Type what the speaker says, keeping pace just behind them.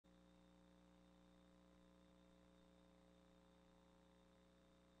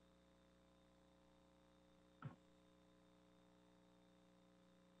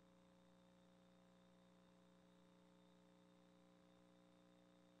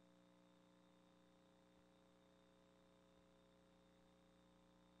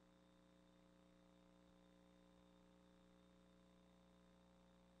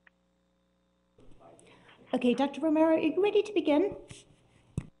Okay, Dr. Romero, are you ready to begin?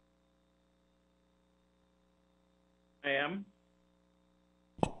 I am.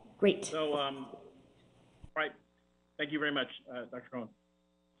 Great. So, right. Thank you very much, Dr. Cohen.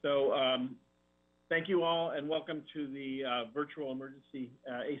 So, thank you all and welcome to the virtual emergency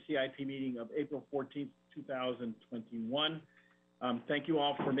ACIP meeting of April 14th, 2021. Thank you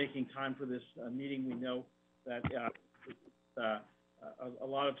all for making time for this meeting. We know that it's a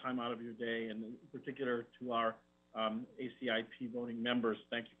lot of time out of your day, and in particular to our ACIP voting members,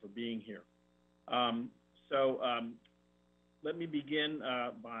 thank you for being here. Let me begin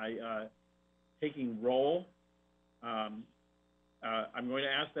by taking roll. I'm going to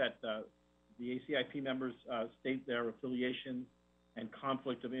ask that the ACIP members state their affiliation and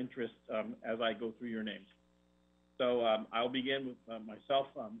conflict of interest as I go through your names. So I'll begin with myself.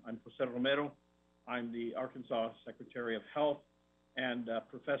 I'm Jose Romero. I'm the Arkansas Secretary of Health and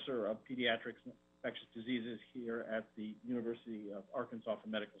Professor of Pediatrics and Infectious Diseases here at the University of Arkansas for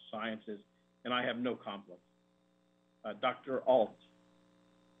Medical Sciences, and I have no conflict. Dr. Alt.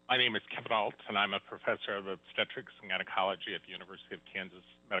 My name is Kevin Alt, and I'm a professor of obstetrics and gynecology at the University of Kansas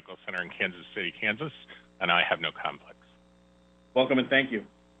Medical Center in Kansas City, Kansas, and I have no conflicts. Welcome and thank you.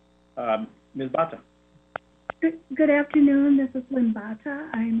 Ms. Bata. Good afternoon. This is Lynn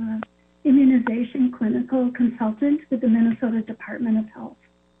Bata. I'm an immunization clinical consultant with the Minnesota Department of Health,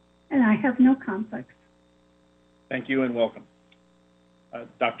 and I have no conflicts. Thank you and welcome.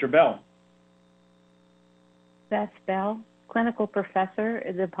 Dr. Bell. Beth Bell, clinical professor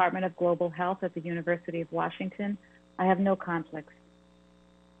at the Department of Global Health at the University of Washington. I have no conflicts.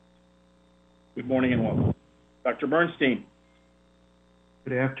 Good morning and welcome. Dr. Bernstein.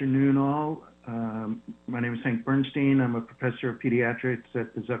 Good afternoon, all. My name is Hank Bernstein. I'm a professor of pediatrics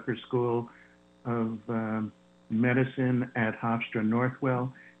at the Zucker School of Medicine at Hofstra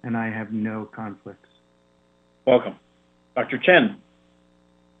Northwell, and I have no conflicts. Welcome. Dr. Chen.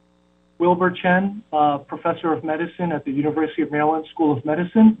 Wilbur Chen, professor of medicine at the University of Maryland School of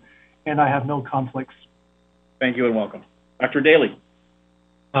Medicine, and I have no conflicts. Thank you and welcome. Dr. Daly.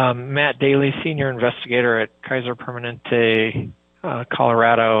 Matt Daly, senior investigator at Kaiser Permanente,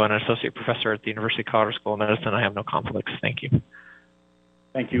 Colorado, and associate professor at the University of Colorado School of Medicine. I have no conflicts. Thank you.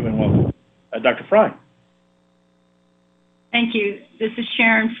 Thank you and welcome. Dr. Fry. Thank you. This is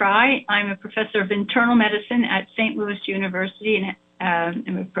Sharon Fry. I'm a professor of internal medicine at St. Louis University, and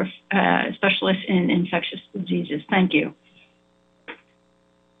I'm a specialist in infectious diseases. Thank you.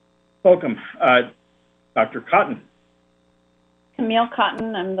 Welcome. Dr. Cotton. Camille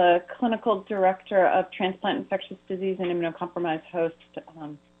Cotton. I'm the clinical director of transplant infectious disease and immunocompromised host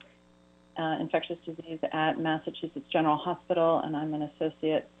infectious disease at Massachusetts General Hospital, and I'm an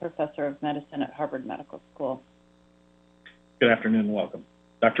associate professor of medicine at Harvard Medical School. Good afternoon and welcome.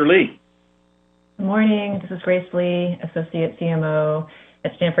 Dr. Lee. Good morning. This is Grace Lee, Associate CMO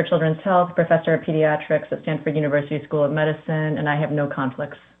at Stanford Children's Health, Professor of Pediatrics at Stanford University School of Medicine, and I have no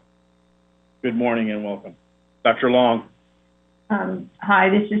conflicts. Good morning and welcome. Dr. Long. Hi,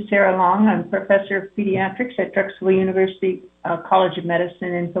 this is Sarah Long. I'm Professor of Pediatrics at Drexel University College of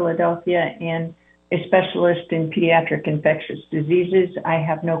Medicine in Philadelphia and a specialist in pediatric infectious diseases. I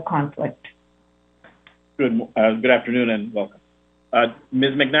have no conflict. Good afternoon and welcome.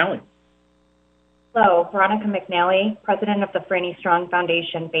 Ms. McNally. Hello, Veronica McNally, president of the Franny Strong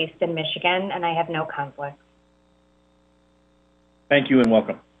Foundation based in Michigan, and I have no conflict. Thank you and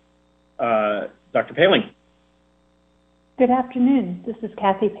welcome. Dr. Paling. Good afternoon. This is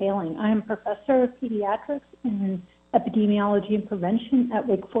Kathy Paling. I am professor of pediatrics in epidemiology and prevention at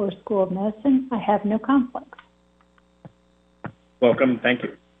Wake Forest School of Medicine. I have no conflicts. Welcome. Thank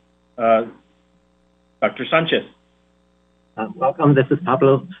you. Dr. Sanchez. Welcome. This is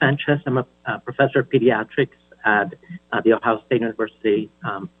Pablo Sanchez. I'm a professor of pediatrics at the Ohio State University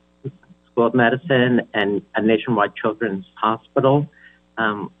School of Medicine and at Nationwide Children's Hospital,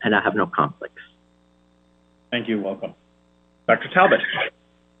 and I have no conflicts. Thank you. Welcome. Dr. Talbot.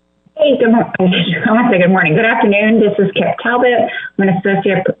 Hey, good morning. I want to say good morning. Good afternoon. This is Kip Talbot. I'm an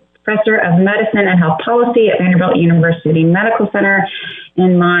associate professor of medicine and health policy at Vanderbilt University Medical Center,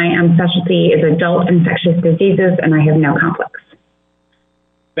 and my specialty is adult infectious diseases, and I have no conflicts.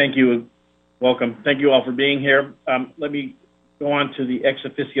 Thank you. Welcome. Thank you all for being here. Let me go on to the ex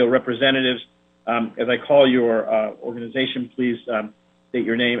officio representatives. As I call your organization, please state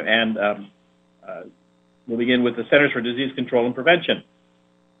your name, and we'll begin with the Centers for Disease Control and Prevention.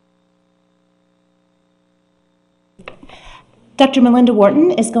 Dr. Melinda Wharton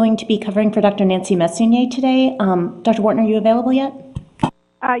is going to be covering for Dr. Nancy Messonnier today. Dr. Wharton, are you available yet?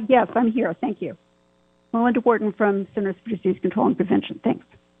 Yes, I'm here. Thank you. Melinda Wharton from Centers for Disease Control and Prevention. Thanks.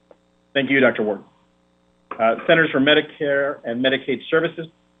 Thank you, Dr. Wharton. Centers for Medicare and Medicaid Services.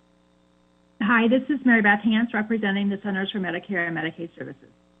 Hi, this is Mary Beth Hance representing the Centers for Medicare and Medicaid Services.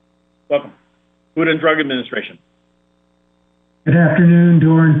 Welcome. Food and Drug Administration. Good afternoon,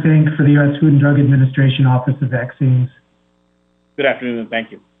 Doran Fink for the U.S. Food and Drug Administration Office of Vaccines. Good afternoon, and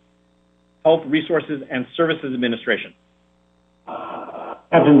thank you. Health Resources and Services Administration.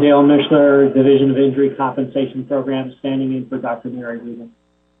 Captain Dale Mishler, Division of Injury Compensation Program, standing in for Dr. Mary Regan.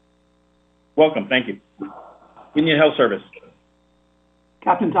 Welcome, thank you. Indian Health Service.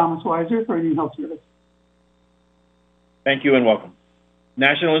 Captain Thomas Weiser for Indian Health Service. Thank you and welcome.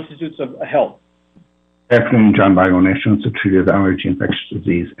 National Institutes of Health. Good afternoon, John Bigle, National Institute of Allergy and Infectious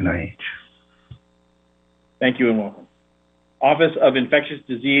Disease, NIH. Thank you and welcome. Office of Infectious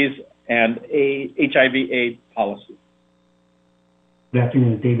Disease and HIV/AIDS Policy. Good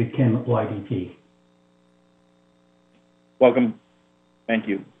afternoon, David Kim, YDP. Welcome. Thank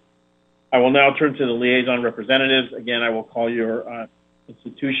you. I will now turn to the liaison representatives. Again, I will call your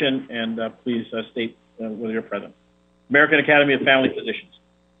institution and please state whether you're present. American Academy of Family Physicians.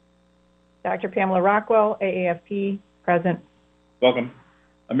 Dr. Pamela Rockwell, AAFP, present. Welcome.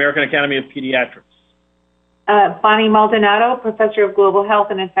 American Academy of Pediatrics. Bonnie Maldonado, Professor of Global Health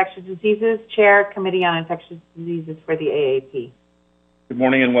and Infectious Diseases, Chair, Committee on Infectious Diseases for the AAP. Good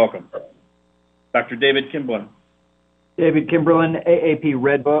morning and welcome. Dr. David Kimberlin. David Kimberlin, AAP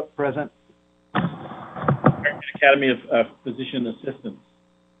Red Book, present. American Academy of Physician Assistants.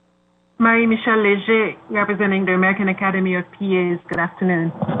 Marie-Michelle Léger, representing the American Academy of PAs. Good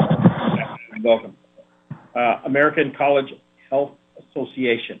afternoon. Welcome. American College Health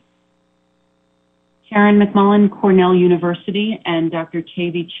Association. Karen McMullen, Cornell University, and Dr.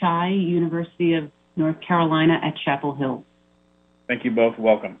 Tavi Chai, University of North Carolina at Chapel Hill. Thank you both.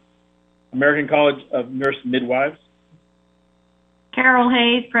 Welcome. American College of Nurse Midwives. Carol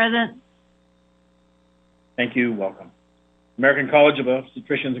Hayes, present. Thank you. Welcome. American College of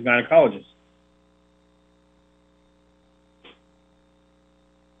Obstetricians and Gynecologists.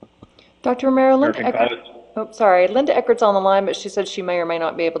 Dr. Romero, Linda American Eckert. Oh, sorry. Linda Eckert's on the line, but she said she may or may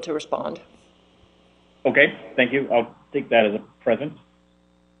not be able to respond. Okay, thank you. I'll take that as a present.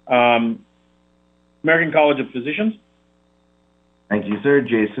 American College of Physicians. Thank you, sir.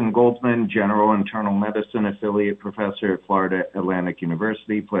 Jason Goldman, General Internal Medicine Affiliate Professor at Florida Atlantic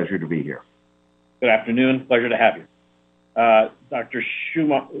University. Pleasure to be here. Good afternoon. Pleasure to have you. Dr.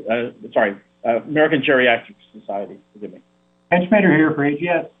 Schumacher, American Geriatric Society. Forgive me. Benchmaker here for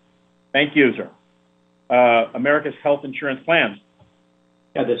AGS. Thank you, sir. America's Health Insurance Plans.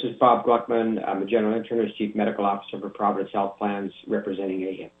 Yeah, this is Bob Gluckman. I'm a General Internist, Chief Medical Officer for Providence Health Plans, representing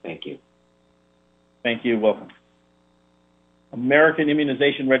AHIP. Thank you. Thank you. Welcome. American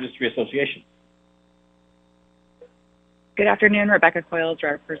Immunization Registry Association. Good afternoon. Rebecca Coyles,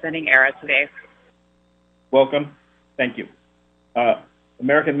 representing ERA today. Welcome. Thank you.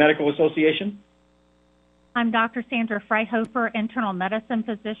 American Medical Association. I'm Dr. Sandra Freihofer, internal medicine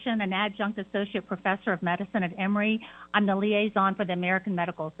physician and adjunct associate professor of medicine at Emory. I'm the liaison for the American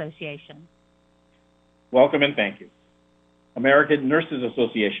Medical Association. Welcome and thank you. American Nurses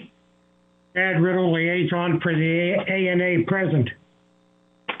Association. Brad Riddle, liaison for the ANA, present.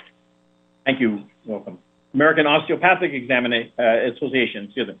 Thank you. Welcome. American Osteopathic Association.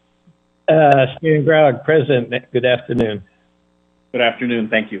 Excuse me. Stephen Grauig, present. Good afternoon. Good afternoon.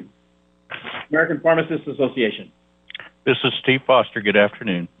 Thank you. American Pharmacists Association. This is Steve Foster. Good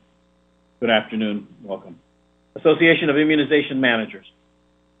afternoon. Good afternoon. Welcome. Association of Immunization Managers.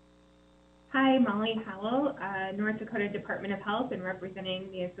 Hi, Molly Howell, North Dakota Department of Health and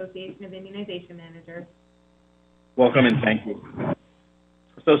representing the Association of Immunization Managers. Welcome and thank you.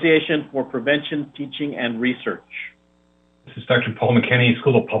 Association for Prevention, Teaching, and Research. This is Dr. Paul McKinney,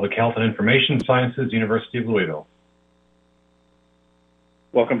 School of Public Health and Information Sciences, University of Louisville.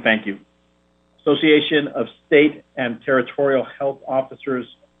 Welcome, thank you. Association of State and Territorial Health Officers,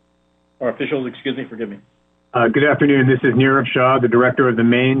 or officials, excuse me, forgive me. Good afternoon. This is Nirav Shah, the Director of the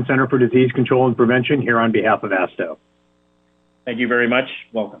Maine Center for Disease Control and Prevention, here on behalf of ASTO. Thank you very much.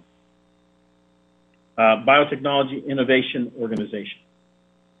 Welcome. Biotechnology Innovation Organization.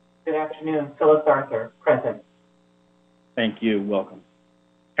 Good afternoon. Phyllis Arthur, present. Thank you. Welcome.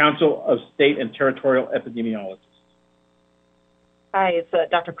 Council of State and Territorial Epidemiologists. Hi,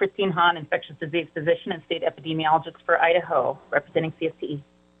 it's Dr. Christine Hahn, infectious disease physician and state epidemiologist for Idaho, representing CSTE.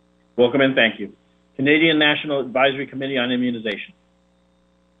 Welcome and thank you. Canadian National Advisory Committee on Immunization.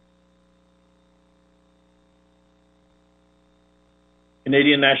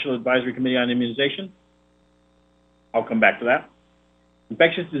 Canadian National Advisory Committee on Immunization. I'll come back to that.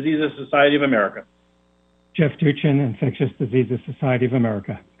 Infectious Diseases Society of America. Jeff Duchin, Infectious Diseases Society of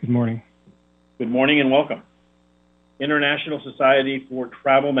America. Good morning. Good morning and welcome. International Society for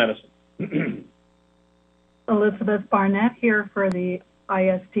Travel Medicine. Elizabeth Barnett here for the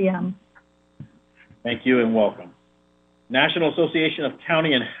ISTM. Thank you and welcome. National Association of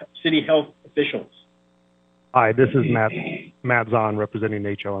County and City Health Officials. Hi, this is Matt Zahn representing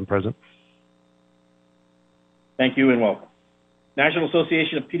HO. I'm present. Thank you and welcome. National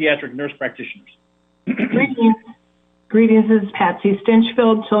Association of Pediatric Nurse Practitioners. Greetings. Greetings, this is Patsy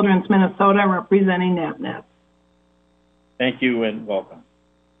Stinchfield, Children's Minnesota, representing NAPNAP. Thank you and welcome.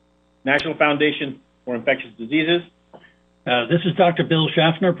 National Foundation for Infectious Diseases. This is Dr. Bill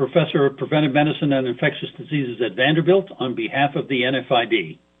Schaffner, Professor of Preventive Medicine and Infectious Diseases at Vanderbilt, on behalf of the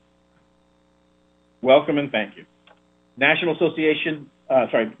NFID. Welcome and thank you. National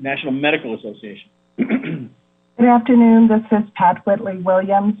Medical Association. Good afternoon, this is Pat Whitley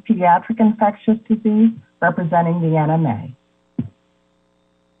Williams, Pediatric Infectious Disease, representing the NMA.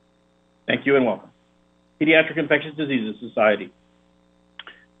 Thank you and welcome. Pediatric Infectious Diseases Society.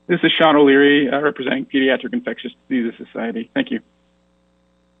 This is Sean O'Leary, representing Pediatric Infectious Diseases Society. Thank you.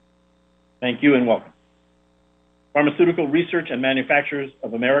 Thank you and welcome. Pharmaceutical Research and Manufacturers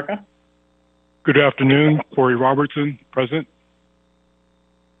of America. Good afternoon, Corey Robertson, present.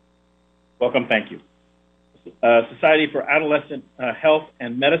 Welcome, thank you. Society for Adolescent Health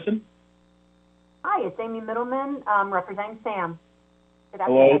and Medicine. Hi, it's Amy Middleman, representing SAM.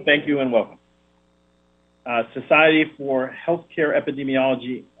 Hello, thank you and welcome. Society for Healthcare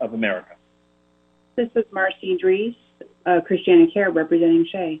Epidemiology of America. This is Marcy Dries, Christiana Care, representing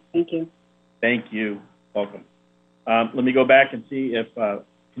SHEA. Thank you. Thank you. Welcome. Let me go back and see if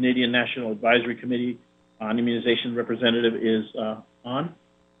Canadian National Advisory Committee on Immunization representative is on.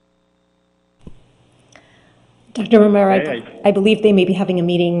 Dr. Romero, Okay, I believe they may be having a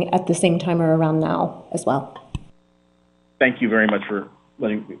meeting at the same time or around now as well. Thank you very much for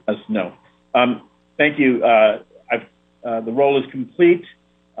letting us know. Thank you. The role is complete.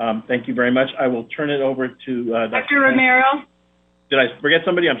 Thank you very much. I will turn it over to Dr. Romero. Did I forget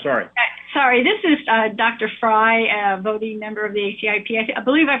somebody? I'm sorry. Sorry, this is Dr. Fry, voting member of the ACIP. I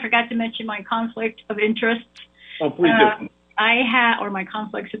believe I forgot to mention my conflict of interest. Oh, please do. My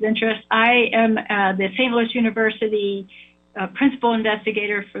conflicts of interest. I am the St. Louis University principal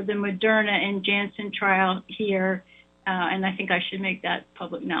investigator for the Moderna and Janssen trial here, and I think I should make that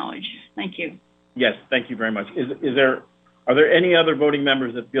public knowledge. Thank you. Yes, thank you very much. Are there any other voting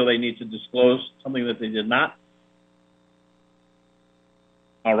members that feel they need to disclose something that they did not?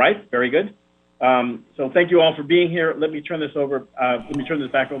 All right, very good. So thank you all for being here. Let me turn this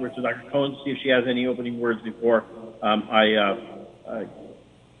back over to Dr. Cohen to see if she has any opening words before I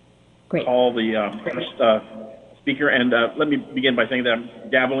call the first speaker. And let me begin by saying that I'm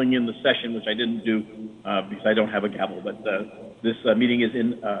gaveling in the session, which I didn't do because I don't have a gavel. But this meeting is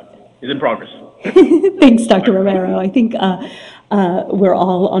in progress. Thanks, Dr. Romero. I think we're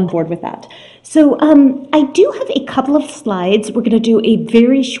all on board with that. So I do have a couple of slides. We're going to do a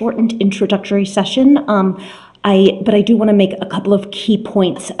very shortened introductory session. But I do want to make a couple of key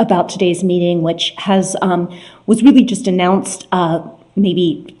points about today's meeting, which was really just announced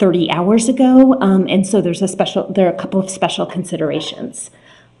maybe 30 hours ago. And so there are a couple of special considerations.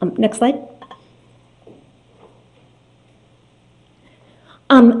 Next slide.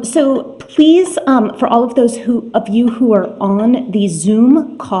 So please, for all of those of you who are on the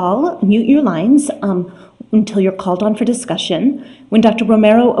Zoom call, mute your lines until you're called on for discussion. When Dr.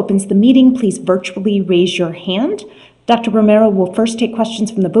 Romero opens the meeting, please virtually raise your hand. Dr. Romero will first take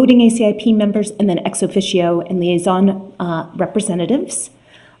questions from the voting ACIP members and then ex officio and liaison representatives.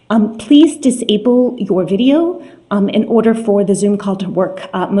 Please disable your video in order for the Zoom call to work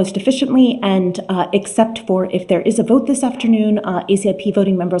most efficiently, and except for if there is a vote this afternoon, ACIP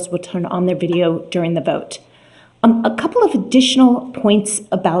voting members will turn on their video during the vote. A couple of additional points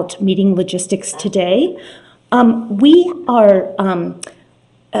about meeting logistics today.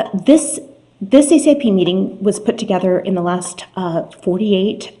 This ACIP meeting was put together in the last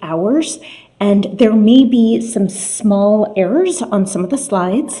 48 hours, and there may be some small errors on some of the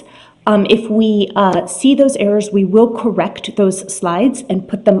slides. If we see those errors, we will correct those slides and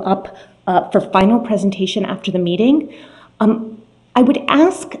put them up for final presentation after the meeting. I would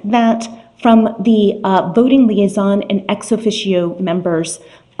ask that from the voting liaison and ex officio members,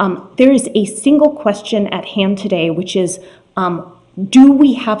 there is a single question at hand today, which is, do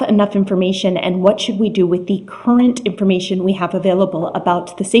we have enough information, and what should we do with the current information we have available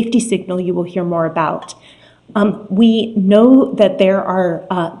about the safety signal you will hear more about? We know that there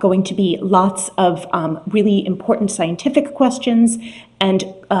are going to be lots of really important scientific questions,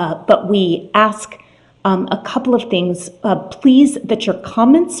 but we ask A couple of things. Please that your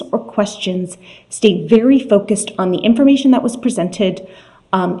comments or questions stay very focused on the information that was presented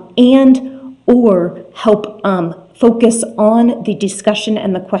and or help focus on the discussion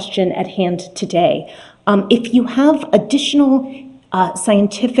and the question at hand today. If you have additional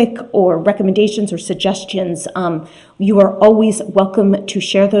scientific or recommendations or suggestions, you are always welcome to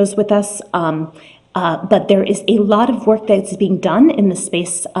share those with us. But there is a lot of work that's being done in the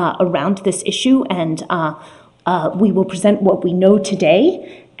space around this issue, and we will present what we know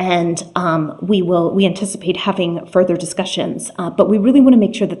today, and we anticipate having further discussions. But we really want to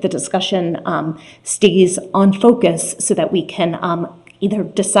make sure that the discussion stays on focus so that we can either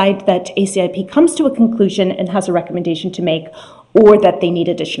decide that ACIP comes to a conclusion and has a recommendation to make, or that they need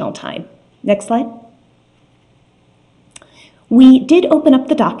additional time. Next slide. We did open up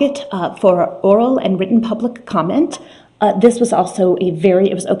the docket for oral and written public comment. This was also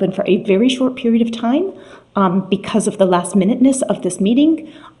it was open for a very short period of time because of the last minuteness of this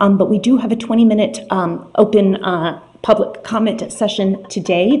meeting. But we do have a 20-minute open public comment session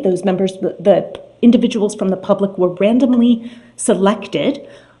today. Those members, the individuals from the public were randomly selected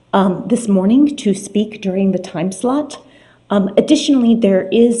this morning to speak during the time slot. Additionally, there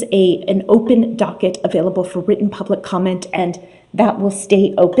is an open docket available for written public comment, and that will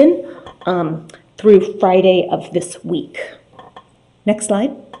stay open through Friday of this week. Next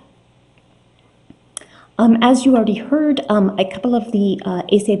slide. As you already heard, a couple of the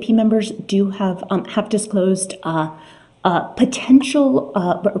ACIP members do have disclosed potential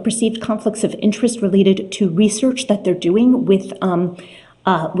perceived conflicts of interest related to research that they're doing with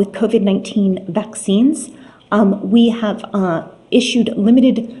COVID-19 vaccines. We have issued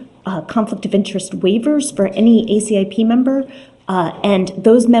limited conflict of interest waivers for any ACIP member, and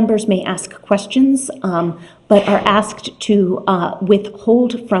those members may ask questions, but are asked to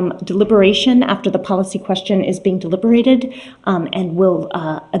withhold from deliberation after the policy question is being deliberated, and will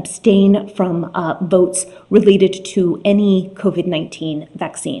abstain from votes related to any COVID-19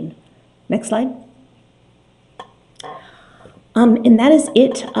 vaccine. Next slide. And that is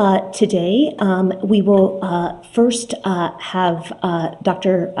it today. We will first have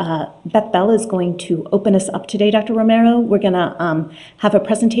Dr. Beth Bell is going to open us up today, Dr. Romero. We're going to have a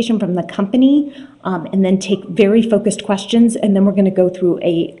presentation from the company and then take very focused questions, and then we're going to go through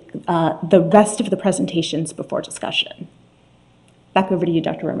the rest of the presentations before discussion. Back over to you,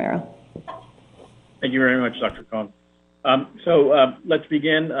 Dr. Romero. Thank you very much, Dr. Cohn. So let's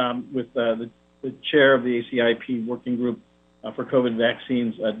begin with the chair of the ACIP working group for COVID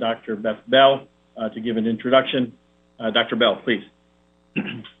vaccines, Dr. Beth Bell, to give an introduction. Dr. Bell, please.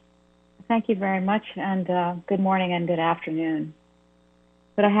 Thank you very much, and good morning and good afternoon.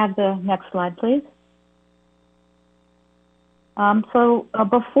 Could I have the next slide, please?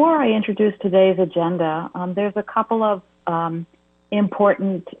 Before I introduce today's agenda, there's a couple of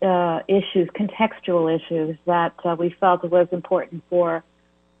important issues, contextual issues, that we felt it was important for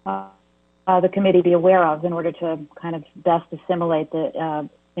the committee be aware of in order to kind of best assimilate the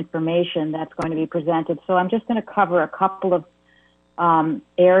information that's going to be presented. So I'm just going to cover a couple of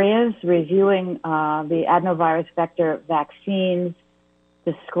areas, reviewing the adenovirus vector vaccines,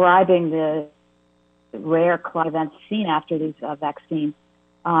 describing the rare clot events seen after these vaccines,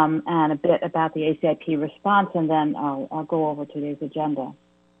 and a bit about the ACIP response, and then I'll go over today's agenda.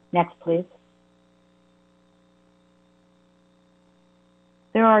 Next, please.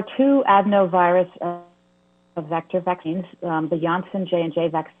 There are two adenovirus vector vaccines, the Johnson J&J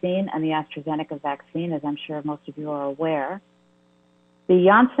vaccine and the AstraZeneca vaccine, as I'm sure most of you are aware. The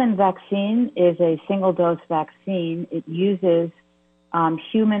Janssen vaccine is a single-dose vaccine. It uses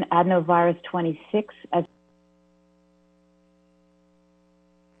human adenovirus 26 as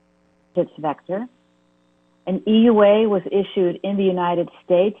its vector. An EUA was issued in the United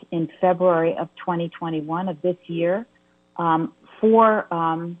States in February of 2021 of this year for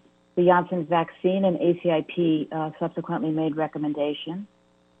the Janssen vaccine, and ACIP subsequently made recommendation.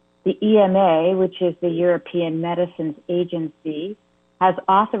 The EMA, which is the European Medicines Agency, has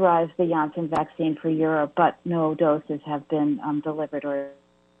authorized the Janssen vaccine for Europe, but no doses have been delivered or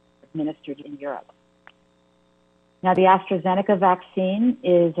administered in Europe. Now, the AstraZeneca vaccine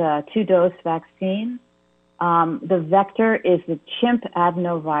is a two-dose vaccine. The vector is the chimp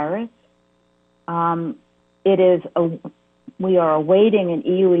adenovirus. We are awaiting an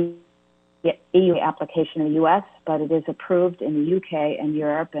EU application in the US, but it is approved in the UK and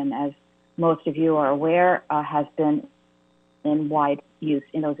Europe, and as most of you are aware, has been in wide use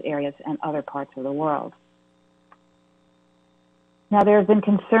in those areas and other parts of the world. Now, there have been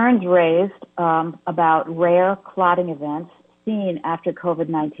concerns raised about rare clotting events seen after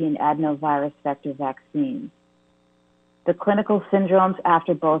COVID-19 adenovirus vector vaccines. The clinical syndromes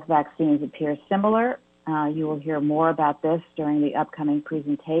after both vaccines appear similar. You will hear more about this during the upcoming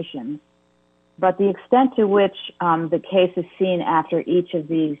presentations. But the extent to which the cases seen after each of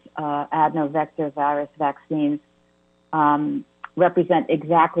these adenovector virus vaccines represent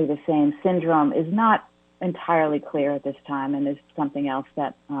exactly the same syndrome is not entirely clear at this time, and is something else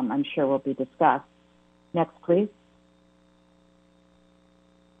that I'm sure will be discussed. Next, please.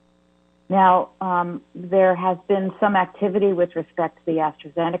 Now, there has been some activity with respect to the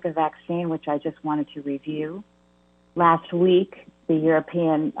AstraZeneca vaccine, which I just wanted to review. Last week, the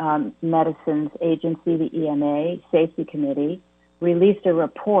European Medicines Agency, the EMA Safety Committee, released a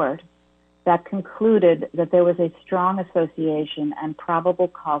report that concluded that there was a strong association and probable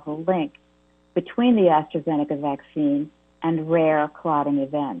causal link between the AstraZeneca vaccine and rare clotting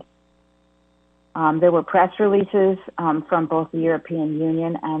events. There were press releases from both the European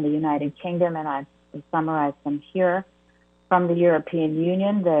Union and the United Kingdom, and I've summarized them here. From the European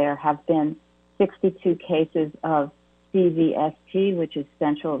Union, there have been 62 cases of CVST, which is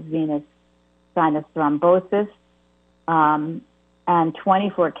central venous sinus thrombosis, and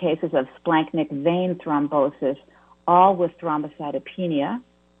 24 cases of splanchnic vein thrombosis, all with thrombocytopenia.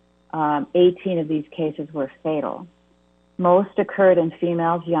 18 of these cases were fatal. Most occurred in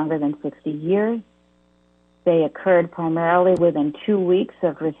females younger than 60 years. They occurred primarily within 2 weeks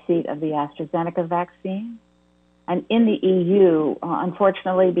of receipt of the AstraZeneca vaccine. And in the EU,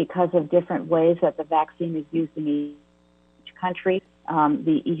 unfortunately, because of different ways that the vaccine is used in each country,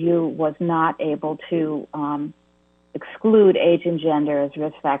 the EU was not able to exclude age and gender as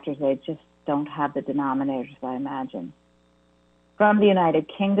risk factors. They just don't have the denominators, I imagine. From the United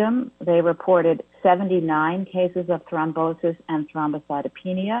Kingdom, they reported 79 cases of thrombosis and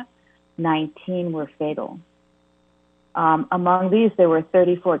thrombocytopenia. 19 were fatal. Among these, there were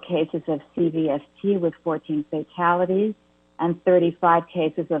 34 cases of CVST with 14 fatalities and 35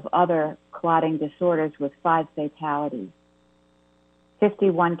 cases of other clotting disorders with 5 fatalities.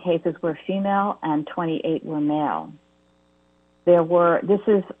 51 cases were female and 28 were male. This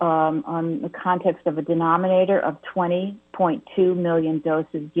is on the context of a denominator of 20.2 million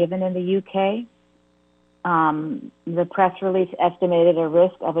doses given in the UK. The press release estimated a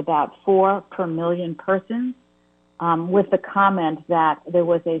risk of about 4 per million persons, with the comment that there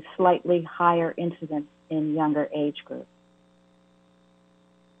was a slightly higher incidence in younger age groups.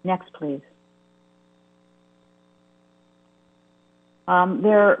 Next, please.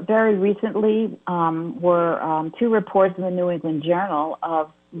 There very recently were 2 reports in the New England Journal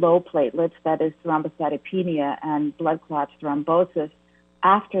of low platelets, that is thrombocytopenia and blood clots thrombosis,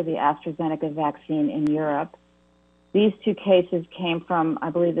 after the AstraZeneca vaccine in Europe. These 2 cases came from, I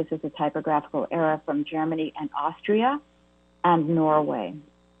believe this is a typographical error, from Germany and Austria and Norway.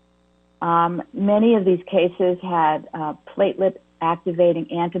 Many of these cases had platelet activating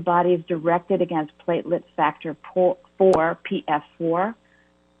antibodies directed against platelet factor 4, PF4,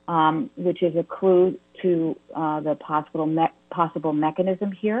 which is a clue to the possible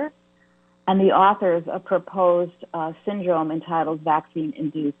mechanism here. And the authors proposed a syndrome entitled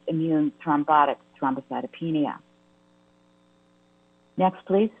vaccine-induced immune thrombotic thrombocytopenia. Next,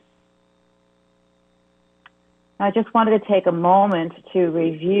 please. I just wanted to take a moment to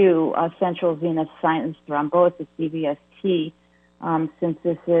review central venous sinus thrombosis, CVST, since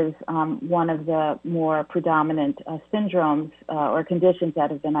this is one of the more predominant syndromes or conditions that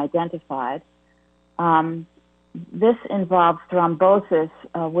have been identified. This involves thrombosis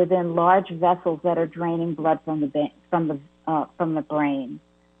within large vessels that are draining blood from the brain.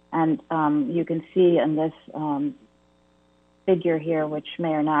 And you can see in this figure here, which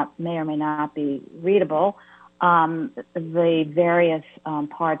may or may not be readable, the various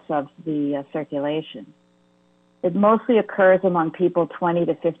parts of the circulation. It mostly occurs among people 20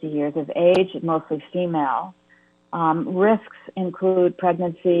 to 50 years of age, mostly female. Risks include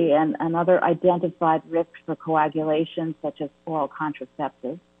pregnancy and other identified risks for coagulation, such as oral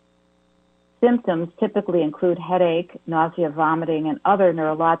contraceptives. Symptoms typically include headache, nausea, vomiting, and other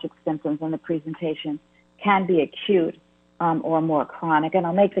neurologic symptoms, and the presentation can be acute or more chronic. And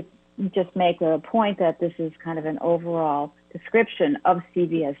I'll just make a point that this is kind of an overall description of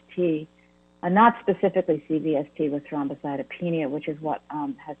CVST, not specifically CVST with thrombocytopenia, which is what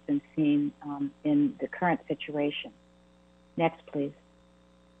has been seen in the current situation. Next, please.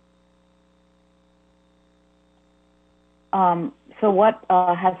 So what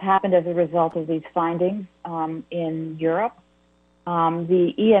has happened as a result of these findings in Europe?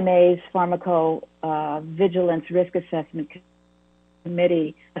 The EMA's pharmacovigilance risk assessment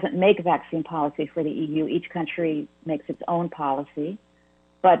committee doesn't make vaccine policy for the EU. Each country makes its own policy.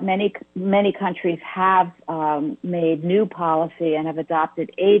 But many countries have made new policy and have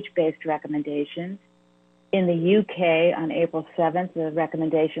adopted age-based recommendations. In the UK, on April 7th, the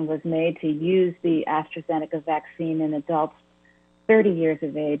recommendation was made to use the AstraZeneca vaccine in adults 30 years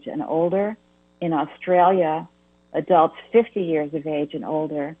of age and older. In Australia, adults 50 years of age and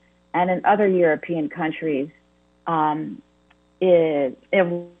older. And in other European countries, a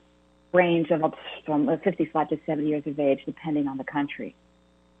range of from 55 to 70 years of age, depending on the country.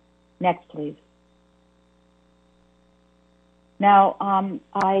 Next, please. Now,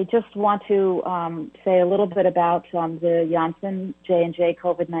 I just want to say a little bit about the Janssen J&J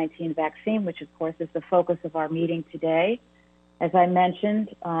COVID-19 vaccine, which of course is the focus of our meeting today. As I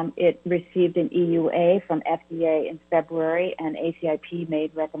mentioned, it received an EUA from FDA in February, and ACIP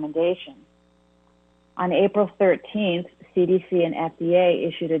made recommendations. On April 13th, CDC and FDA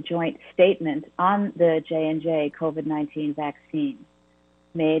issued a joint statement on the J&J COVID-19 vaccine,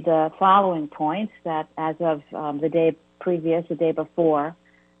 made the following points: that as of the day before,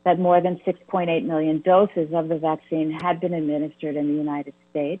 that more than 6.8 million doses of the vaccine had been administered in the United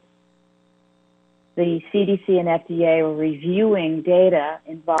States. The CDC and FDA were reviewing data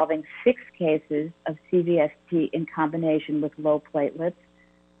involving 6 cases of CVST in combination with low platelets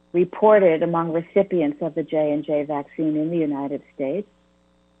reported among recipients of the J&J vaccine in the United States.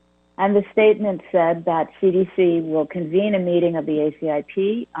 And the statement said that CDC will convene a meeting of the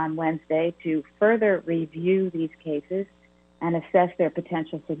ACIP on Wednesday to further review these cases and assess their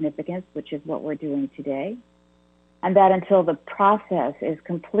potential significance, which is what we're doing today. And that until the process is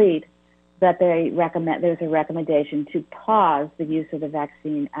complete, that there's a recommendation to pause the use of the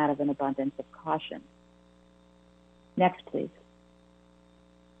vaccine out of an abundance of caution. Next, please.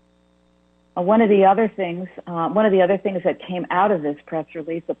 One of the other things that came out of this press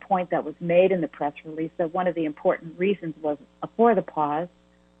release, a point that was made in the press release, that one of the important reasons for the pause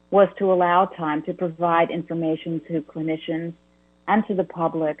was to allow time to provide information to clinicians and to the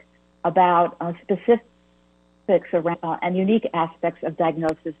public about specifics around, and unique aspects of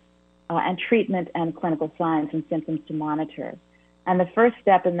diagnosis and treatment and clinical signs and symptoms to monitor. And the first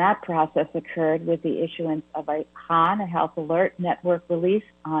step in that process occurred with the issuance of a HAN, a Health Alert Network release,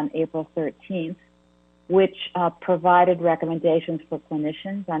 on April 13th, which provided recommendations for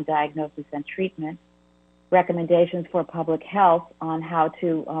clinicians on diagnosis and treatment, recommendations for public health on how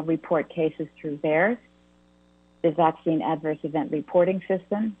to report cases through VAERS, the Vaccine Adverse Event Reporting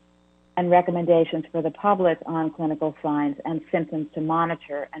System, and recommendations for the public on clinical signs and symptoms to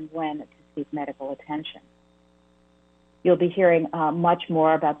monitor and when to seek medical attention. You'll be hearing much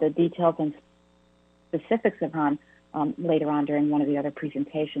more about the details and specifics of HAN later on during one of the other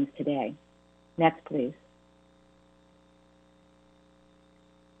presentations today. Next, please.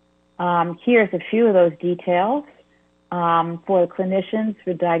 Here's a few of those details for clinicians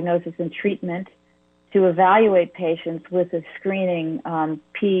for diagnosis and treatment to evaluate patients with a screening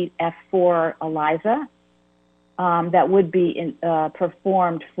P-F4 ELISA that would be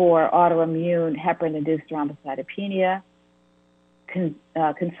performed for autoimmune heparin-induced thrombocytopenia,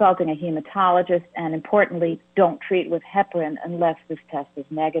 consulting a hematologist, and importantly, don't treat with heparin unless this test is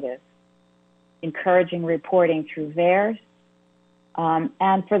negative. Encouraging reporting through VAERS,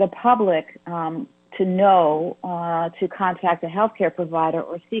 and for the public to know to contact a healthcare provider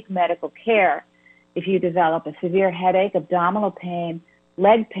or seek medical care if you develop a severe headache, abdominal pain,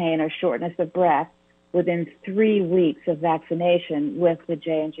 leg pain, or shortness of breath within 3 weeks of vaccination with the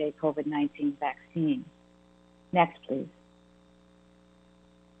J&J COVID-19 vaccine. Next, please.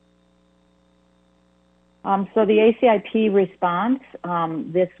 So the ACIP response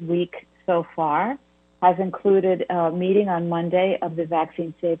this week so far has included a meeting on Monday of the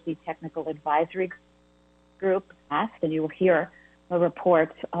Vaccine Safety Technical Advisory Group, and you will hear a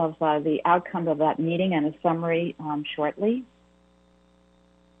report of the outcome of that meeting and a summary shortly.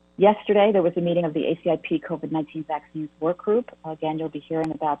 Yesterday, there was a meeting of the ACIP COVID-19 Vaccines Work Group. Again, you'll be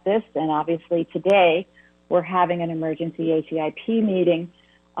hearing about this. And obviously today, we're having an emergency ACIP meeting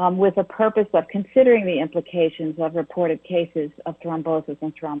with the purpose of considering the implications of reported cases of thrombosis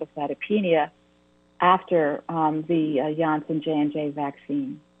and thrombocytopenia after the Janssen J&J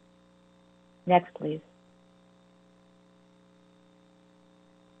vaccine. Next, please.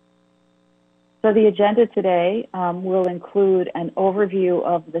 So the agenda today will include an overview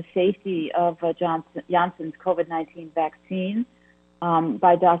of the safety of Janssen's COVID-19 vaccine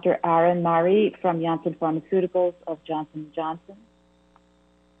by Dr. Aaron Mari from Janssen Pharmaceuticals of Johnson&Johnson.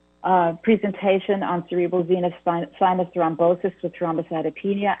 Presentation on cerebral venous sinus thrombosis with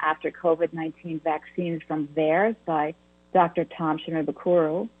thrombocytopenia after COVID-19 vaccines from VAERS by Dr. Tom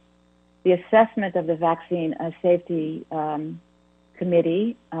Shimabukuro, the assessment of the vaccine safety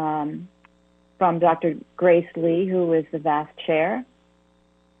committee from Dr. Grace Lee, who is the VASC chair,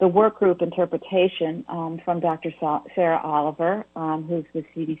 the work group interpretation from Dr. Sarah Oliver, who's the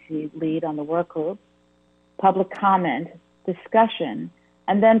CDC lead on the work group, public comment, discussion,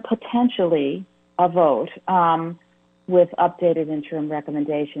 and then potentially a vote with updated interim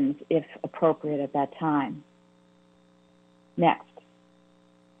recommendations if appropriate at that time. Next.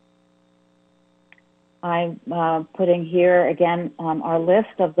 I'm putting here again our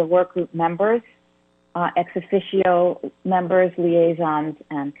list of the work group members, ex officio members, liaisons,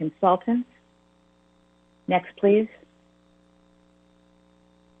 and consultants. Next, please.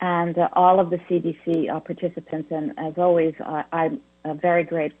 And all of the CDC participants, and as always, I'm very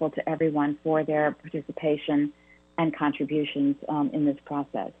grateful to everyone for their participation and contributions in this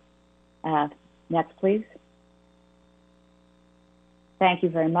process. Next, please. Thank you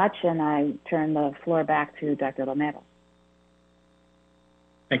very much, and I turn the floor back to Dr. Romero.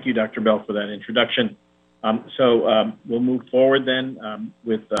 Thank you, Dr. Bell, for that introduction. We'll move forward then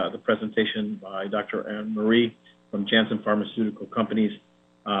with the presentation by Dr. Anne Marie from Janssen Pharmaceutical Companies,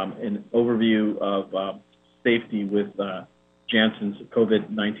 an overview of safety with Janssen's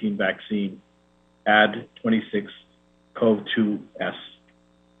COVID-19 vaccine, Ad26-CoV2S.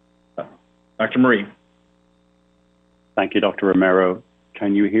 Dr. Marie. Thank you, Dr. Romero.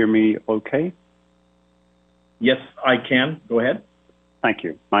 Can you hear me okay? Yes, I can. Go ahead. Thank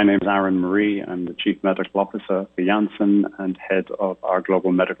you. My name is Aaron Marie. I'm the Chief Medical Officer for Janssen and head of our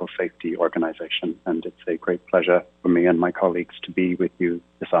Global Medical Safety Organization. And it's a great pleasure for me and my colleagues to be with you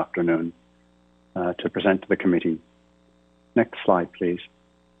this afternoon to present to the committee. Next slide, please.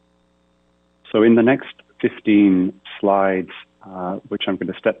 So in the next 15 slides, which I'm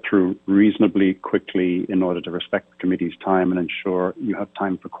going to step through reasonably quickly in order to respect the committee's time and ensure you have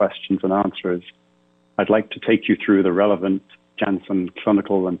time for questions and answers, I'd like to take you through the relevant Janssen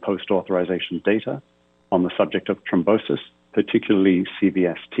clinical and post-authorization data on the subject of thrombosis, particularly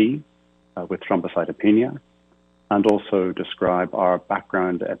CVST with thrombocytopenia, and also describe our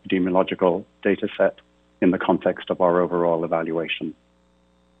background epidemiological data set in the context of our overall evaluation.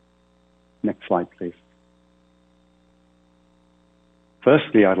 Next slide, please.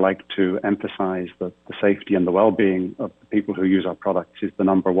 Firstly, I'd like to emphasize that the safety and the well-being of the people who use our products is the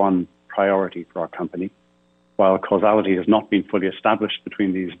 #1 priority for our company. While causality has not been fully established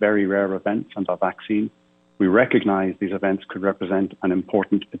between these very rare events and our vaccine, we recognize these events could represent an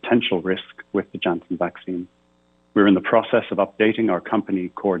important potential risk with the Janssen vaccine. We're in the process of updating our company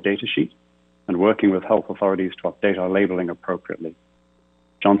core data sheet and working with health authorities to update our labeling appropriately.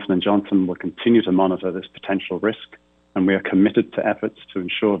 Johnson&Johnson will continue to monitor this potential risk, and we are committed to efforts to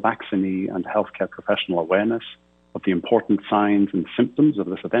ensure vaccinee and healthcare professional awareness of the important signs and symptoms of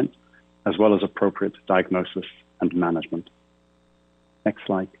this event, as well as appropriate diagnosis and management. Next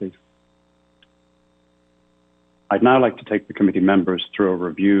slide, please. I'd now like to take the committee members through a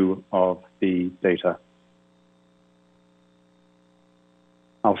review of the data.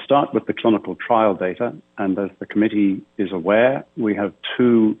 I'll start with the clinical trial data, and as the committee is aware, we have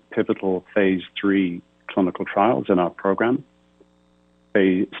 2 pivotal phase 3 clinical trials in our program.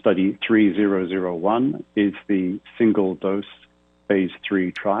 Study 3001 is the single-dose phase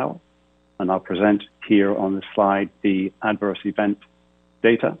 3 trial, and I'll present here on this slide the adverse event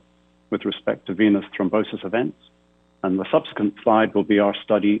data with respect to venous thrombosis events. And the subsequent slide will be our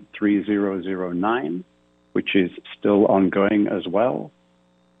study 3009, which is still ongoing as well.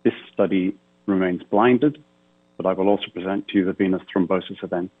 This study remains blinded, but I will also present to you the venous thrombosis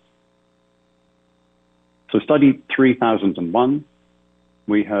events. So study 3001,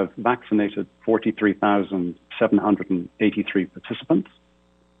 we have vaccinated 43,783 participants.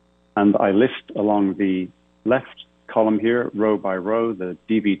 And I list along the left column here, row by row, the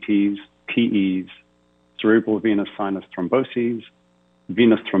DVTs, PEs, cerebral venous sinus thromboses,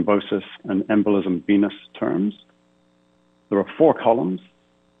 venous thrombosis, and embolism venous terms. There are 4 columns.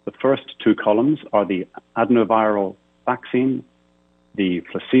 The first 2 columns are the adenoviral vaccine, the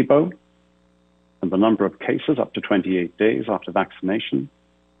placebo, and the number of cases up to 28 days after vaccination.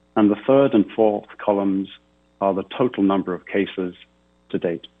 And the third and fourth columns are the total number of cases to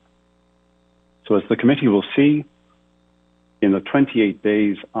date. So as the committee will see, in the 28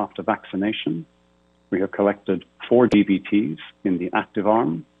 days after vaccination, we have collected 4 DVTs in the active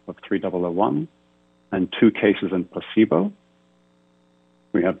arm of 3001 and 2 cases in placebo.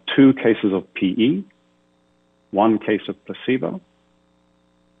 We have 2 cases of PE, 1 case of placebo.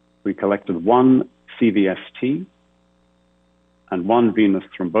 We collected 1 CVST and 1 venous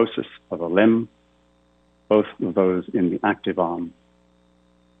thrombosis of a limb. both of those in the active arm.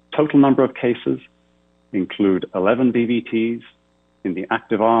 Total number of cases include 11 DVTs in the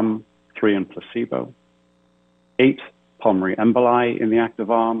active arm, 3 in placebo, 8 pulmonary emboli in the active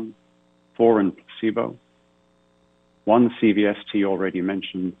arm, 4 in placebo, 1 CVST already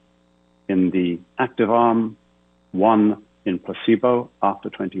mentioned in the active arm, 1 in placebo after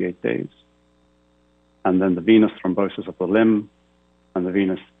 28 days, and then the venous thrombosis of the limb and a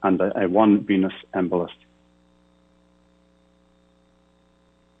 1 venous embolus.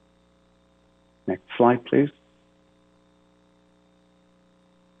 Next slide, please.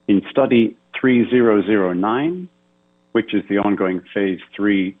 In study 3009, which is the ongoing phase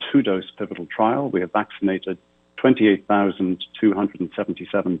 3 two-dose pivotal trial, we have vaccinated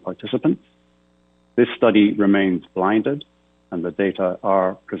 28,277 participants. This study remains blinded, and the data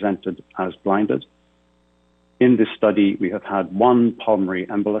are presented as blinded. In this study, we have had 1 pulmonary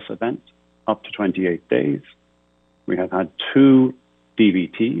embolus event up to 28 days. We have had 2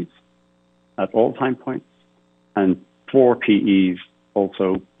 DVTs at all time points, and 4 PEs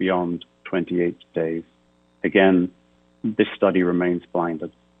also beyond 28 days. Again, this study remains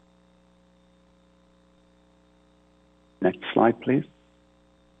blinded. Next slide, please.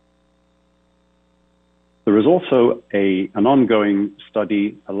 There is also an ongoing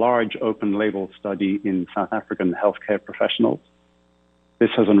study, a large open label study in South African healthcare professionals. This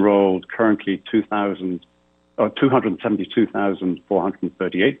has enrolled currently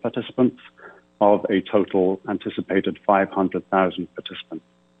 272,438 participants of a total anticipated 500,000 participants.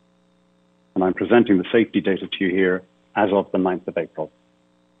 And I'm presenting the safety data to you here as of the 9th of April.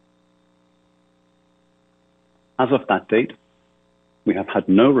 As of that date, we have had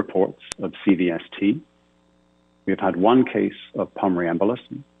no reports of CVST. We have had 1 case of pulmonary embolus.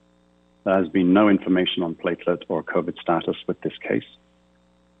 There has been no information on platelet or COVID status with this case.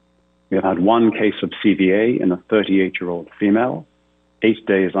 We have had 1 case of CVA in a 38-year-old female, 8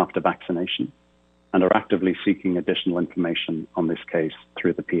 days after vaccination, and are actively seeking additional information on this case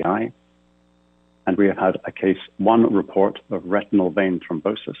through the PI. And we have had 1 report of retinal vein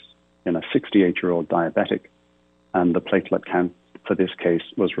thrombosis in a 68-year-old diabetic, and the platelet count for this case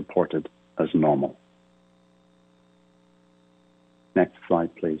was reported as normal. Next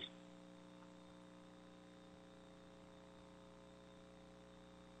slide, please.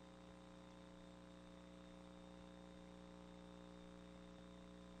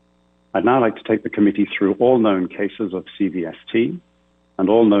 I'd now like to take the committee through all known cases of CVST and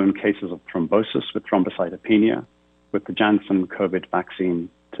all known cases of thrombosis with thrombocytopenia with the Janssen COVID vaccine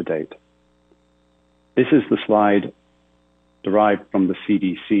to date. This is the slide derived from the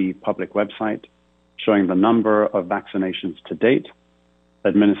CDC public website showing the number of vaccinations to date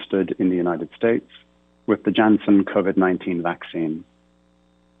administered in the United States with the Janssen COVID-19 vaccine.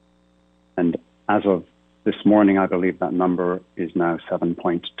 And as of this morning, I believe that number is now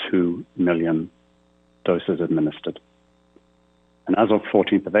 7.2 million doses administered. And as of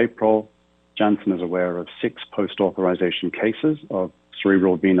 14th of April, Janssen is aware of 6 post-authorization cases of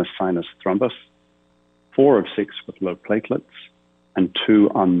cerebral venous sinus thrombus, 4 of 6 with low platelets, and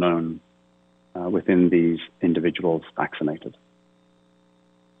 2 unknown within these individuals vaccinated.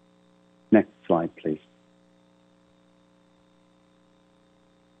 Next slide, please.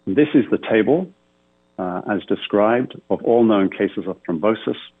 This is the table as described of all known cases of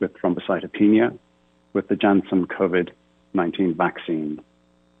thrombosis with thrombocytopenia with the Janssen COVID-19 vaccine.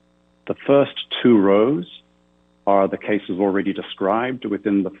 The first 2 rows are the cases already described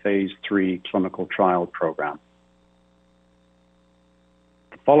within the phase 3 clinical trial program.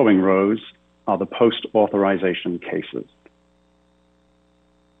 The following rows are the post-authorization cases.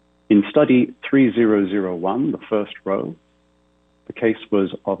 In study 3001, the first row, the case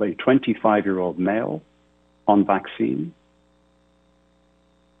was of a 25-year-old male on vaccine.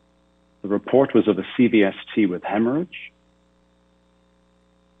 The report was of a CVST with hemorrhage.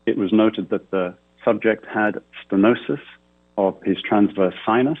 It was noted that the subject had stenosis of his transverse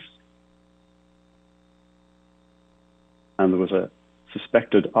sinus, and there was a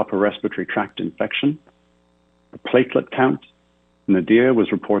suspected upper respiratory tract infection. The platelet count nadir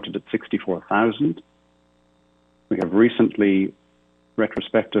was reported at 64,000. We have recently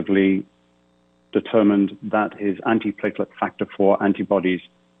retrospectively determined that his antiplatelet factor 4 antibodies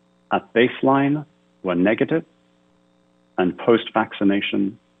at baseline were negative, and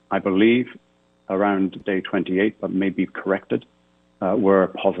post-vaccination, I believe, around day 28, but may be corrected, were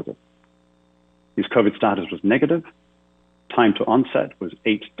positive. His COVID status was negative. Time to onset was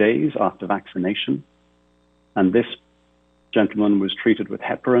 8 days after vaccination, and this gentleman was treated with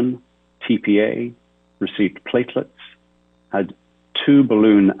heparin, TPA, received platelets, had 2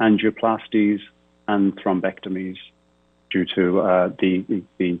 balloon angioplasties and thrombectomies due to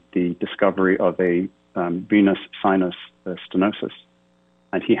the discovery of a venous sinus stenosis.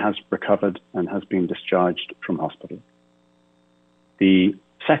 And he has recovered and has been discharged from hospital. The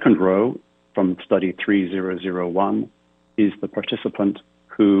second row from study 3001 is the participant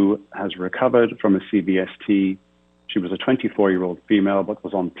who has recovered from a CVST. She was a 24-year-old female, but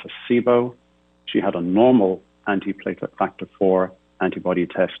was on placebo. She had a normal antiplatelet factor 4 antibody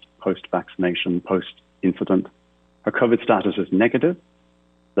test post-vaccination, post-incident. Her COVID status was negative.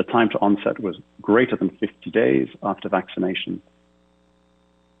 The time to onset was greater than 50 days after vaccination.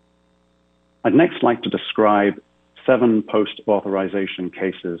 I'd next like to describe 7 post-authorization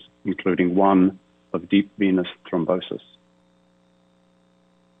cases, including one of deep venous thrombosis.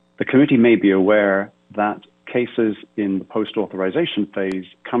 The committee may be aware that cases in the post-authorization phase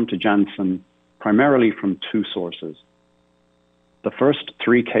come to Janssen primarily from 2 sources. The first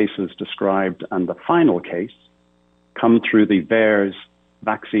 3 cases described and the final case come through the VAERS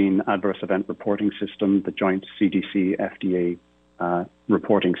Vaccine Adverse Event Reporting System, the joint CDC-FDA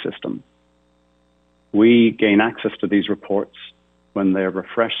reporting system. We gain access to these reports when they're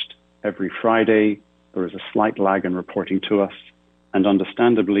refreshed every Friday. There is a slight lag in reporting to us, and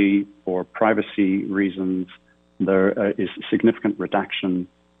understandably, for privacy reasons, there is significant redaction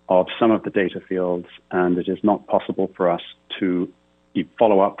of some of the data fields, and it is not possible for us to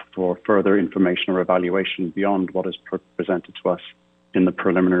follow up for further information or evaluation beyond what is presented to us in the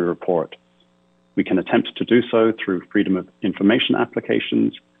preliminary report. We can attempt to do so through Freedom of Information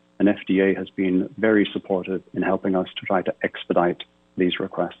applications, and FDA has been very supportive in helping us to try to expedite these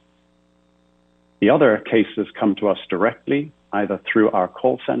requests. The other cases come to us directly, either through our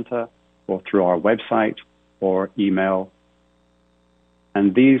call center or through our website or email.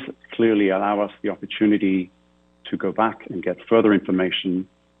 And these clearly allow us the opportunity to go back and get further information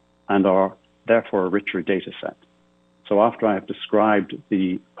and are therefore a richer data set. So after I have described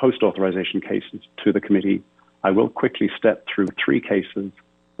the post-authorization cases to the committee, I will quickly step through 3 cases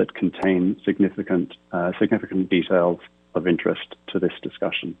that contain significant details of interest to this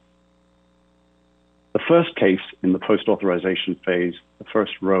discussion. The first case in the post-authorization phase, the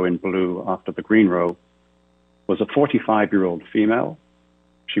first row in blue after the green row, was a 45-year-old female.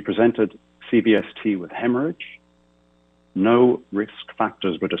 She presented CVST with hemorrhage. No risk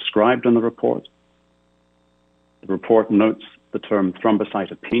factors were described in the report. The report notes the term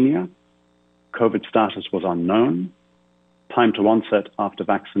thrombocytopenia. COVID status was unknown. Time to onset after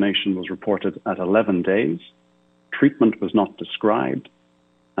vaccination was reported at 11 days. Treatment was not described,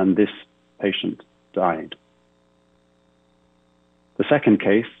 and this patient died. The second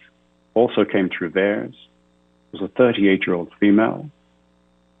case also came through VAERS. It was a 38-year-old female.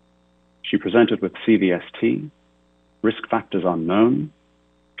 She presented with CVST, risk factors unknown,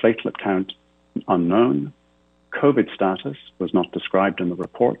 platelet count unknown, COVID status was not described in the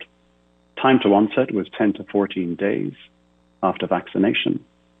report. Time to onset was 10 to 14 days after vaccination.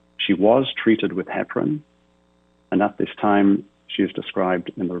 She was treated with heparin, and at this time, she is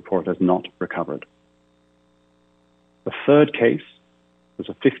described in the report as not recovered. The third case was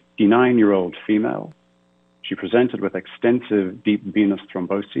a 59-year-old female. She presented with extensive deep venous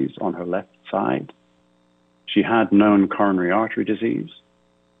thromboses on her left side. She had known coronary artery disease.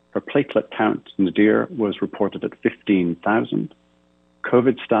 Her platelet count, nadir, was reported at 15,000.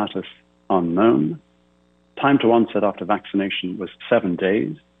 COVID status unknown. Time to onset after vaccination was 7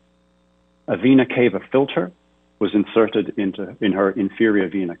 days. A vena cava filter was inserted in her inferior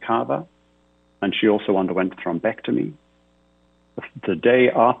vena cava, and she also underwent thrombectomy. The day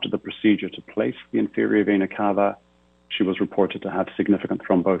after the procedure to place the inferior vena cava, she was reported to have significant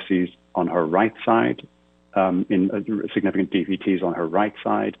thromboses on her right side, significant DVTs on her right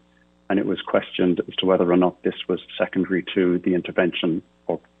side, and it was questioned as to whether or not this was secondary to the intervention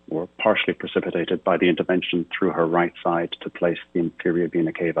or partially precipitated by the intervention through her right side to place the inferior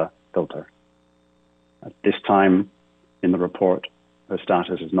vena cava filter. At this time in the report, her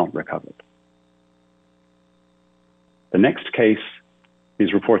status is not recovered. The next case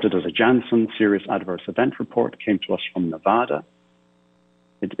is reported as a Janssen serious adverse event report, came to us from Nevada.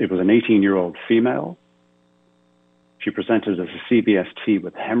 It was an 18-year-old female. She presented as a CVST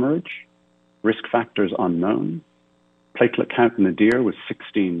with hemorrhage, risk factors unknown. Platelet count nadir was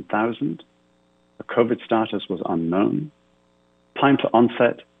 16,000. The COVID status was unknown. Time to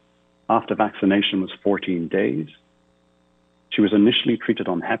onset after vaccination was 14 days. She was initially treated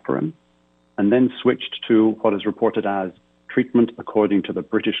on heparin and then switched to what is reported as treatment according to the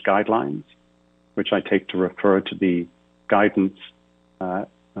British guidelines, which I take to refer to the guidance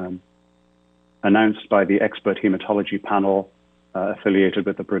announced by the expert hematology panel affiliated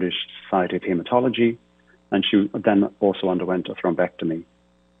with the British Society of Haematology, and she then also underwent a thrombectomy.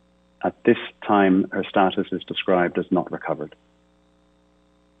 At this time, her status is described as not recovered.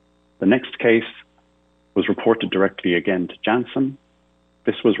 The next case was reported directly again to Janssen.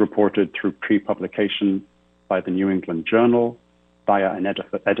 This was reported through pre-publication by the New England Journal via an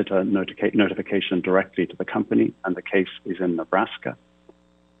editor notification directly to the company, and the case is in Nebraska.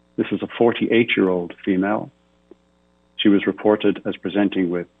 This is a 48-year-old female. She was reported as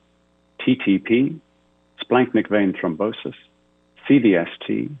presenting with TTP, splanchnic vein thrombosis,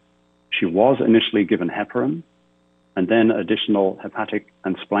 CVST. She was initially given heparin, and then additional hepatic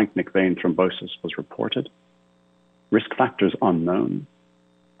and splanchnic vein thrombosis was reported. Risk factors unknown.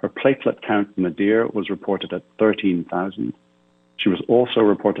 Her platelet count nadir was reported at 13,000. She was also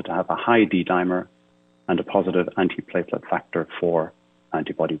reported to have a high D-dimer and a positive antiplatelet factor 4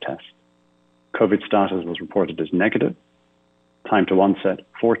 antibody test. COVID status was reported as negative. Time to onset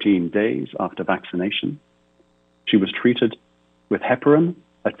 14 days after vaccination. She was treated with heparin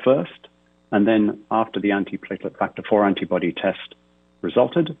at first, and then after the antiplatelet factor 4 antibody test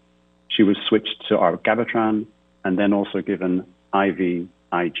resulted, she was switched to our Gabatran and then also given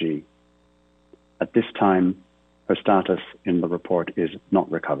IVIG. At this time, her status in the report is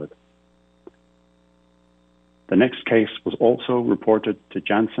not recovered. The next case was also reported to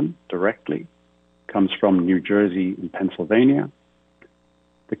Janssen directly, comes from New Jersey and Pennsylvania.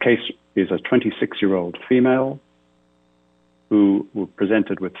 The case is a 26-year-old female who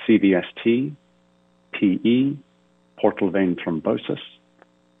presented with CVST, PE, portal vein thrombosis.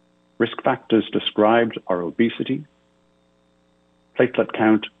 Risk factors described are obesity. Platelet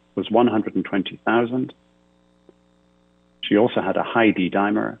count was 120,000. She also had a high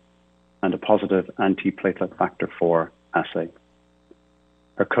D-dimer and a positive antiplatelet factor 4 assay.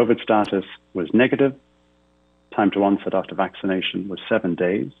 Her COVID status was negative. Time to onset after vaccination was 7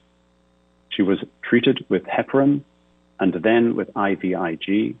 days. She was treated with heparin and then with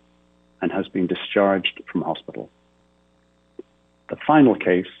IVIG and has been discharged from hospital. The final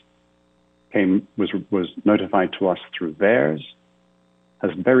case was notified to us through VAERS,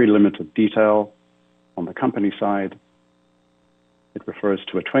 has very limited detail on the company side. It refers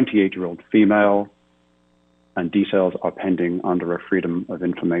to a 28-year-old female, and details are pending under a Freedom of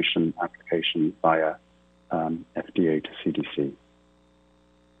Information application via FDA to CDC.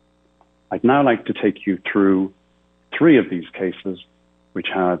 I'd now like to take you through 3 of these cases which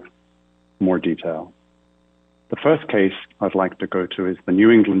have more detail. The first case I'd like to go to is the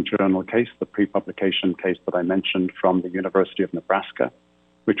New England Journal case, the pre-publication case that I mentioned from the University of Nebraska,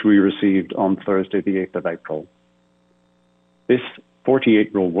 which we received on Thursday, the 8th of April. This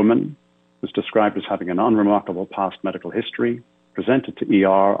 48-year-old woman was described as having an unremarkable past medical history, presented to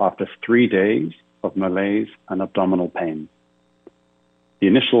ER after 3 days of malaise and abdominal pain. The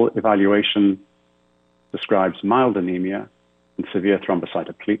initial evaluation describes mild anemia and severe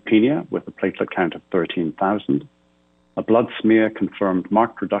thrombocytopenia with a platelet count of 13,000. A blood smear confirmed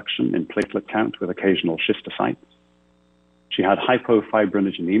marked reduction in platelet count with occasional schistocytes. She had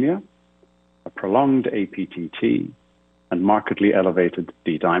hypofibrinogenemia, a prolonged APTT, and markedly elevated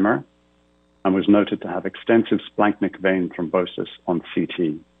D-dimer, and was noted to have extensive splanchnic vein thrombosis on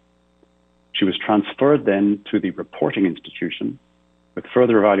CT. She was transferred then to the reporting institution with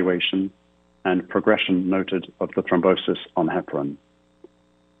further evaluation and progression noted of the thrombosis on heparin.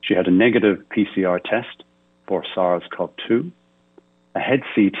 She had a negative PCR test for SARS-CoV-2, a head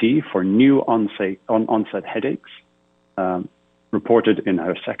CT for new onset headaches reported in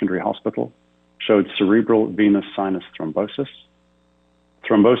her secondary hospital, showed cerebral venous sinus thrombosis.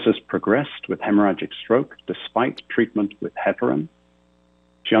 Thrombosis progressed with hemorrhagic stroke despite treatment with heparin.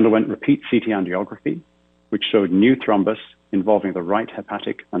 She underwent repeat CT angiography, which showed new thrombus involving the right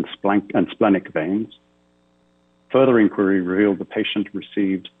hepatic and splenic veins. Further inquiry revealed the patient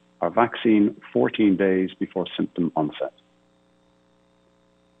received our vaccine 14 days before symptom onset.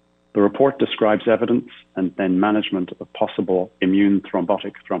 The report describes evidence and then management of possible immune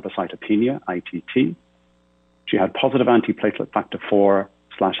thrombotic thrombocytopenia, ITT. She had positive antiplatelet factor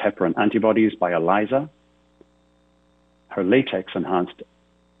 4/heparin antibodies by ELISA. Her latex-enhanced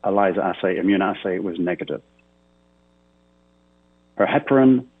ELISA assay, immune assay, was negative. Her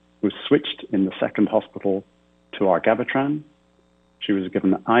heparin was switched in the second hospital to our Gabatran. She was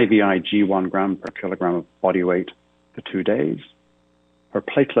given IVIG 1 gram per kilogram of body weight for 2 days. Her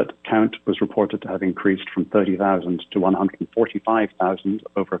platelet count was reported to have increased from 30,000 to 145,000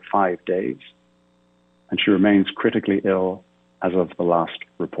 over 5 days, and she remains critically ill as of the last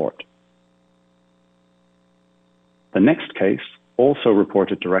report. The next case, also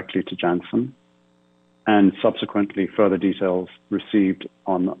reported directly to Janssen, and subsequently further details received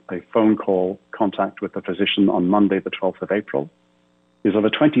on a phone call contact with a physician on Monday, the 12th of April, is of a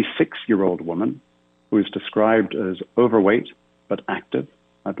 26-year-old woman who is described as overweight but active.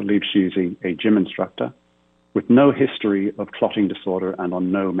 I believe she's a gym instructor with no history of clotting disorder and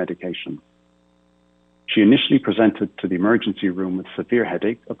on no medication. She initially presented to the emergency room with severe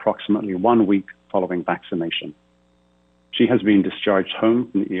headache approximately 1 week following vaccination. She has been discharged home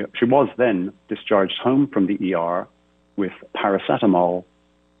from the ER. She was then discharged home from the ER with paracetamol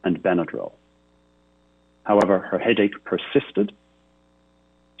and Benadryl. However, her headache persisted.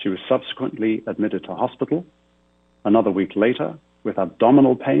 She was subsequently admitted to hospital another week later with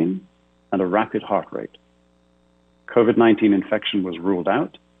abdominal pain and a rapid heart rate. COVID-19 infection was ruled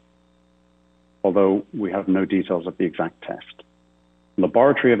out, although we have no details of the exact test.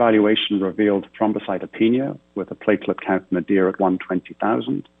 Laboratory evaluation revealed thrombocytopenia with a platelet count nadir at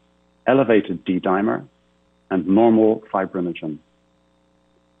 120,000, elevated D-dimer, and normal fibrinogen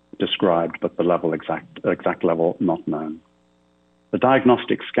described, but the exact level not known. The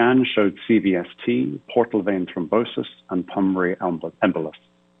diagnostic scan showed CVST, portal vein thrombosis, and pulmonary embolus.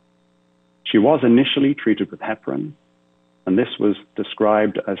 She was initially treated with heparin, and this was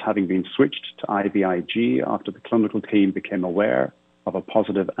described as having been switched to IVIG after the clinical team became aware of a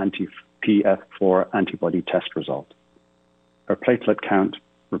positive anti-PF4 antibody test result. Her platelet count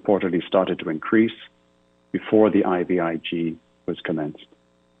reportedly started to increase before the IVIG was commenced.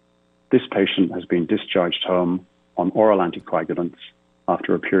 This patient has been discharged home on oral anticoagulants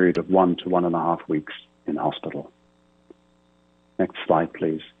after a period of 1 to 1.5 weeks in hospital. Next slide,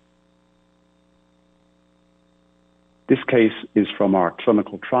 please. This case is from our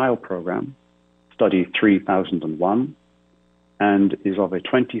clinical trial program, study 3001, and is of a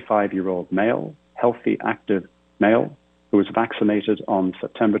 25-year-old male, healthy, active male, who was vaccinated on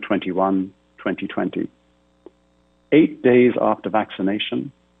September 21, 2020. 8 days after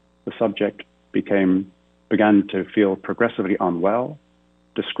vaccination, the subject began to feel progressively unwell,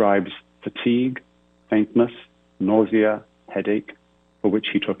 describes fatigue, faintness, nausea, headache, for which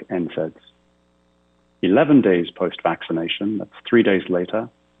he took NSAIDs. 11 days post-vaccination, that's 3 days later,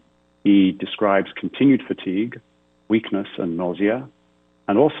 he describes continued fatigue, weakness and nausea,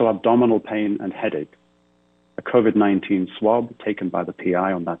 and also abdominal pain and headache. A COVID-19 swab taken by the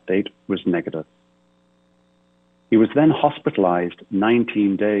PI on that date was negative. He was then hospitalized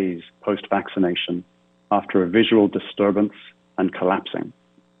 19 days post-vaccination after a visual disturbance and collapsing.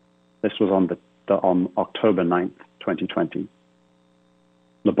 This was on October 9th, 2020.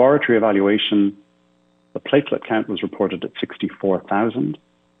 Laboratory evaluation, the platelet count was reported at 64,000,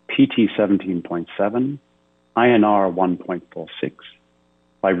 PT 17.7, INR 1.46,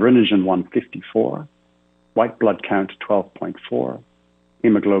 fibrinogen 154, white blood count 12.4,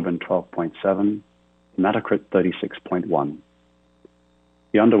 hemoglobin 12.7, hematocrit 36.1.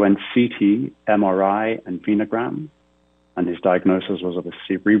 He underwent CT, MRI, and venogram, and his diagnosis was of a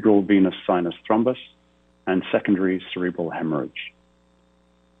cerebral venous sinus thrombus and secondary cerebral hemorrhage.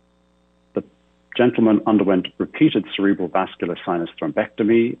 The gentleman underwent repeated cerebral vascular sinus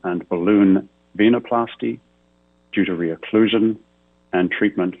thrombectomy and balloon venoplasty due to reocclusion and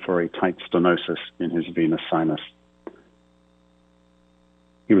treatment for a tight stenosis in his venous sinus.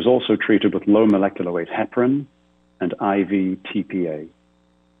 He was also treated with low molecular weight heparin and IV TPA.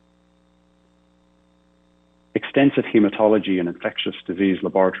 Extensive hematology and infectious disease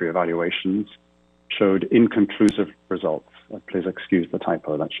laboratory evaluations showed inconclusive results. Please excuse the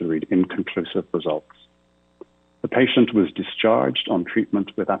typo, that should read inconclusive results. The patient was discharged on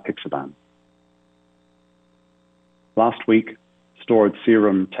treatment with apixaban. Last week, stored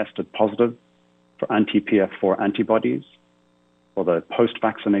serum tested positive for anti-PF4 antibodies for the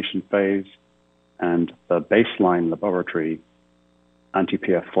post-vaccination phase, and the baseline laboratory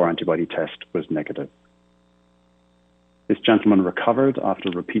anti-PF4 antibody test was negative. This gentleman recovered after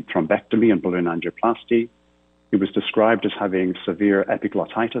repeat thrombectomy and balloon angioplasty. He was described as having severe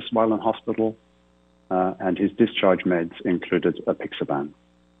epiglottitis while in hospital, and his discharge meds included apixaban.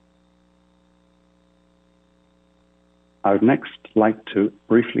 I would next like to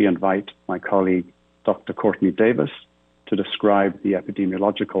briefly invite my colleague, Dr. Courtney Davis, to describe the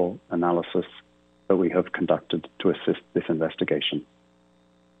epidemiological analysis that we have conducted to assist this investigation.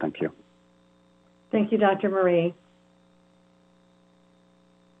 Thank you. Thank you, Dr. Marie.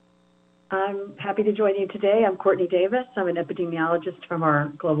 I'm happy to join you today. I'm Courtney Davis. I'm an epidemiologist from our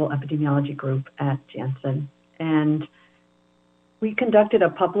global epidemiology group at Janssen. And we conducted a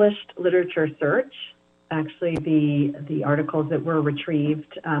published literature search. Actually, the articles that were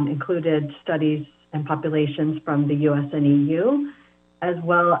retrieved included studies and populations from the US and EU, as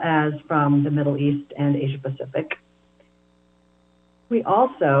well as from the Middle East and Asia Pacific. We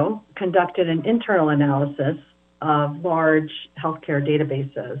also conducted an internal analysis of large healthcare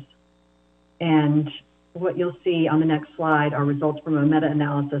databases. And what you'll see on the next slide are results from a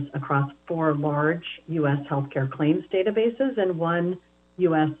meta-analysis across 4 large U.S. healthcare claims databases and 1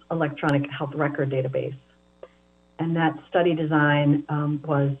 U.S. electronic health record database. And that study design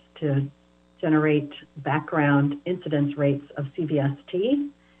was to generate background incidence rates of CVST.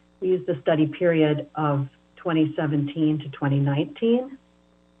 We used the study period of 2017 to 2019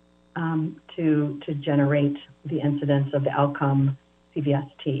 to generate the incidence of the outcome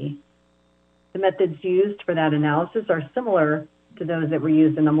CVST. The methods used for that analysis are similar to those that were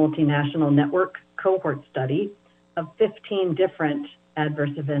used in a multinational network cohort study of 15 different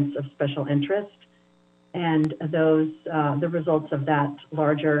adverse events of special interest. And those, the results of that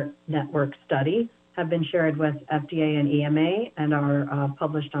larger network study have been shared with FDA and EMA and are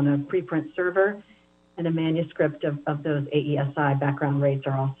published on a preprint server, and a manuscript of those AESI background rates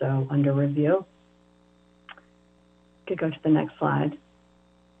are also under review. Could go to the next slide.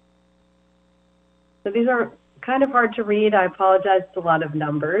 So these are kind of hard to read. I apologize, it's a lot of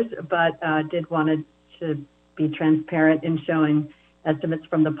numbers, but did wanted to be transparent in showing estimates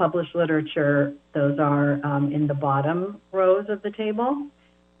from the published literature. Those are in the bottom rows of the table,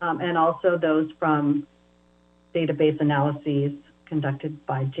 and also those from database analyses conducted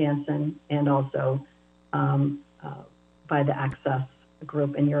by Janssen and also by the Access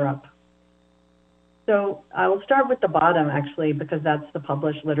group in Europe. So I will start with the bottom, actually, because that's the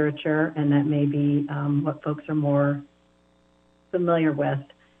published literature, and that may be what folks are more familiar with.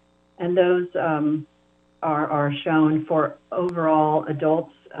 And those are shown for overall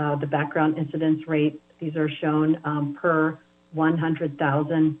adults, the background incidence rate. These are shown per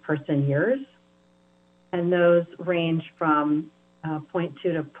 100,000 person years. And those range from 0.2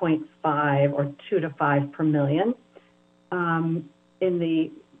 to 0.5 or 2 to 5 per million. In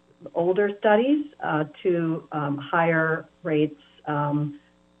the older studies to higher rates,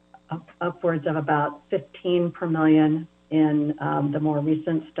 upwards of about 15 per million in the more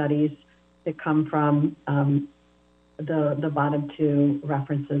recent studies that come from the bottom 2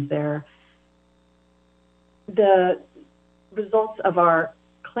 references there. The results of our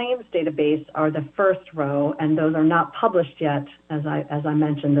claims database are the first row, and those are not published yet. As I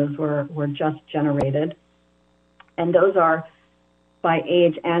mentioned, those were just generated. And those are by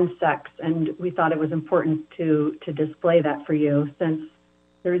age and sex, and we thought it was important to display that for you, since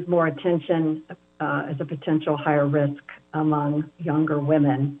there is more attention as a potential higher risk among younger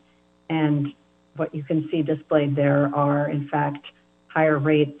women. And what you can see displayed there are, in fact, higher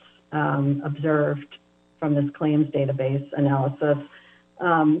rates observed from this claims database analysis,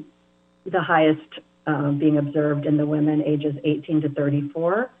 the highest being observed in the women ages 18 to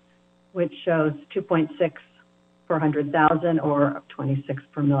 34, which shows 2.6 per 100,000 or 26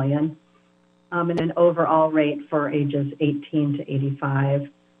 per million, and an overall rate for ages 18 to 85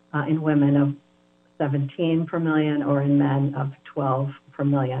 in women of 17 per million or in men of 12 per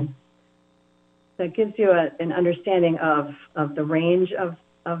million. So it gives you an understanding of the range of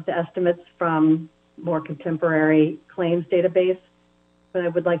the estimates from more contemporary claims database. But I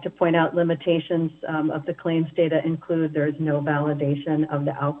would like to point out limitations of the claims data include there is no validation of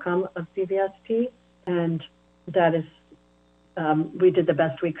the outcome of CVST, and that is, we did the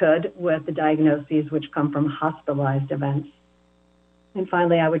best we could with the diagnoses which come from hospitalized events. And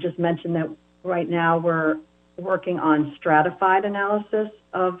finally, I would just mention that right now we're working on stratified analysis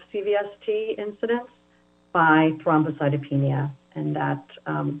of CVST incidence by thrombocytopenia, and that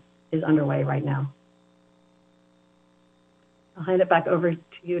is underway right now. I'll hand it back over to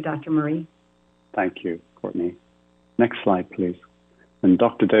you, Dr. Marie. Thank you, Courtney. Next slide, please. And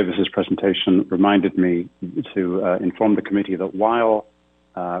Dr. Davis's presentation reminded me to inform the committee that while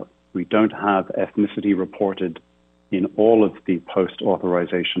we don't have ethnicity reported in all of the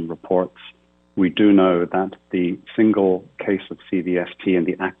post-authorization reports, we do know that the single case of CVST in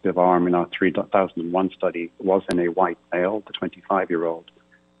the active arm in our 3001 study was in a white male, the 25-year-old.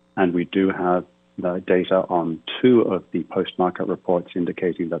 And we do have the data on 2 of the post-market reports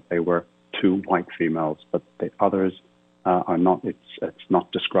indicating that they were 2 white females, but the others are not, it's not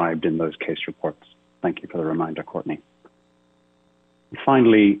described in those case reports. Thank you for the reminder, Courtney.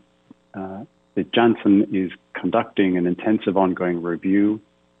 Finally, the Janssen is conducting an intensive ongoing review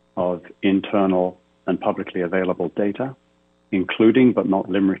of internal and publicly available data, including but not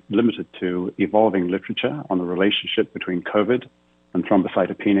limited to evolving literature on the relationship between COVID and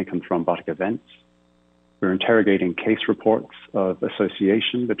thrombocytopenic and thrombotic events, We're interrogating case reports of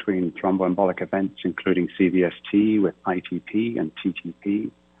association between thromboembolic events, including CVST with ITP and TTP,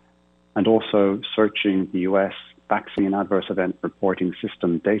 and also searching the US vaccine adverse event reporting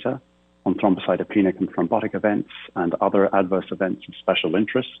system data on thrombocytopenic and thrombotic events and other adverse events of special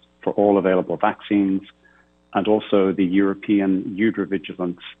interest for all available vaccines, and also the European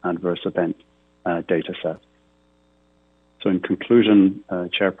Eudravigilance adverse event data set. So in conclusion,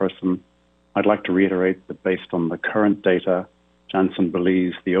 Chairperson, I'd like to reiterate that based on the current data, Janssen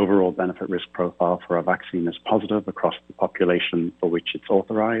believes the overall benefit risk profile for our vaccine is positive across the population for which it's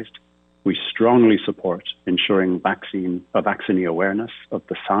authorized. We strongly support ensuring vaccinee awareness of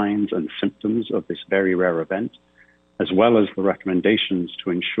the signs and symptoms of this very rare event, as well as the recommendations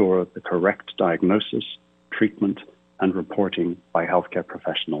to ensure the correct diagnosis, treatment, and reporting by healthcare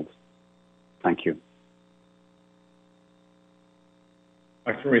professionals. Thank you.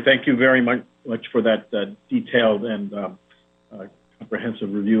 Dr. Murray, thank you very much for that detailed and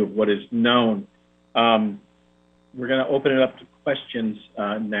comprehensive review of what is known. We're going to open it up to questions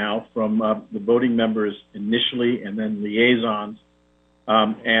now from the voting members initially and then liaisons.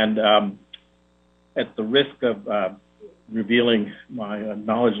 At the risk of revealing my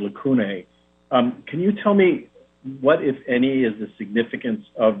knowledge lacunae, can you tell me what, if any, is the significance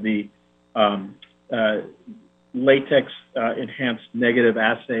of the latex enhanced negative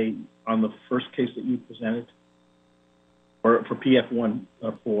assay on the first case that you presented, or for PF1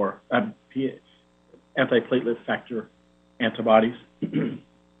 antiplatelet factor antibodies?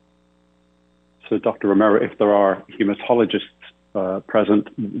 So Dr. Romero, if there are hematologists present,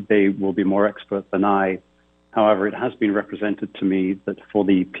 they will be more expert than I. However, it has been represented to me that for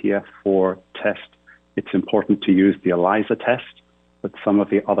the PF4 test, it's important to use the ELISA test, but some of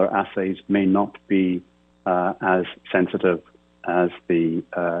the other assays may not be as sensitive as the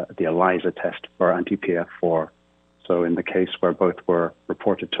ELISA test for anti-PF4. So in the case where both were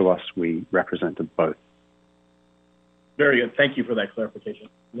reported to us, we represented both. Very good. Thank you for that clarification.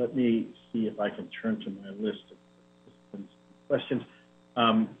 Let me see if I can turn to my list of questions.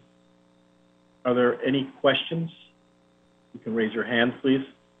 Are there any questions? You can raise your hand, please.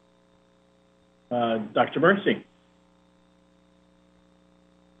 Dr. Bernstein.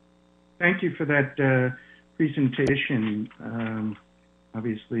 Thank you for that presentation.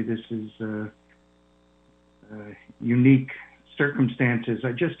 Obviously, this is unique circumstances.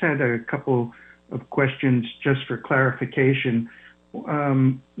 I just had a couple of questions just for clarification.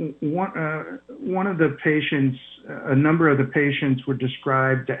 One of the patients, a number of the patients were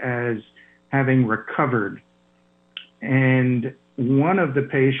described as having recovered, and one of the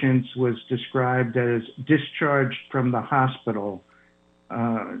patients was described as discharged from the hospital.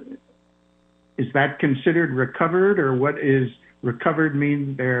 Is that considered recovered, or what is recovered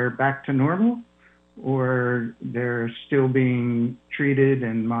mean? They're back to normal, or they're still being treated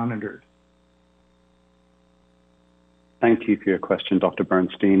and monitored? Thank you for your question, Dr.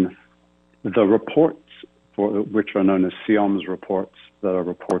 Bernstein. The reports, which are known as CIOMS reports that are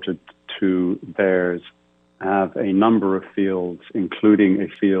reported to VAERS, have a number of fields, including a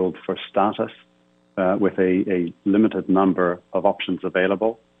field for status, with a limited number of options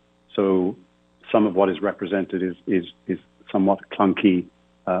available. So some of what is represented is somewhat clunky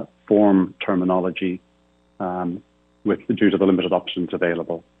form terminology due to the limited options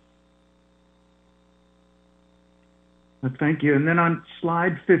available. Thank you. And then on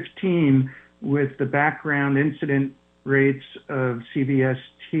slide 15, with the background incident rates of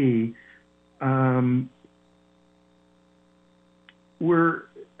CVST, were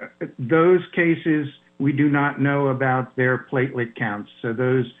those cases, we do not know about their platelet counts. So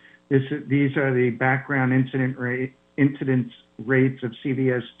these are the background incidence rates of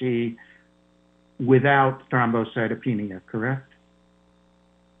CVST without thrombocytopenia, correct?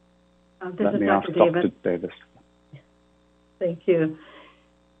 This is Dr. Davis. Thank you.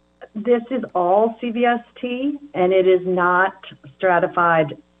 This is all CVST, and it is not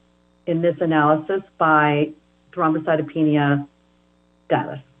stratified in this analysis by thrombocytopenia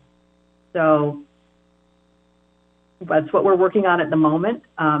status. So that's what we're working on at the moment,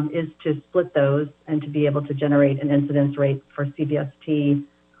 is to split those and to be able to generate an incidence rate for CVST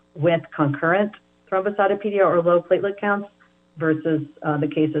with concurrent thrombocytopenia or low platelet counts versus the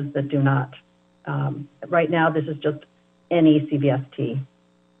cases that do not. Right now, this is just any CVST.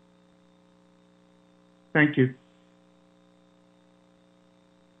 Thank you.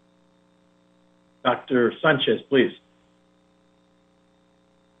 Dr. Sanchez, please.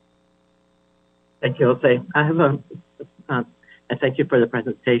 Thank you, Jose. I have and thank you for the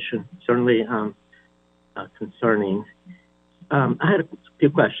presentation. Certainly concerning. I had a few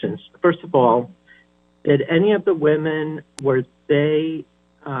questions. First of all, Did any of the women, were they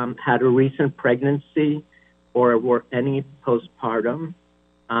had a recent pregnancy or were any postpartum?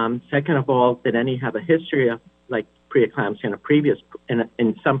 Second of all, did any have a history of like preeclampsia in a previous,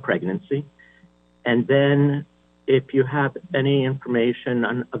 in some pregnancy? And then if you have any information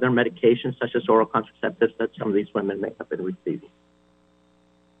on other medications such as oral contraceptives that some of these women may have been receiving.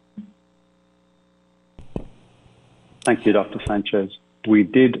 Thank you, Dr. Sanchez. We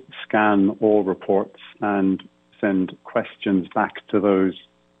did scan all reports and send questions back to those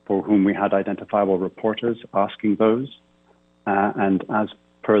for whom we had identifiable reporters asking those. And as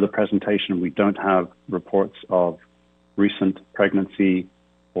per the presentation, we don't have reports of recent pregnancy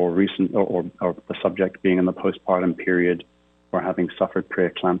or recent or the subject being in the postpartum period or having suffered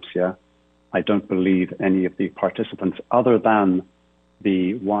preeclampsia. I don't believe any of the participants, other than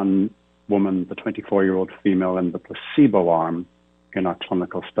the one woman, the 24-year-old female in the placebo arm in our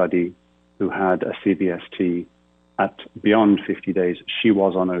clinical study who had a CVST at beyond 50 days, she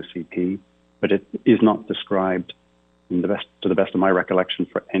was on OCP, but it is not described to the best of my recollection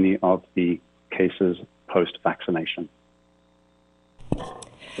for any of the cases post-vaccination.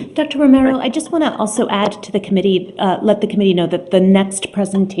 Dr. Romero, I just want to also add to the committee, let the committee know that the next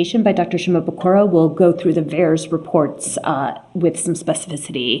presentation by Dr. Shimabukuro will go through the VAERS reports with some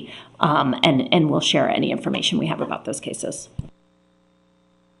specificity, and we'll share any information we have about those cases.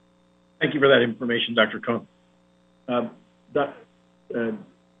 Thank you for that information, Dr. Cohn. Dr.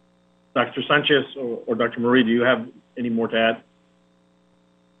 Sanchez or Dr. Marie, do you have any more to add?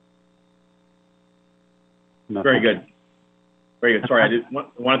 No. Very good. Very good. Sorry, I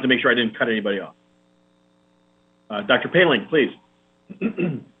wanted to make sure I didn't cut anybody off. Dr. Paling, please.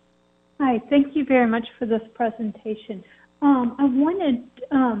 Hi, thank you very much for this presentation. I wanted,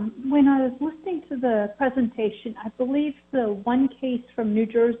 when I was listening to the presentation, I believe the one case from New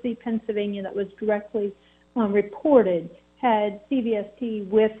Jersey, Pennsylvania that was directly reported had CVST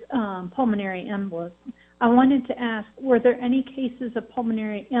with pulmonary embolism. I wanted to ask, were there any cases of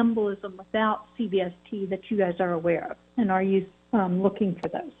pulmonary embolism without CVST that you guys are aware of? And are you looking for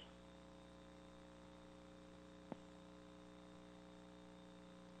those?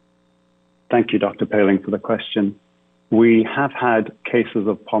 Thank you, Dr. Paling, for the question. We have had cases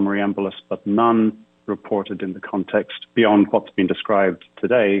of pulmonary embolus, but none reported in the context beyond what's been described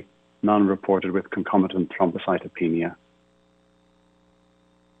today, none reported with concomitant thrombocytopenia.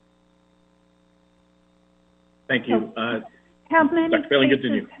 Thank you. How many Dr. Paling,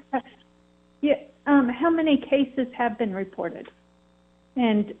 continue. How many cases have been reported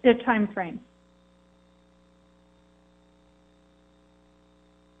and the time frame?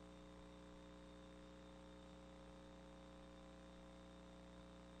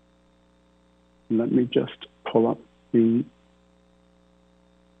 Let me just pull up the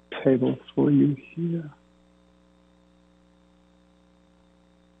table for you here.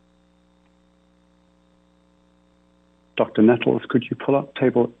 Dr. Nettles, could you pull up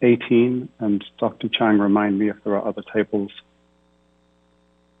table 18, and Dr. Chang, remind me if there are other tables.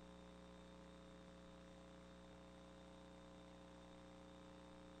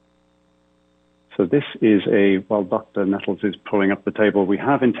 So this is while Dr. Nettles is pulling up the table, we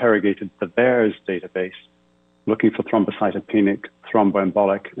have interrogated the VAERS database, looking for thrombocytopenic,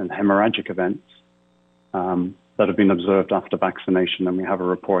 thromboembolic, and hemorrhagic events that have been observed after vaccination, and we have a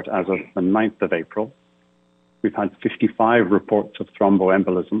report as of the 9th of April. We've had 55 reports of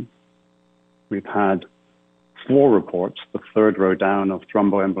thromboembolism. We've had 4 reports, the third row down, of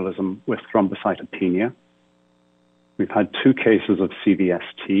thromboembolism with thrombocytopenia. We've had 2 cases of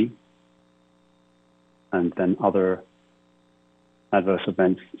CVST, and then other adverse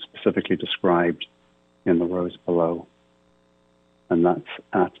events specifically described in the rows below. And that's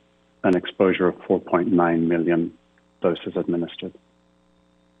at an exposure of 4.9 million doses administered.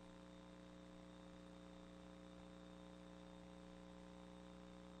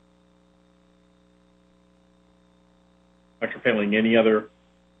 Dr. Paling, any other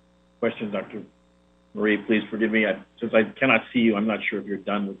questions? Dr. Marie, please forgive me. Since I cannot see you, I'm not sure if you're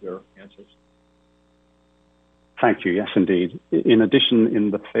done with your answers. Thank you. Yes, indeed. In addition, in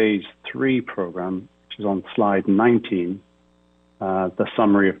the phase 3 program, which is on slide 19, the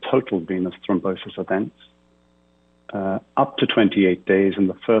summary of total venous thrombosis events, up to 28 days, in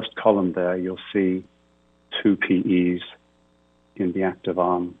the first column there, you'll see 2 PEs in the active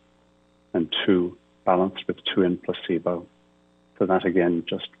arm and 2 balanced with 2 in placebo. So that, again,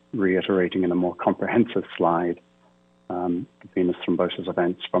 just reiterating in a more comprehensive slide, the venous thrombosis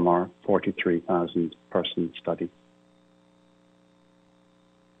events from our 43,000 person study.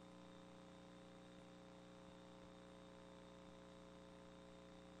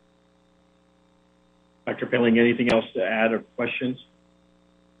 Dr. Pilling, anything else to add or questions?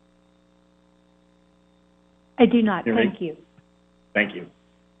 I do not. Thank you. Thank you.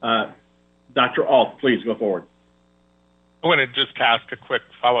 Dr. Alt, please go forward. I want to just ask a quick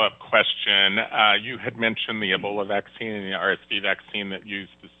follow-up question. You had mentioned the Ebola vaccine and the RSV vaccine that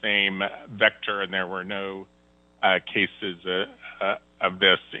used the same vector, and there were no cases of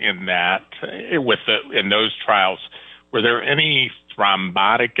this in those trials. Were there any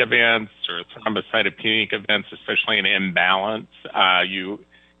thrombotic events or thrombocytopenic events, especially in imbalance?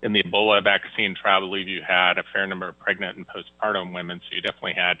 In the Ebola vaccine trial, I believe you had a fair number of pregnant and postpartum women, so you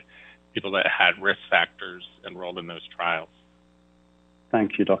definitely had people that had risk factors enrolled in those trials.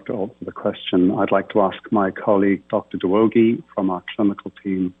 Thank you, Dr. Alt, for the question. I'd like to ask my colleague, Dr. Dwogi, from our clinical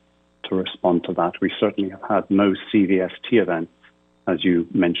team to respond to that. We certainly have had no CVST events, as you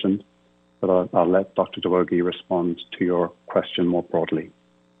mentioned, but I'll let Dr. Dwogi respond to your question more broadly.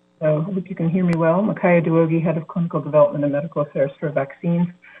 So I hope you can hear me well. Makaya Dwogi, Head of Clinical Development and Medical Affairs for Vaccines.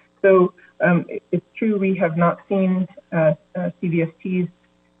 So it's true we have not seen CVSTs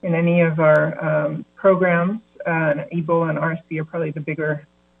in any of our programs. Ebola and RSV are probably the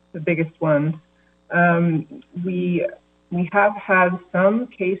biggest ones. We have had some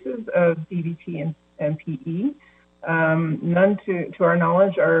cases of DVT and PE. None to our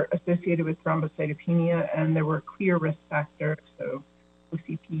knowledge are associated with thrombocytopenia, and there were clear risk factors, so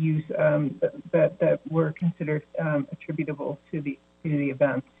OCPUs that were considered attributable to the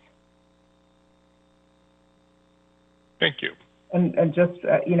events. Thank you. And just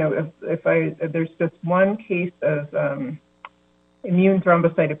if there's just one case of immune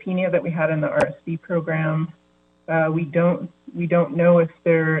thrombocytopenia that we had in the RSV program. We don't know if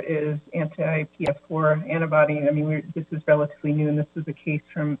there is anti-PS4 antibody. I mean, this is relatively new, and this is a case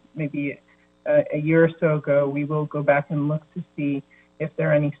from maybe a year or so ago. We will go back and look to see if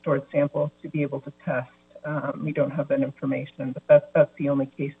there are any stored samples to be able to test. We don't have that information, but that's the only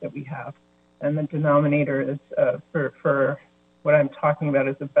case that we have. And the denominator is for what I'm talking about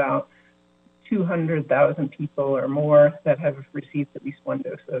is about 200,000 people or more that have received at least one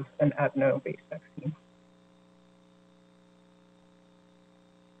dose of an adeno-based vaccine.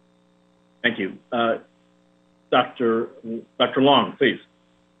 Thank you. Dr. Long, please.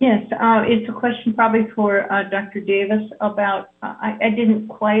 Yes, it's a question probably for Dr. Davis about, I didn't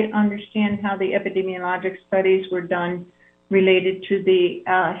quite understand how the epidemiologic studies were done related to the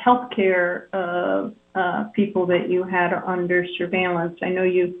healthcare people that you had under surveillance. I know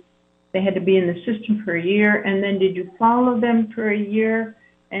they had to be in the system for a year, and then did you follow them for a year?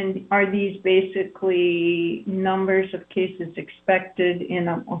 And are these basically numbers of cases expected in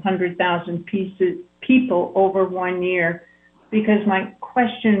 100,000 people over 1 year? Because my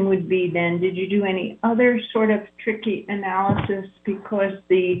question would be then, did you do any other sort of tricky analysis? Because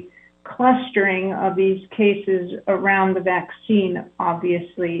the clustering of these cases around the vaccine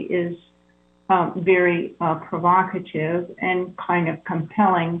obviously is very provocative and kind of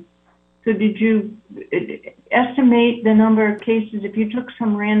compelling. So did you estimate the number of cases if you took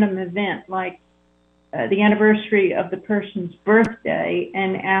some random event like the anniversary of the person's birthday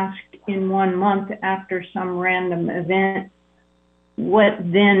and asked in 1 month after some random event, what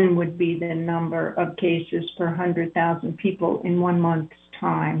then would be the number of cases per 100,000 people in 1 month's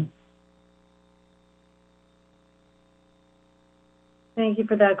time? Thank you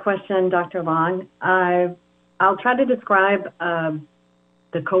for that question, Dr. Long. I'll try to describe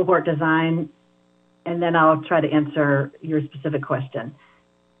the cohort design, and then I'll try to answer your specific question.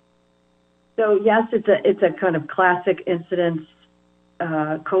 So yes, it's a kind of classic incidence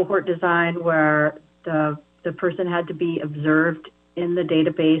cohort design where the person had to be observed in the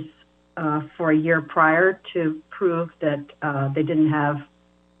database for a year prior to prove that they didn't have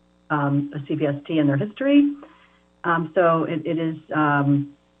a CVST in their history. So it is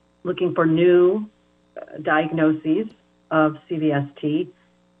looking for new diagnoses of CVST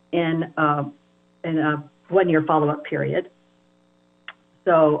in a 1 year follow-up period.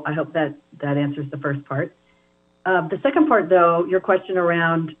 So I hope that answers the first part. The second part, though, your question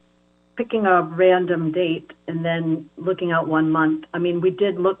around picking a random date and then looking out 1 month. I mean, we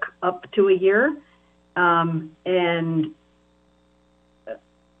did look up to a year, and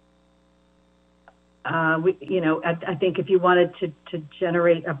I think if you wanted to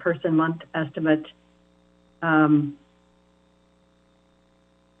generate a person month estimate,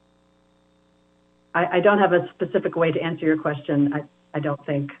 I don't have a specific way to answer your question. I don't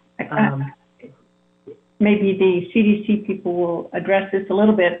think. Maybe the CDC people will address this a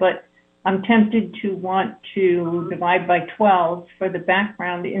little bit, but I'm tempted to want to divide by 12 for the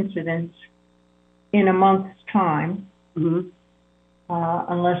background incidence in a month's time,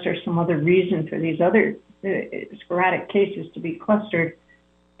 unless there's some other reason for these other sporadic cases to be clustered,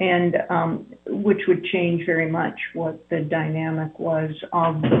 and which would change very much what the dynamic was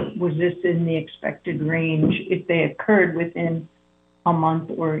of, was this in the expected range if they occurred within a month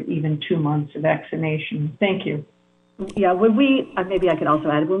or even 2 months of vaccination. Thank you. Yeah, when we, maybe I could also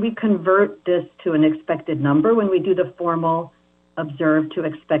add, when we convert this to an expected number, when we do the formal observed to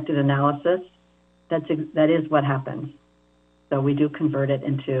expected analysis, that is what happens. So we do convert it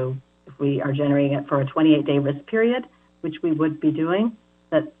into, if we are generating it for a 28-day risk period, which we would be doing,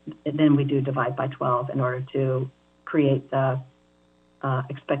 then we do divide by 12 in order to create the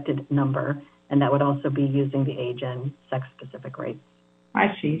expected number, and that would also be using the age and sex-specific rates.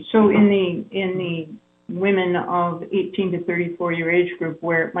 I see. So in the women of 18 to 34-year age group,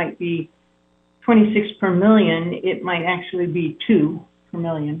 where it might be 26 per million, it might actually be 2 per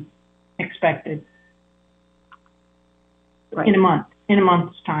million expected. Right. In a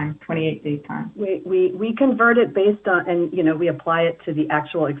month's time, 28-day time. We convert it based on, and we apply it to the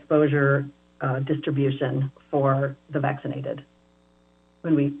actual exposure distribution for the vaccinated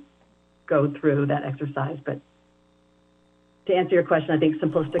when we go through that exercise. But to answer your question, I think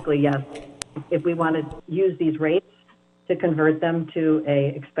simplistically, yes, if we want to use these rates to convert them to a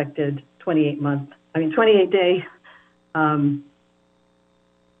expected 28-day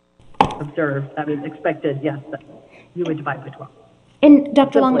observed, expected, yes, you would divide by 12. And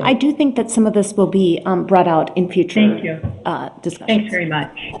Dr. Long, I do think that some of this will be brought out in future discussions. Thanks very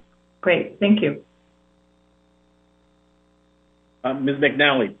much. Great, thank you. Ms.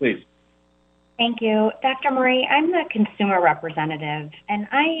 McNally, please. Thank you. Dr. Murray, I'm the consumer representative, and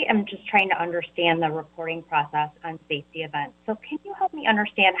I am just trying to understand the reporting process on safety events. So can you help me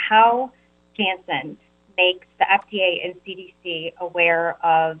understand how Janssen makes the FDA and CDC aware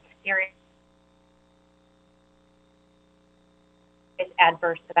of serious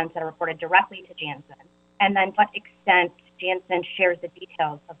adverse events that are reported directly to Janssen, and then to what extent Janssen shares the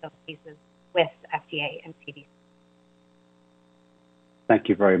details of those cases with FDA and CDC? Thank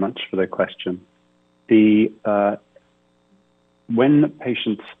you very much for the question. When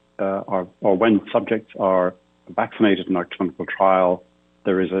patients when subjects are vaccinated in our clinical trial,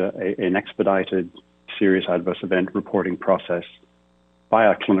 there is an expedited serious adverse event reporting process by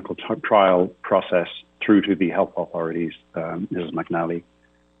a clinical trial process through to the health authorities, Mrs. McNally.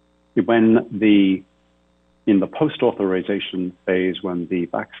 In the post-authorization phase, when the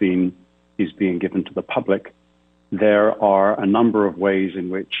vaccine is being given to the public, there are a number of ways in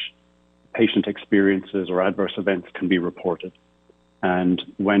which patient experiences or adverse events can be reported. And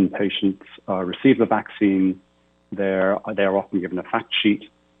when patients receive the vaccine, they're often given a fact sheet,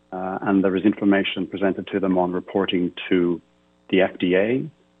 and there is information presented to them on reporting to the FDA,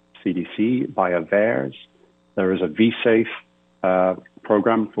 CDC, via VAERS. There is a VSafe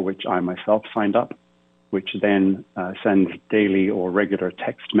program for which I myself signed up, which then sends daily or regular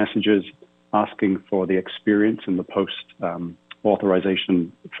text messages asking for the experience in the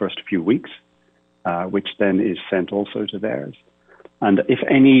post-authorization first few weeks, which then is sent also to theirs. And if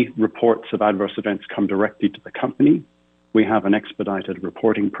any reports of adverse events come directly to the company, we have an expedited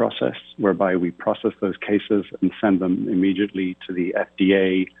reporting process whereby we process those cases and send them immediately to the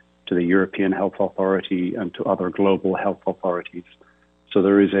FDA, to the European Health Authority, and to other global health authorities. So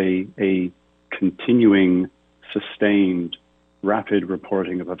there is a continuing, sustained, rapid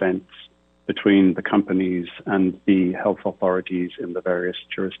reporting of events between the companies and the health authorities in the various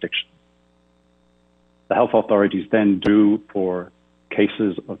jurisdictions. The health authorities then do, for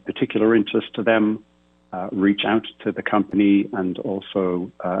cases of particular interest to them, reach out to the company and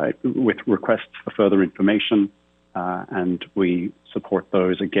also with requests for further information, and we support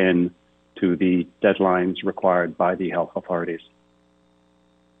those again to the deadlines required by the health authorities.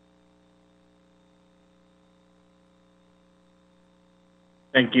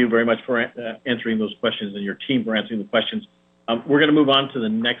 Thank you very much for answering those questions, and your team for answering the questions. We're going to move on to the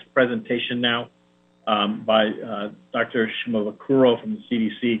next presentation now by Dr. Shimabukuro from the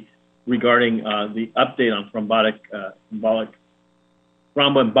CDC regarding the update on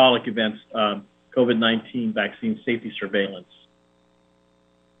thromboembolic events, COVID-19 vaccine safety surveillance.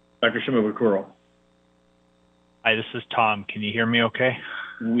 Dr. Shimabukuro. Hi, this is Tom. Can you hear me okay?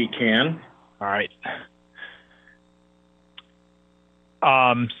 We can. All right.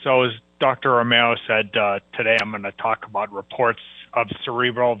 So as Dr. Romero said, today I'm going to talk about reports of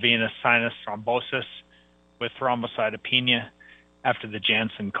cerebral venous sinus thrombosis with thrombocytopenia after the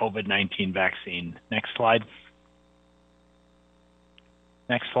Janssen COVID-19 vaccine. Next slide.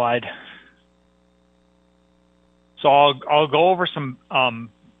 Next slide. So I'll go over some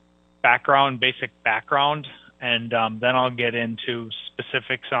basic background, and then I'll get into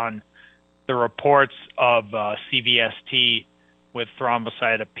specifics on the reports of CVST with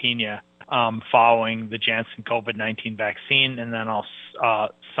thrombocytopenia following the Janssen COVID-19 vaccine, and then I'll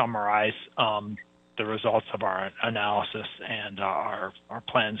summarize the results of our analysis and our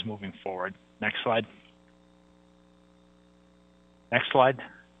plans moving forward. Next slide. Next slide.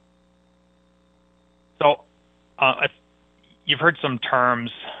 So you've heard some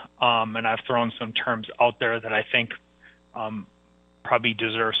terms, and I've thrown some terms out there that I think probably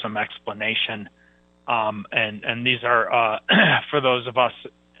deserve some explanation. And these are, for those of us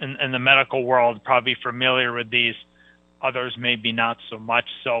in the medical world, probably familiar with these. Others maybe not so much.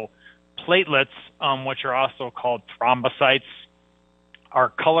 So platelets, which are also called thrombocytes, are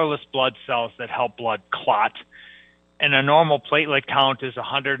colorless blood cells that help blood clot. And a normal platelet count is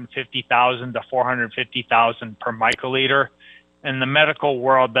 150,000 to 450,000 per microliter. In the medical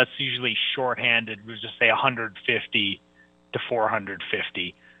world, that's usually shorthanded. We just say 150 to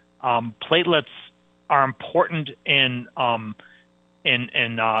 450. Platelets are important in clotting.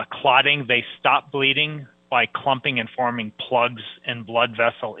 They stop bleeding by clumping and forming plugs and blood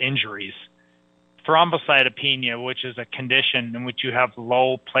vessel injuries. Thrombocytopenia, which is a condition in which you have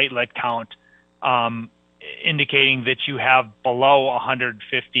low platelet count, indicating that you have below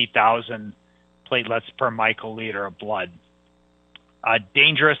 150,000 platelets per microliter of blood.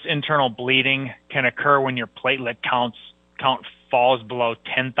 Dangerous internal bleeding can occur when your platelet count falls below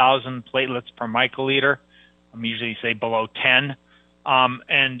 10,000 platelets per microliter. I'm usually say below 10.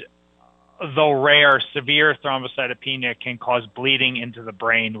 And though rare, severe thrombocytopenia can cause bleeding into the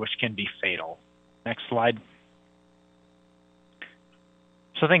brain, which can be fatal. Next slide.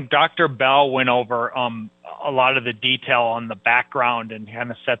 So I think Dr. Bell went over a lot of the detail on the background and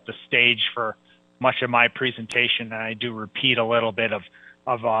kind of set the stage for much of my presentation. And I do repeat a little bit of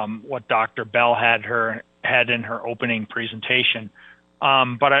what Dr. Bell had in her opening presentation.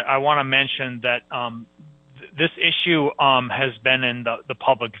 But I want to mention that this issue has been in the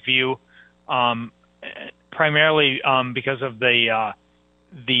public view, primarily because of the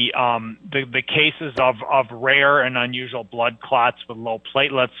cases of rare and unusual blood clots with low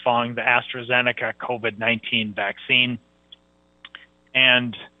platelets following the AstraZeneca COVID-19 vaccine.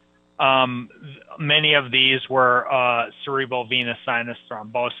 And many of these were cerebral venous sinus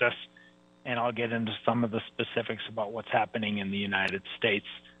thrombosis, and I'll get into some of the specifics about what's happening in the United States.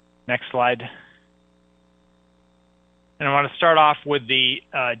 Next slide. And I want to start off with the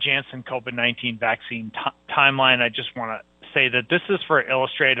Janssen COVID-19 vaccine timeline. I just want to say that this is for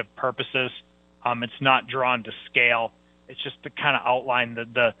illustrative purposes. It's not drawn to scale. It's just to kind of outline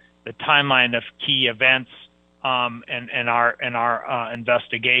the timeline of key events and our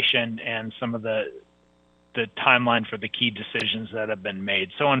investigation and some of the timeline for the key decisions that have been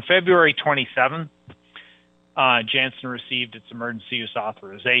made. So on February 27th, Janssen received its emergency use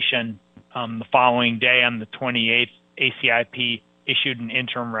authorization. The following day, on the 28th, ACIP issued an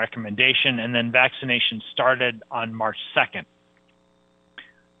interim recommendation, and then vaccination started on March 2nd.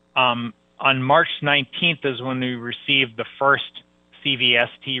 On March 19th is when we received the first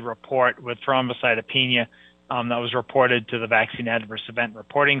CVST report with thrombocytopenia that was reported to the Vaccine Adverse Event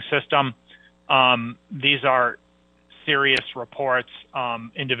Reporting System. These are serious reports.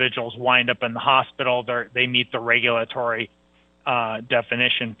 Individuals wind up in the hospital. They meet the regulatory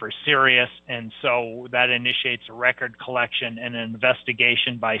definition for serious, and so that initiates a record collection and an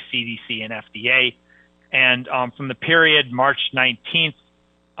investigation by CDC and FDA. And from the period March 19th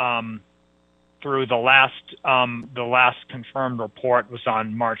through the last confirmed report was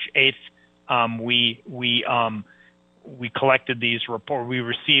on March 8th. We collected these reports. We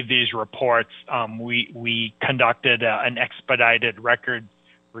received these reports. We conducted an expedited record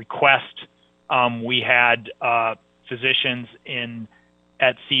request. We had physicians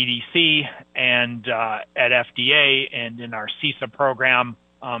at CDC and at FDA and in our CISA program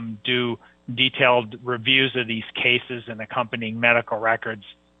do detailed reviews of these cases and accompanying medical records.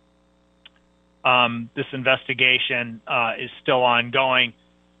 This investigation is still ongoing,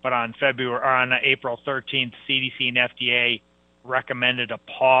 but on April 13th, CDC and FDA recommended a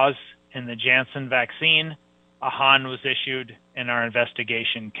pause in the Janssen vaccine. A HAN was issued, and our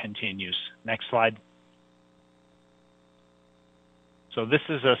investigation continues. Next slide. So this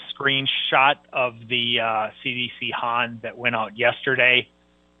is a screenshot of the CDC HAN that went out yesterday,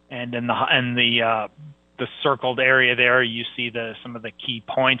 and in the circled area there, you see some of the key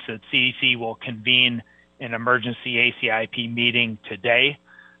points that CDC will convene an emergency ACIP meeting today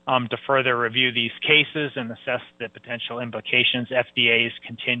to further review these cases and assess the potential implications. FDA is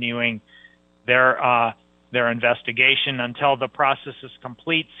continuing their investigation until the process is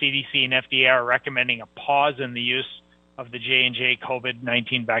complete. CDC and FDA are recommending a pause in the use of the J&J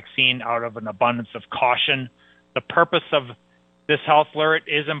COVID-19 vaccine out of an abundance of caution. The purpose of this health alert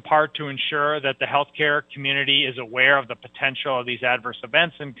is in part to ensure that the healthcare community is aware of the potential of these adverse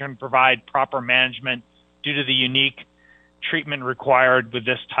events and can provide proper management due to the unique treatment required with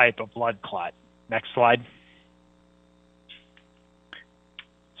this type of blood clot. Next slide.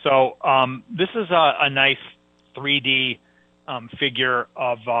 So this is a nice 3D figure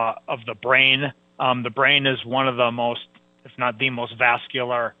of the brain. The brain is one of the most, if not the most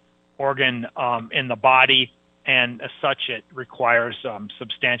vascular organ in the body, and as such, it requires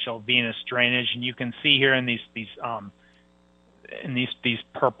substantial venous drainage. And you can see here in these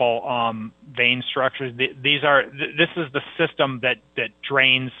purple vein structures, this is the system that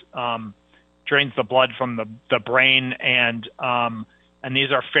drains the blood from the brain, and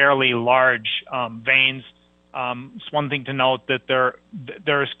these are fairly large veins. It's one thing to note that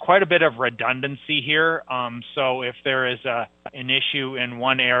there is quite a bit of redundancy here. So if there is an issue in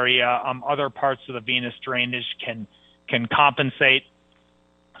one area, other parts of the venous drainage can compensate.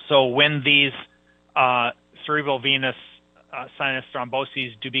 So when these cerebral venous sinus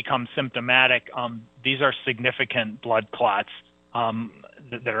thromboses do become symptomatic, these are significant blood clots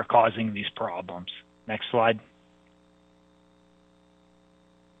that are causing these problems. Next slide.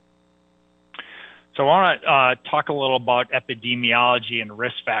 So I want to talk a little about epidemiology and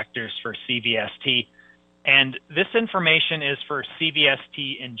risk factors for CVST. And this information is for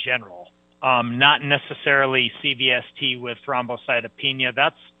CVST in general, not necessarily CVST with thrombocytopenia.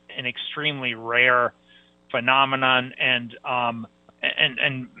 That's an extremely rare phenomenon, and the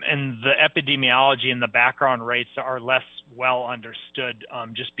epidemiology and the background rates are less well understood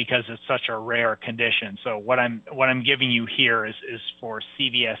just because it's such a rare condition. So what I'm giving you here is for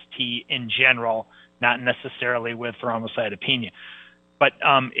CVST in general, not necessarily with thrombocytopenia. But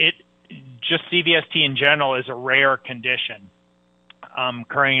just CVST in general is a rare condition,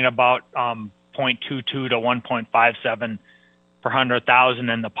 occurring in about 0.22 to 1.57 per 100,000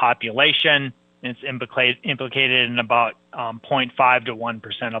 in the population. It's implicated in about 0.5 to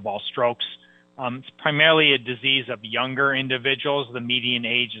 1% of all strokes. It's primarily a disease of younger individuals. The median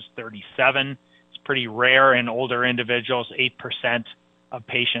age is 37. It's pretty rare in older individuals. 8% of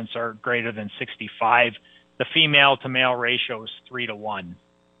patients are greater than 65. The female to male ratio is 3 to 1.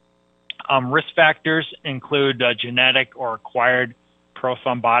 Risk factors include genetic or acquired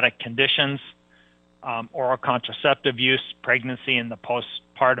prothrombotic conditions, oral contraceptive use, pregnancy in the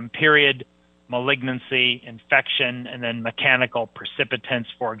postpartum period, malignancy, infection, and then mechanical precipitants,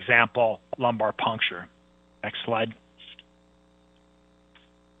 for example, lumbar puncture. Next slide.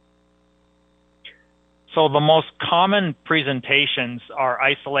 So the most common presentations are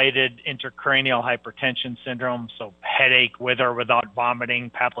isolated intracranial hypertension syndrome, so headache with or without vomiting,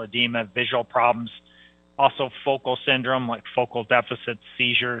 papilledema, visual problems, also focal syndrome like focal deficit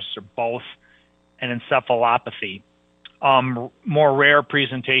seizures or both, and encephalopathy. More rare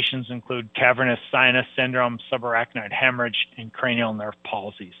presentations include cavernous sinus syndrome, subarachnoid hemorrhage, and cranial nerve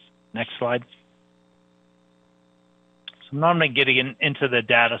palsies. Next slide. So now I'm going to get into the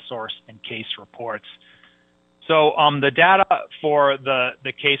data source and case reports. So the data for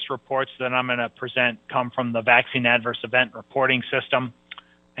the case reports that I'm going to present come from the Vaccine Adverse Event Reporting System.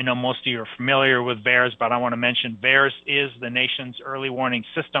 I know most of you are familiar with VAERS, but I want to mention VAERS is the nation's early warning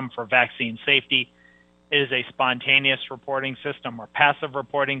system for vaccine safety. It is a spontaneous reporting system or passive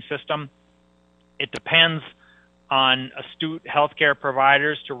reporting system. It depends on astute healthcare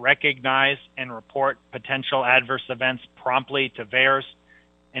providers to recognize and report potential adverse events promptly to VAERS,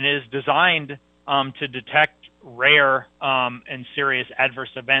 and it is designed to detect rare and serious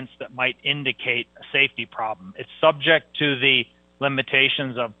adverse events that might indicate a safety problem. It's subject to the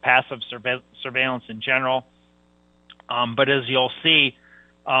limitations of passive surveillance in general, but as you'll see,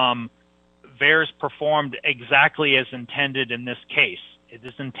 VAERS performed exactly as intended in this case. It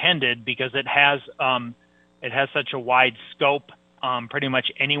is intended because it has such a wide scope. Pretty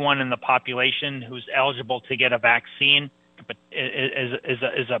much anyone in the population who's eligible to get a vaccine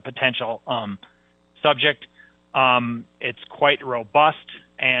is a potential subject. It's quite robust,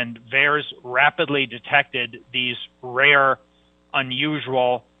 and VAERS rapidly detected these rare,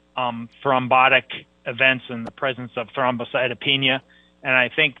 unusual thrombotic events in the presence of thrombocytopenia. And I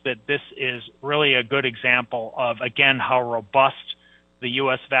think that this is really a good example of, again, how robust the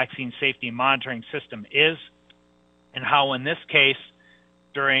U.S. vaccine safety monitoring system is, and how in this case,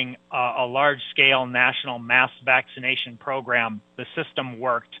 during a large-scale national mass vaccination program, the system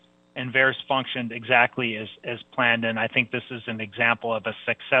worked and VAERS functioned exactly as planned. And I think this is an example of a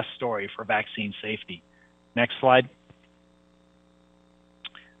success story for vaccine safety. Next slide.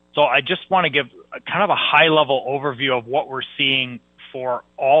 So I just want to give kind of a high-level overview of what we're seeing for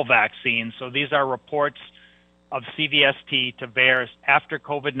all vaccines. So these are reports of CVST to VAERS after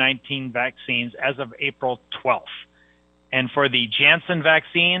COVID-19 vaccines as of April 12th. And for the Janssen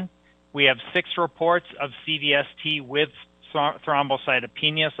vaccine, we have 6 reports of CVST with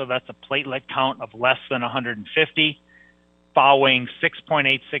thrombocytopenia, so that's a platelet count of less than 150, following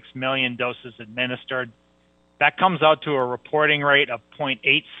 6.86 million doses administered. That comes out to a reporting rate of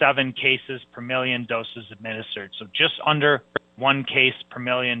 0.87 cases per million doses administered, so just under 1 case per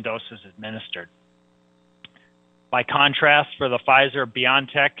million doses administered. By contrast, for the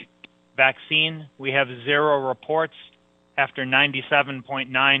Pfizer-BioNTech vaccine, we have 0 reports after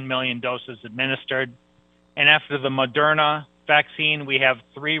 97.9 million doses administered. And after the Moderna vaccine, we have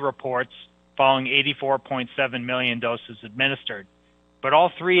 3 reports following 84.7 million doses administered. But all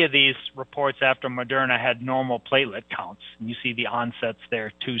 3 of these reports after Moderna had normal platelet counts. And you see the onsets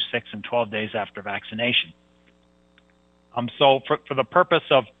there 2, 6, and 12 days after vaccination. So for the purpose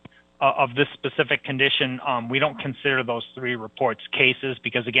of this specific condition, we don't consider those 3 reports cases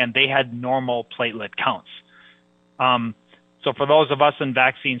because, again, they had normal platelet counts. So for those of us in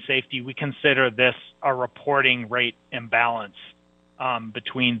vaccine safety, we consider this a reporting rate imbalance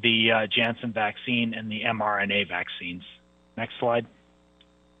between the Janssen vaccine and the mRNA vaccines. Next slide.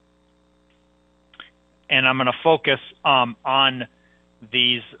 And I'm going to focus on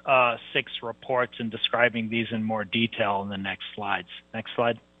these 6 reports and describing these in more detail in the next slides. Next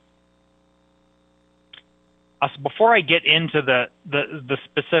slide. So before I get into the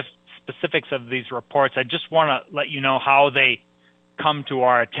specifics of these reports, I just want to let you know how they come to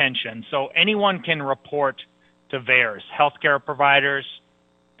our attention. So anyone can report to VAERS, healthcare providers,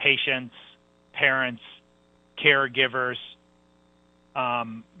 patients, parents, caregivers,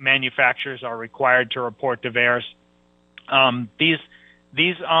 manufacturers are required to report to VAERS.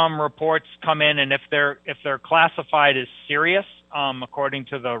 These reports come in, and if they're classified as serious, according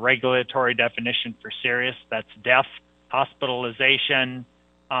to the regulatory definition for serious, that's death, hospitalization,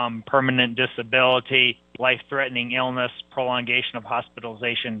 permanent disability, life-threatening illness, prolongation of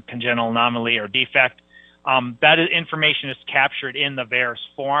hospitalization, congenital anomaly or defect. That information is captured in the VAERS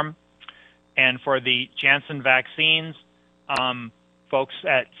form. And for the Janssen vaccines, folks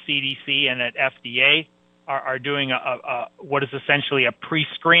at CDC and at FDA are doing what is essentially a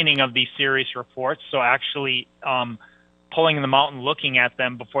pre-screening of these serious reports. So actually pulling them out and looking at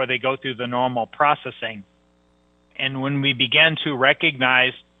them before they go through the normal processing. And when we began to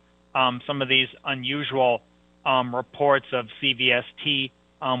recognize some of these unusual reports of CVST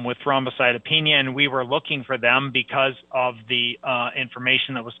with thrombocytopenia, and we were looking for them because of the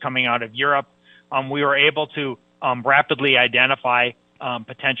information that was coming out of Europe, we were able to rapidly identify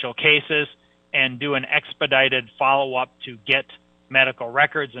potential cases and do an expedited follow-up to get medical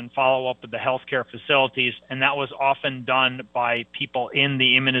records and follow up with the healthcare facilities. And that was often done by people in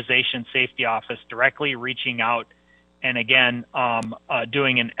the immunization safety office directly reaching out and, again,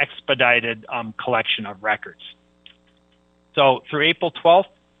 doing an expedited collection of records. So through April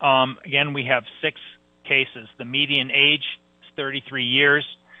 12th, again, we have 6 cases. The median age is 33 years,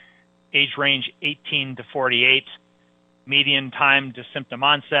 age range 18 to 48. Median time to symptom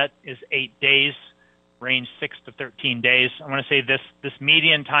onset is 8 days, range 6 to 13 days. I want to say this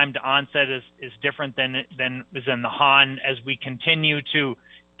median time to onset is different than is in the HAN. As we continue to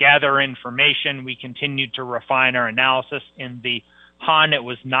gather information, we continue to refine our analysis. In the HAN, it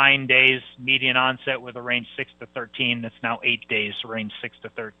was 9 days median onset with a range 6 to 13. It's now 8 days, range 6 to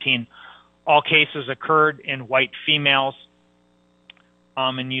 13. All cases occurred in white females.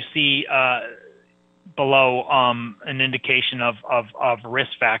 And you see below an indication of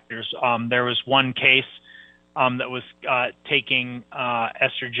risk factors. There was one case that was taking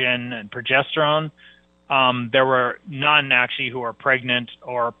estrogen and progesterone. There were none actually who were pregnant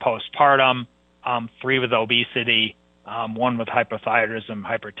or postpartum, 3 with obesity, 1 with hypothyroidism,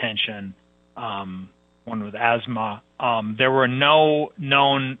 hypertension, 1 with asthma. There were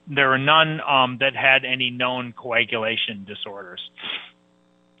none that had any known coagulation disorders.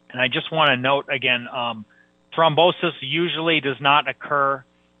 And I just want to note again, thrombosis usually does not occur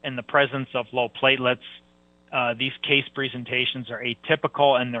in the presence of low platelets. These case presentations are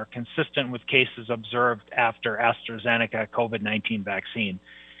atypical and they're consistent with cases observed after AstraZeneca COVID-19 vaccine.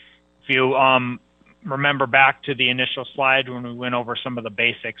 If you remember back to the initial slide when we went over some of the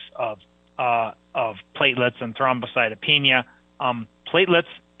basics of platelets and thrombocytopenia, platelets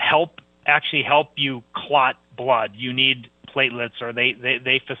actually help you clot blood. You need platelets, or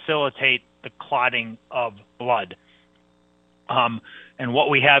they facilitate the clotting of blood. And what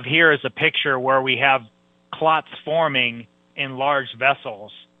we have here is a picture where we have clots forming in large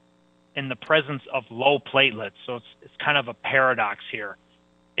vessels in the presence of low platelets. So it's kind of a paradox here.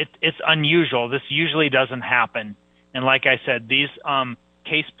 It's unusual. This usually doesn't happen. And like I said, these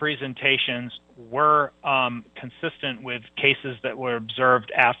case presentations were consistent with cases that were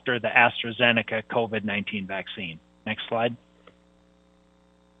observed after the AstraZeneca COVID-19 vaccine. Next slide.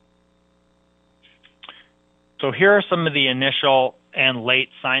 So here are some of the initial and late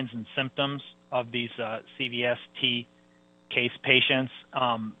signs and symptoms of these CVST case patients.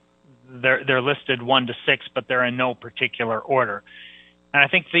 They're listed 1 to 6, but they're in no particular order. And I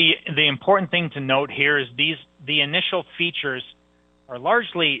think the important thing to note here is the initial features are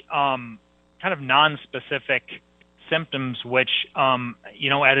largely kind of non-specific symptoms, which at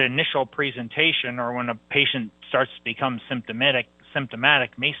an initial presentation or when a patient starts to become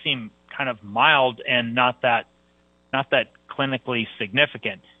symptomatic may seem kind of mild and not that clinically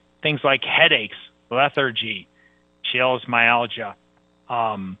significant. Things like headaches, lethargy, chills, myalgia.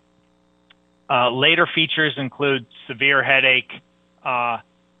 Later features include severe headache,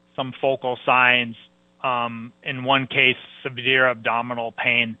 some focal signs, in one case, severe abdominal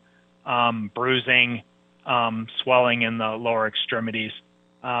pain, bruising, swelling in the lower extremities.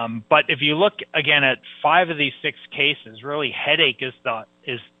 But if you look again at 5 of these 6 cases, really headache is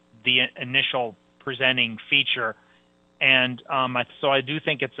the initial presenting feature. And so I do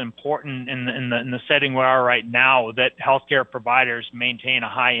think it's important in the setting we are right now that healthcare providers maintain a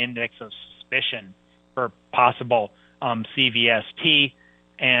high index of suspicion for possible CVST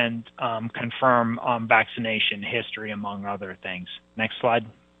and confirm vaccination history, among other things. Next slide.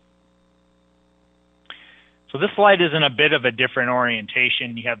 So this slide is in a bit of a different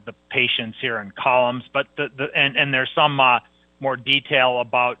orientation. You have the patients here in columns, but and there's some more detail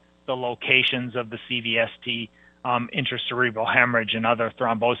about the locations of the CVST, intracerebral hemorrhage, and other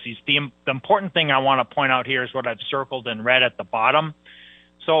thromboses. The important thing I want to point out here is what I've circled in red at the bottom.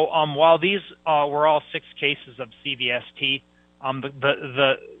 So while these were all 6 cases of CVST,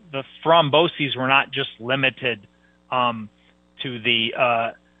 the thromboses were not just limited to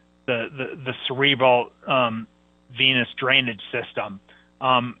the cerebral venous drainage system.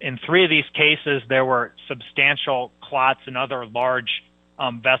 In 3 of these cases, there were substantial clots and other large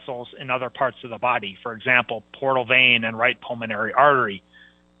vessels in other parts of the body. For example, portal vein and right pulmonary artery.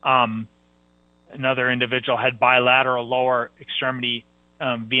 Another individual had bilateral lower extremity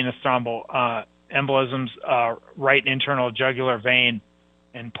venous thromboembolisms, right internal jugular vein,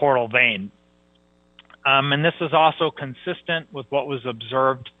 and portal vein. And this is also consistent with what was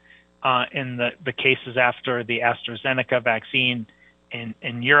observed in the cases after the AstraZeneca vaccine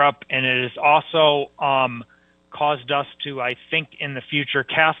in Europe. And it has also caused us to, I think, in the future,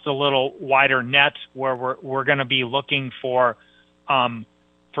 cast a little wider net where we're going to be looking for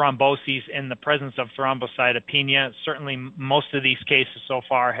thromboses in the presence of thrombocytopenia. Certainly, most of these cases so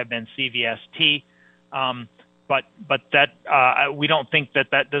far have been CVST, but that we don't think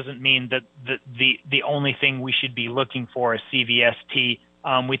that doesn't mean that the only thing we should be looking for is CVST.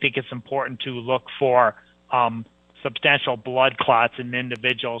 We think it's important to look for substantial blood clots in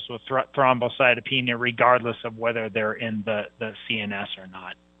individuals with thrombocytopenia, regardless of whether they're in the CNS or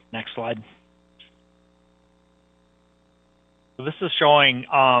not. Next slide. So this is showing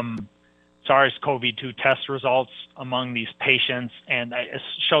SARS-CoV-2 test results among these patients, and I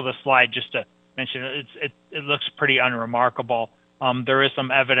show the slide just to mention it looks pretty unremarkable. There is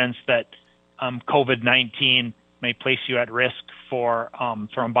some evidence that COVID-19 may place you at risk for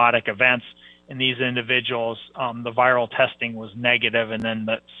thrombotic events. In these individuals, the viral testing was negative, and then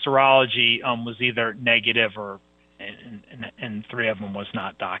the serology was either negative or, and 3 of them was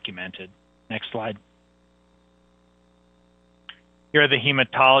not documented. Next slide. Here are the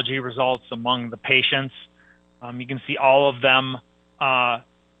hematology results among the patients. You can see all of them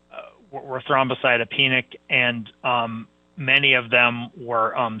were thrombocytopenic, and many of them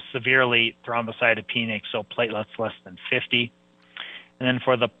were severely thrombocytopenic, so platelets less than 50. And then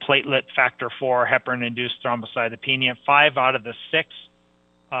for the platelet factor 4 heparin-induced thrombocytopenia, 5 out of the 6,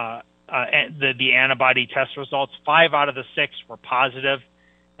 the antibody test results, 5 out of the 6 were positive,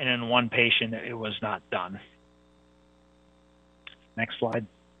 and in 1 patient it was not done. Next slide.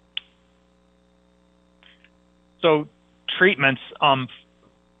 So treatments,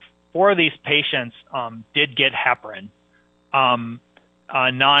 4 of these patients did get heparin.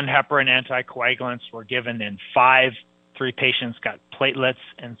 Non-heparin anticoagulants were given in 5. 3 patients got platelets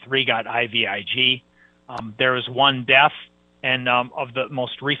and 3 got IVIG. There was 1 death, and of the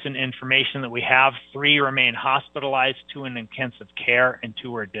most recent information that we have, 3 remain hospitalized, 2 in intensive care, and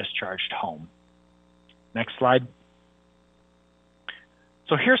 2 were discharged home. Next slide.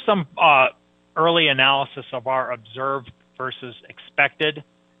 So here's some early analysis of our observed versus expected.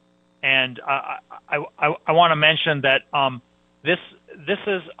 And I want to mention that this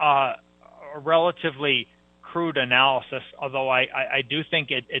is a relatively crude analysis, although I do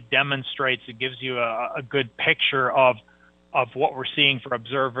think it demonstrates, it gives you a good picture of what we're seeing for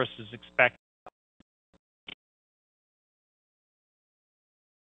observed versus expected.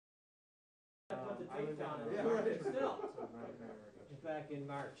 Back in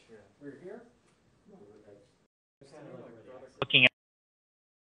March. We're here? Looking at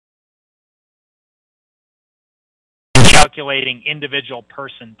calculating individual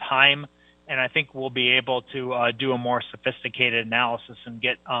person time, and I think we'll be able to do a more sophisticated analysis and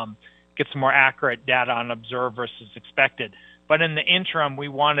get some more accurate data on observed versus expected. But in the interim, we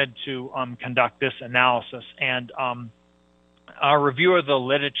wanted to conduct this analysis, and our review of the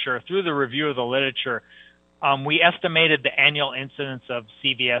literature, through the review of the literature, we estimated the annual incidence of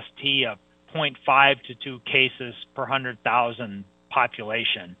CVST of 0.5 to 2 cases per 100,000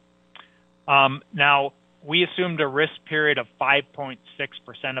 population. Now, we assumed a risk period of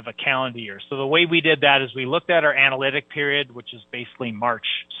 5.6% of a calendar year. So the way we did that is we looked at our analytic period, which is basically March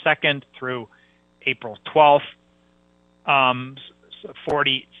 2nd through April 12th,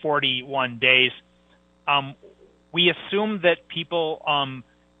 41 days. We assumed that people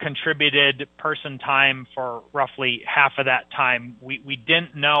contributed person time for roughly half of that time. We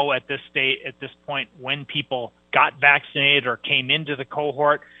didn't know at this point when people got vaccinated or came into the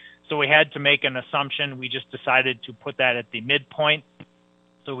cohort, so we had to make an assumption. We just decided to put that at the midpoint.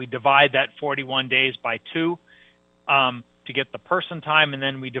 So we divide that 41 days by 2 to get the person time, and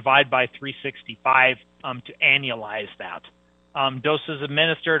then we divide by 365 to annualize that. Doses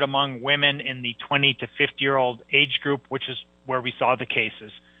administered among women in the 20 to 50-year-old age group, which is where we saw the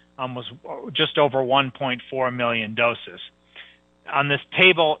cases, was just over 1.4 million doses. On this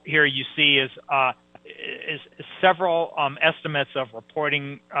table here, you see is several estimates of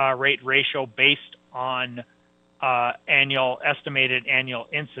reporting rate ratio based on estimated annual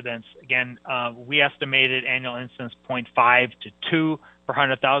incidence. Again, we estimated annual incidence 0.5 to 2 per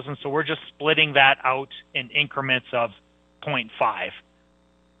 100,000, so we're just splitting that out in increments of 0.5.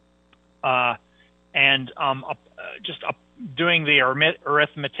 Doing the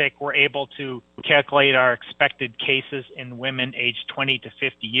arithmetic, we're able to calculate our expected cases in women aged 20 to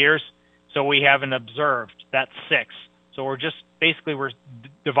 50 years. So we haven't observed, that's 6. So we're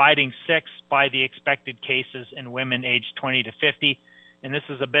dividing 6 by the expected cases in women aged 20 to 50. And this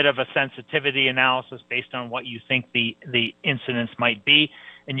is a bit of a sensitivity analysis based on what you think the incidence might be.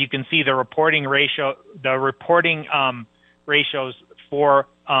 And you can see the reporting ratios for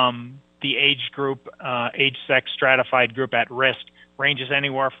the age group, age sex stratified group at risk ranges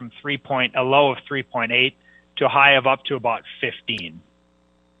anywhere from a low of 3.8 to a high of up to about 15.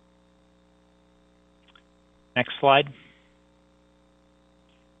 Next slide.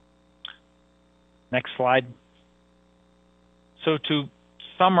 Next slide. So to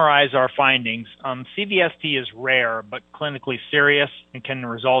summarize our findings, CVST is rare but clinically serious and can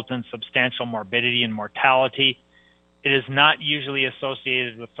result in substantial morbidity and mortality. It is not usually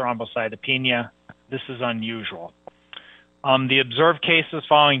associated with thrombocytopenia. This is unusual. The observed cases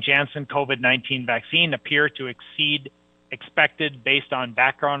following Janssen COVID-19 vaccine appear to exceed expected based on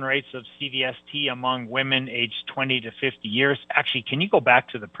background rates of CVST among women aged 20 to 50 years. Actually, can you go back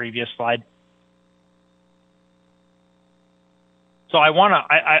to the previous slide? So I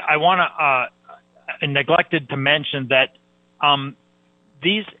neglected to mention that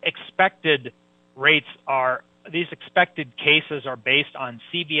these expected cases are based on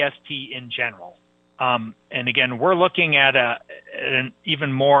CVST in general. And again, we're looking at an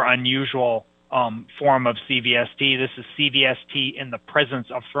even more unusual form of CVST. This is CVST in the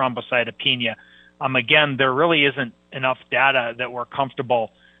presence of thrombocytopenia. Again, there really isn't enough data that we're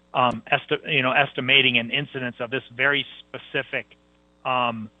comfortable estimating an incidence of this very specific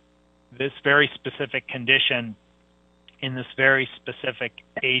condition in this very specific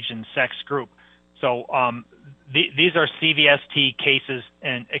age and sex group. So these are CVST cases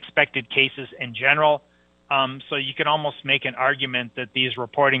and expected cases in general. So you can almost make an argument that these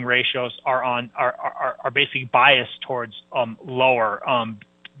reporting ratios are basically biased towards lower.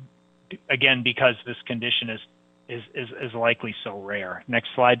 Again, because this condition is likely so rare. Next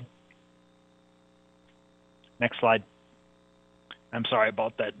slide. Next slide. I'm sorry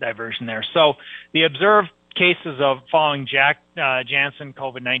about that diversion there. So the observed cases of following Janssen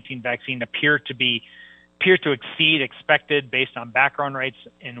COVID-19 vaccine appear to exceed expected based on background rates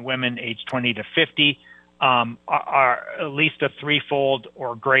in women aged 20 to 50, are at least a threefold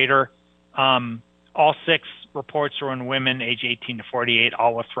or greater. All 6 reports were in women aged 18 to 48,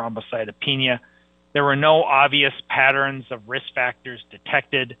 all with thrombocytopenia. There were no obvious patterns of risk factors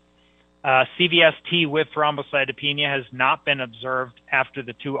detected. CVST with thrombocytopenia has not been observed after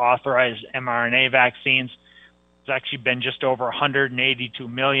the 2 authorized mRNA vaccines. There's actually been just over 182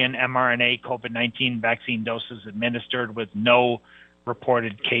 million mRNA COVID-19 vaccine doses administered with no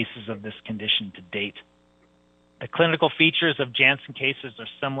reported cases of this condition to date. The clinical features of Janssen cases are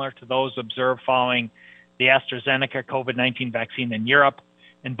similar to those observed following the AstraZeneca COVID-19 vaccine in Europe,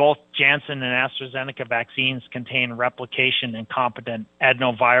 and both Janssen and AstraZeneca vaccines contain replication and competent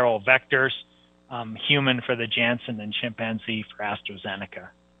adenoviral vectors, human for the Janssen and chimpanzee for AstraZeneca.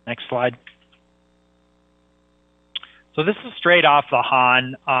 Next slide. So this is straight off the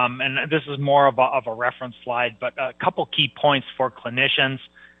Han, and this is more of a reference slide, but a couple key points for clinicians.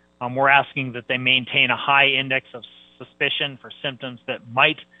 We're asking that they maintain a high index of suspicion for symptoms that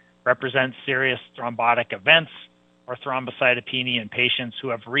might represent serious thrombotic events or thrombocytopenia in patients who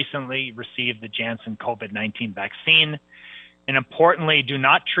have recently received the Janssen COVID-19 vaccine. And importantly, do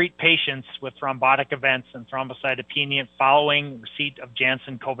not treat patients with thrombotic events and thrombocytopenia following receipt of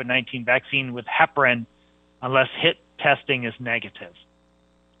Janssen COVID-19 vaccine with heparin unless HIT testing is negative.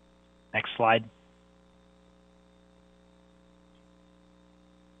 Next slide.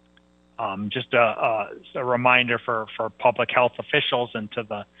 Just a reminder for public health officials and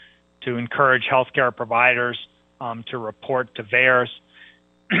to encourage healthcare providers to report to VAERS,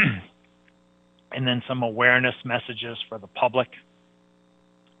 and then some awareness messages for the public.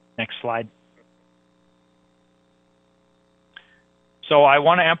 Next slide. So I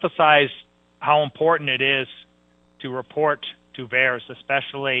want to emphasize how important it is to report to VAERS,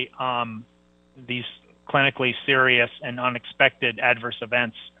 especially these clinically serious and unexpected adverse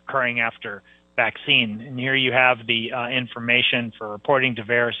events occurring after vaccine. And here you have the information for reporting to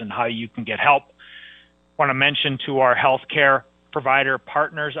VAERS and how you can get help. I want to mention to our healthcare provider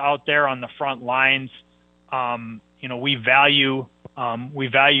partners out there on the front lines, we value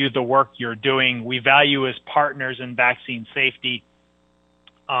the work you're doing. We value as partners in vaccine safety.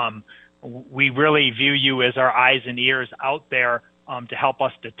 We really view you as our eyes and ears out there to help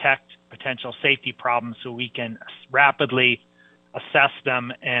us detect potential safety problems so we can rapidly assess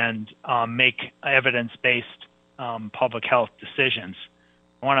them and make evidence-based public health decisions.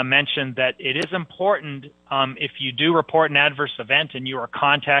 I want to mention that it is important if you do report an adverse event and you are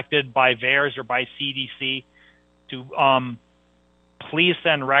contacted by VAERS or by CDC to please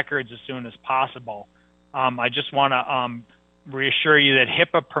send records as soon as possible. I just want to reassure you that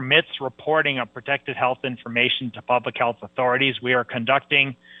HIPAA permits reporting of protected health information to public health authorities. We are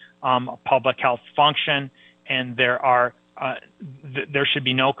conducting a public health function, and there should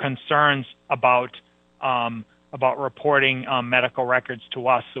be no concerns about reporting medical records to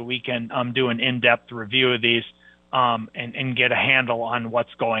us, so we can do an in-depth review of these and get a handle on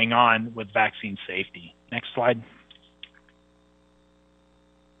what's going on with vaccine safety. Next slide.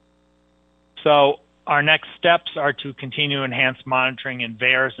 So our next steps are to continue enhanced monitoring in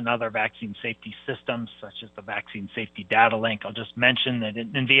VAERS and other vaccine safety systems, such as the Vaccine Safety Data Link. I'll just mention that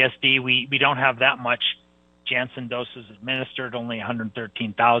in VSD, we don't have that much Janssen doses administered, only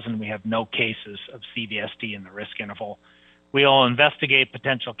 113,000. We have no cases of CVST in the risk interval. We'll investigate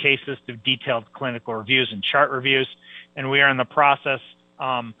potential cases through detailed clinical reviews and chart reviews, and we are in the process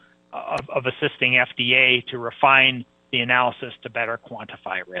of assisting FDA to refine the analysis to better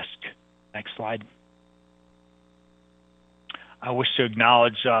quantify risk. Next slide. I wish to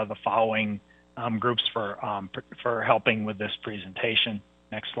acknowledge the following groups for helping with this presentation.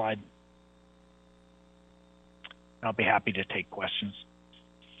 Next slide. I'll be happy to take questions.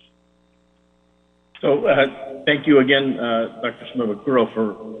 So thank you again, Dr. Shimabukuro,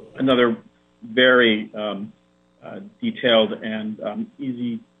 for another very detailed and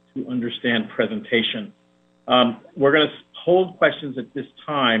easy to understand presentation. We're going to hold questions at this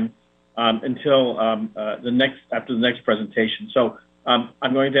time until after the next presentation. So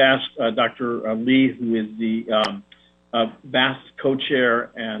I'm going to ask Dr. Lee, who is the VAST co-chair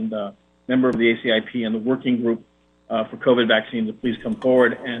and member of the ACIP and the working group for COVID vaccine, to please come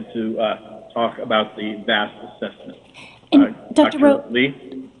forward and to talk about the VAST assessment. Dr.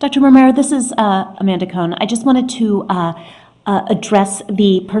 Lee? Dr. Romero, this is Amanda Cohn. I just wanted to address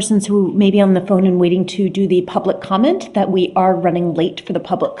the persons who may be on the phone and waiting to do the public comment, that we are running late for the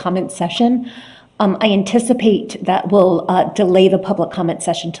public comment session. I anticipate that we'll delay the public comment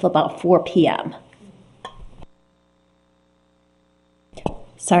session till about 4 p.m.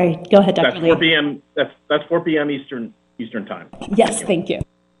 Sorry, go ahead, Dr. Lee. 4 p.m. That's 4 p.m. Eastern time. Yes, thank you.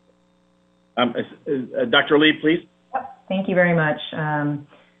 Dr. Lee, please. Thank you very much. And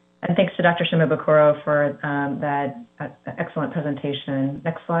thanks to Dr. Shimabukuro for that excellent presentation.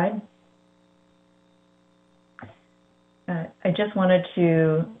 Next slide. I just wanted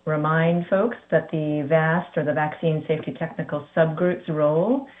to remind folks that the VAST, or the Vaccine Safety Technical Subgroup's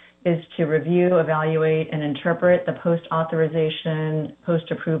role, is to review, evaluate, and interpret the post-authorization,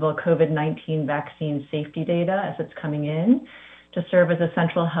 post-approval COVID-19 vaccine safety data as it's coming in, to serve as a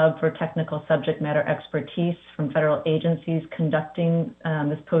central hub for technical subject matter expertise from federal agencies conducting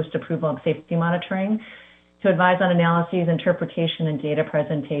this post-approval safety monitoring, to advise on analyses, interpretation, and data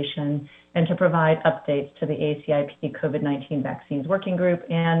presentation, and to provide updates to the ACIP COVID-19 Vaccines Working Group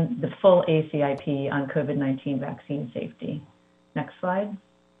and the full ACIP on COVID-19 vaccine safety. Next slide.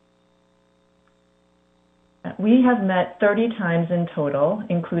 We have met 30 times in total,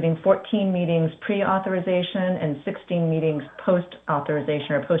 including 14 meetings pre-authorization and 16 meetings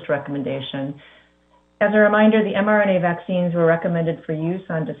post-authorization or post-recommendation. As a reminder, the mRNA vaccines were recommended for use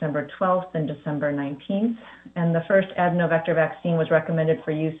on December 12th and December 19th, and the first adenovector vaccine was recommended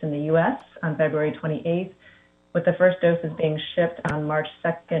for use in the U.S. on February 28th, with the first doses being shipped on March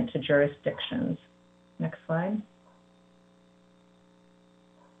 2nd to jurisdictions. Next slide.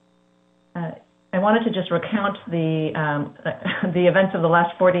 I wanted to just recount the events of the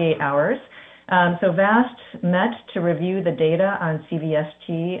last 48 hours. So VAST met to review the data on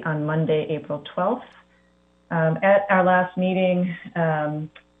CVST on Monday, April 12th. At our last meeting on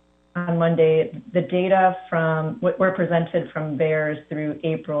Monday, the data were presented from VAERS through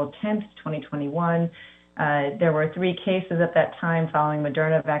April 10th, 2021. There were 3 cases at that time following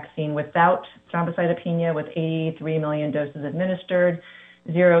Moderna vaccine without thrombocytopenia, with 83 million doses administered,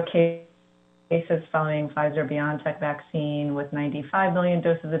 0 cases following Pfizer-BioNTech vaccine with 95 million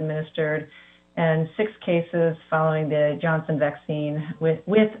doses administered, and 6 cases following the Johnson vaccine with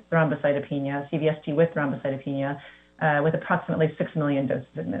thrombocytopenia, CVST with thrombocytopenia, with approximately 6 million doses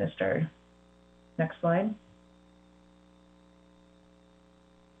administered. Next slide.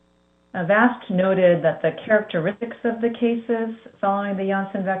 VAST noted that the characteristics of the cases following the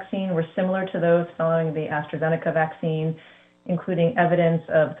Johnson vaccine were similar to those following the AstraZeneca vaccine, including evidence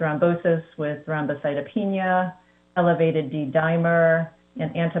of thrombosis with thrombocytopenia, elevated D-dimer,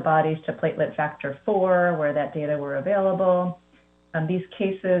 and antibodies to platelet factor 4, where that data were available. These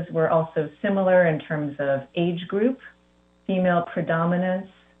cases were also similar in terms of age group, female predominance,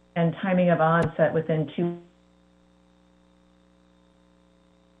 and timing of onset within 2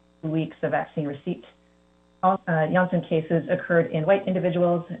 weeks of vaccine receipt. All Janssen cases occurred in white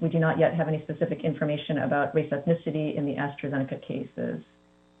individuals. We do not yet have any specific information about race ethnicity in the AstraZeneca cases.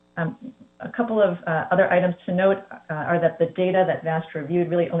 A couple of other items to note are that the data that VAST reviewed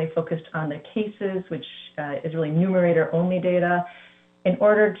really only focused on the cases, which is really numerator-only data, in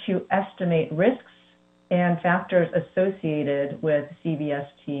order to estimate risks and factors associated with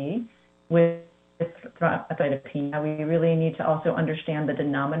CVST with thrombocytopenia. We really need to also understand the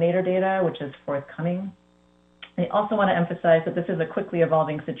denominator data, which is forthcoming. I also want to emphasize that this is a quickly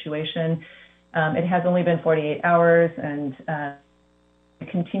evolving situation. It has only been 48 hours, and we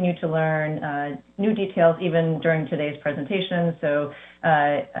continue to learn new details even during today's presentation. So,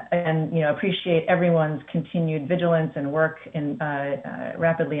 and appreciate everyone's continued vigilance and work in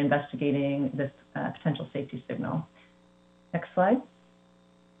rapidly investigating this potential safety signal. Next slide.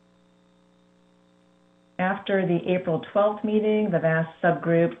 After the April 12th meeting, the VAST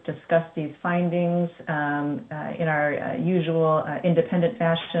subgroup discussed these findings in our usual independent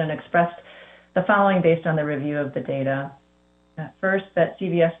fashion and expressed the following based on the review of the data. First, that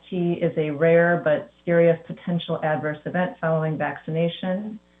CVST is a rare but serious potential adverse event following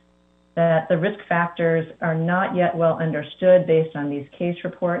vaccination, that the risk factors are not yet well understood based on these case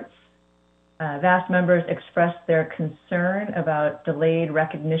reports. VAST members expressed their concern about delayed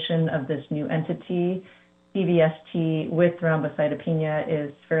recognition of this new entity. CVST with thrombocytopenia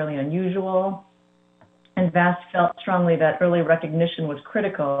is fairly unusual, and VAST felt strongly that early recognition was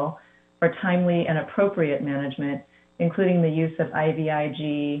critical for timely and appropriate management, including the use of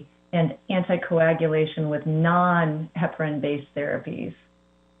IVIG and anticoagulation with non-heparin-based therapies.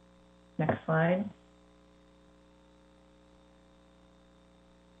 Next slide.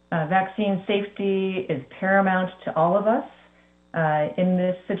 Vaccine safety is paramount to all of us. In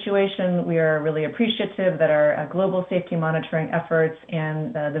this situation, we are really appreciative that our global safety monitoring efforts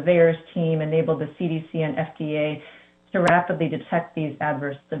and the VAERS team enabled the CDC and FDA to rapidly detect these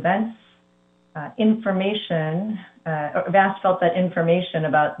adverse events. VAST felt that information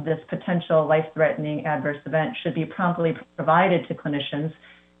about this potential life-threatening adverse event should be promptly provided to clinicians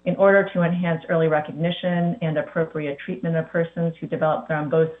in order to enhance early recognition and appropriate treatment of persons who develop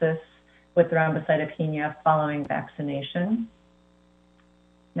thrombosis with thrombocytopenia following vaccination.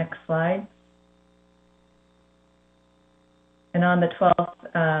 Next slide. And on the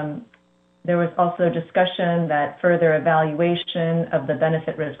 12th, There was also discussion that further evaluation of the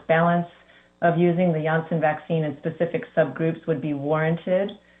benefit-risk balance of using the Janssen vaccine in specific subgroups would be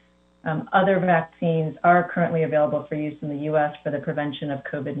warranted. Other vaccines are currently available for use in the U.S. for the prevention of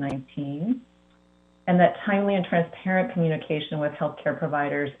COVID-19, and that timely and transparent communication with healthcare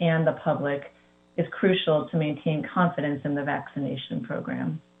providers and the public is crucial to maintain confidence in the vaccination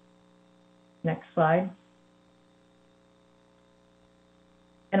program. Next slide.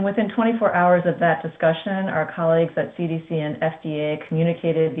 And within 24 hours of that discussion, our colleagues at CDC and FDA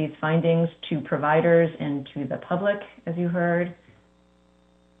communicated these findings to providers and to the public, as you heard.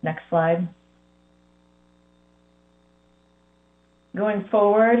 Next slide. Going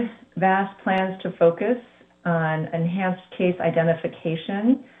forward, VAST plans to focus on enhanced case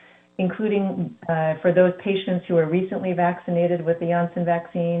identification, including for those patients who are recently vaccinated with the Janssen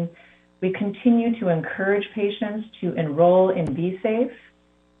vaccine. We continue to encourage patients to enroll in BSafe,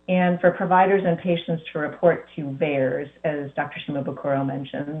 and for providers and patients to report to VAERS, as Dr. Shimabukuro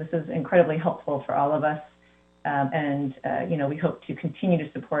mentioned. This is incredibly helpful for all of us, and we hope to continue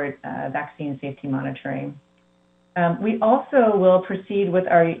to support vaccine safety monitoring. We also will proceed with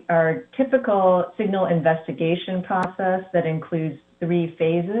our typical signal investigation process that includes 3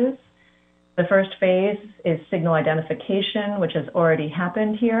 phases. The first phase is signal identification, which has already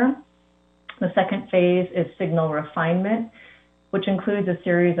happened here. The second phase is signal refinement, which includes a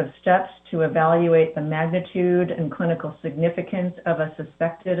series of steps to evaluate the magnitude and clinical significance of a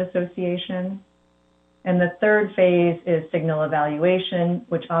suspected association. And the third phase is signal evaluation,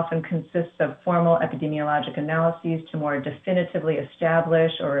 which often consists of formal epidemiologic analyses to more definitively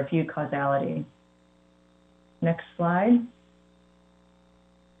establish or refute causality. Next slide.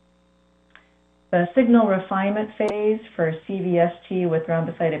 The signal refinement phase for CVST with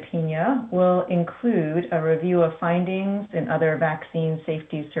thrombocytopenia will include a review of findings in other vaccine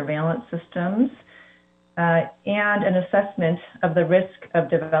safety surveillance systems and an assessment of the risk of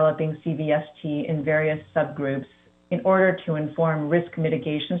developing CVST in various subgroups in order to inform risk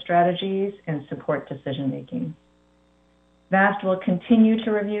mitigation strategies and support decision-making. VAST will continue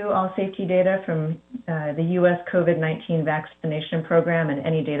to review all safety data from the U.S. COVID-19 vaccination program and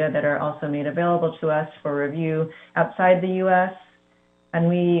any data that are also made available to us for review outside the U.S. And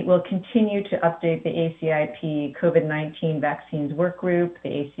we will continue to update the ACIP COVID-19 vaccines work group, the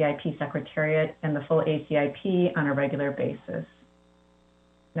ACIP Secretariat, and the full ACIP on a regular basis.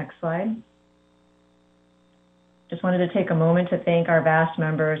 Next slide. Just wanted to take a moment to thank our VAST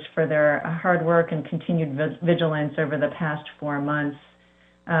members for their hard work and continued vigilance over the past 4 months,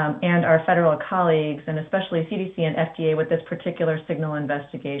 and our federal colleagues, and especially CDC and FDA with this particular signal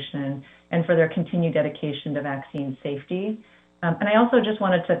investigation, and for their continued dedication to vaccine safety. And I also just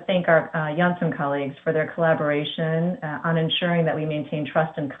wanted to thank our Janssen colleagues for their collaboration on ensuring that we maintain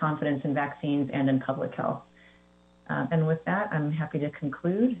trust and confidence in vaccines and in public health. And with that, I'm happy to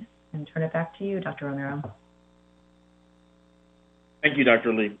conclude and turn it back to you, Dr. Romero. Thank you,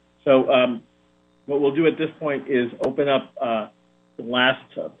 Dr. Lee. So what we'll do at this point is open up the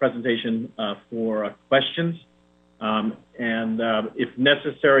last presentation for questions. And if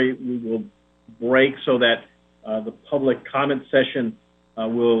necessary, we will break so that the public comment session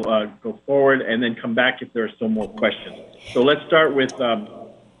will go forward and then come back if there are still more questions. So let's start with the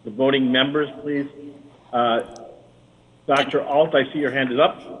voting members, please. Dr. Alt, I see your hand is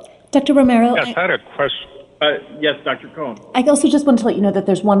up. Dr. Romero. Yes, I had a question. Yes, Dr. Cohen. I also just want to let you know that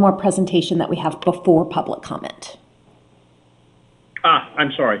there's one more presentation that we have before public comment.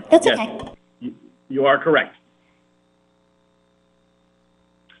 I'm sorry. That's yes. okay. You are correct.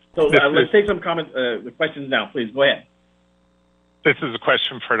 So let's take some comments, the questions now, please. Go ahead. This is a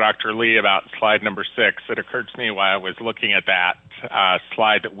question for Dr. Lee about slide number 6. It occurred to me while I was looking at that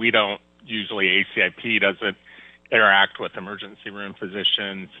slide that we don't usually, ACIP doesn't interact with emergency room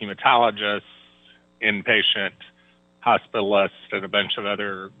physicians, hematologists, inpatient hospitalists, and a bunch of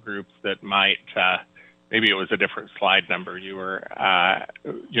other groups that might, maybe it was a different slide number. You were,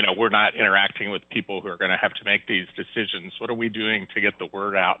 we're not interacting with people who are going to have to make these decisions. What are we doing to get the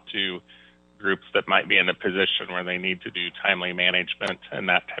word out to groups that might be in a position where they need to do timely management and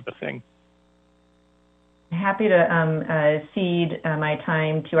that type of thing? Happy to cede my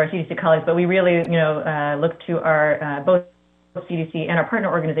time to our CDC colleagues, but we really, look to our both CDC and our partner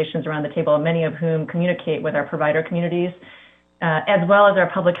organizations around the table, many of whom communicate with our provider communities, as well as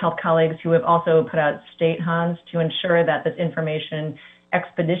our public health colleagues who have also put out state HANs to ensure that this information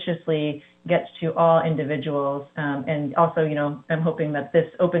expeditiously gets to all individuals. And also, I'm hoping that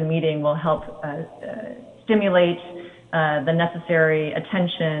this open meeting will help stimulate the necessary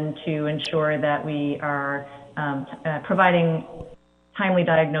attention to ensure that we are providing timely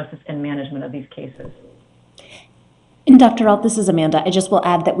diagnosis and management of these cases. And Dr. Alt, this is Amanda. I just will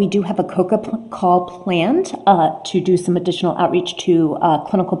add that we do have a COCA call planned to do some additional outreach to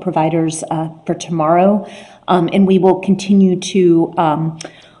clinical providers for tomorrow. And we will continue to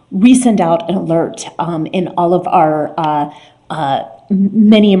resend out an alert in all of our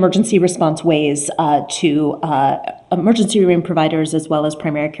many emergency response ways to emergency room providers as well as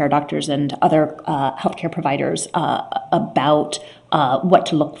primary care doctors and other healthcare providers about what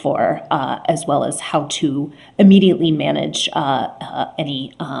to look for as well as how to immediately manage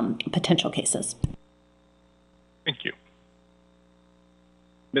any potential cases. Thank you.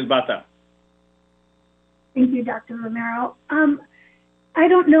 Ms. Bata. Thank you, Dr. Romero. I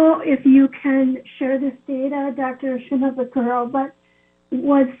don't know if you can share this data, Dr. Shimabukuro, but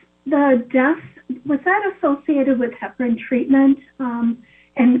was the death, was that associated with heparin treatment?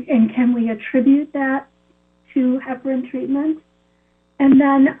 And can we attribute that to heparin treatment? And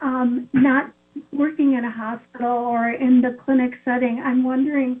then not working in a hospital or in the clinic setting, I'm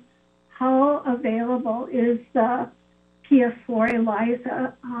wondering how available is the PS4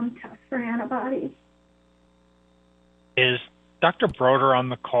 ELISA test for antibodies? Is Dr. Broder on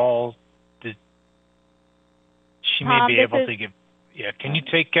the call? She may be able to give. Yeah, can you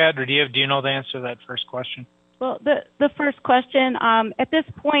take that, or do you know the answer to that first question? Well, the first question, at this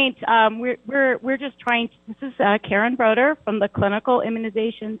point, we're just trying to, this is Karen Broder from the Clinical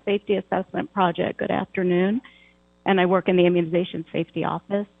Immunization Safety Assessment Project. Good afternoon. And I work in the Immunization Safety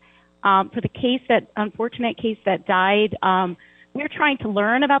Office. For the case unfortunate case that died, we're trying to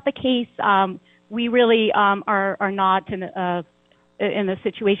learn about the case. We really are not in a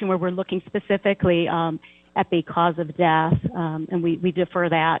situation where we're looking specifically at the cause of death, and we defer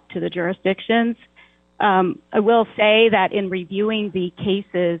that to the jurisdictions. I will say that in reviewing the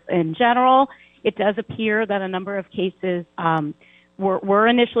cases in general, it does appear that a number of cases were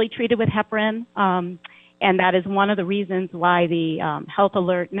initially treated with heparin, and that is one of the reasons why the Health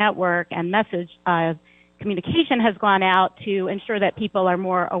Alert Network and message communication has gone out to ensure that people are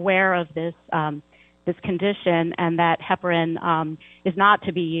more aware of this condition and that heparin is not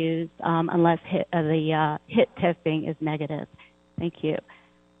to be used unless the HIT testing is negative. Thank you.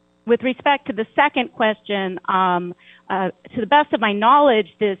 With respect to the second question, to the best of my knowledge,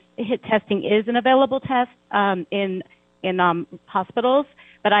 this HIT testing is an available test in hospitals,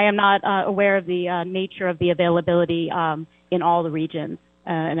 but I am not aware of the nature of the availability in all the regions.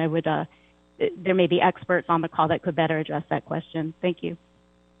 And I would, there may be experts on the call that could better address that question. Thank you.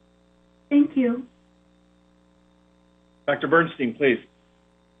 Thank you. Dr. Bernstein, please.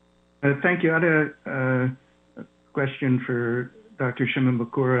 Thank you. I had a question for Dr.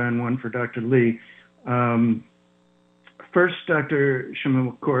 Shimabukuro and one for Dr. Lee. First, Dr.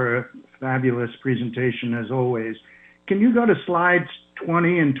 Shimabukuro, fabulous presentation as always. Can you go to slides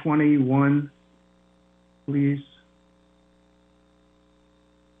 20 and 21, please?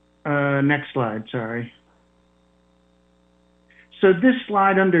 Next slide, sorry. So this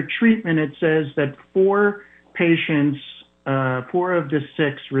slide under treatment, it says that 4 patients, 4 of the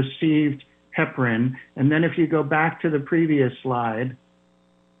 6 received heparin. And then if you go back to the previous slide,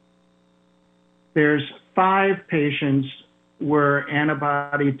 there's 5 patients were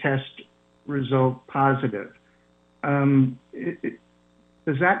antibody test result positive.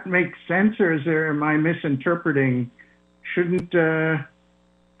 Does that make sense, or am I misinterpreting? Shouldn't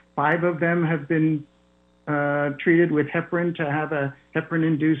 5 of them have been treated with heparin to have a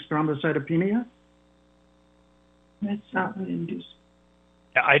heparin-induced thrombocytopenia? That's not what induced.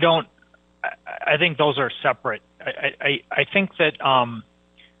 Yeah, I think those are separate. I think that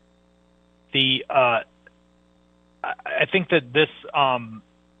I think that this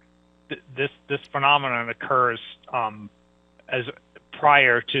phenomenon occurs as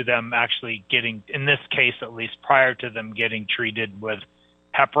prior to them actually getting, in this case at least, prior to them getting treated with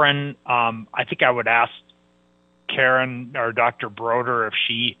heparin. I think I would ask Karen or Dr. Broder if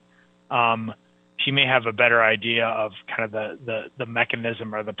she may have a better idea of kind of the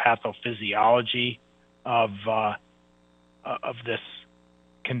mechanism or the pathophysiology of this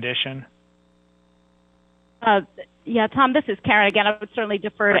condition. Yeah, Tom, this is Karen again. I would certainly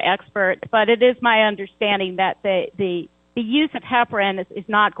defer to experts, but it is my understanding that the use of heparin is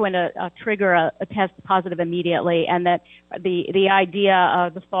not going to trigger a test positive immediately, and that the idea,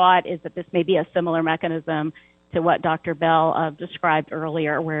 the thought is that this may be a similar mechanism to what Dr. Bell described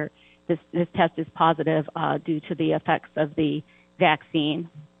earlier, where this test is positive due to the effects of the vaccine,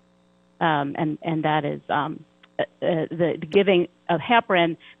 and that is the giving of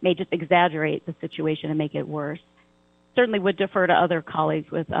heparin may just exaggerate the situation and make it worse. Certainly would defer to other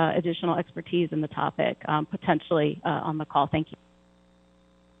colleagues with additional expertise in the topic, potentially on the call. Thank you.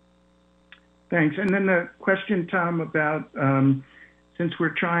 Thanks. And then the question, Tom, about since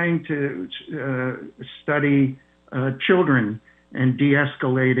we're trying to study children and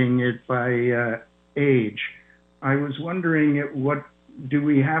de-escalating it by age, I was wondering do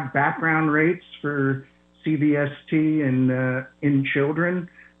we have background rates for CVST in children?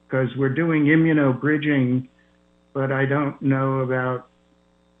 Because we're doing immunobridging, but I don't know about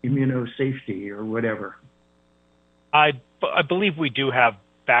immunosafety or whatever. I believe we do have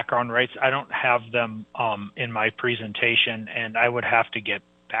background rates. I don't have them in my presentation, and I would have to get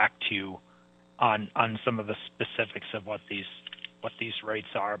back to you on some of the specifics of what these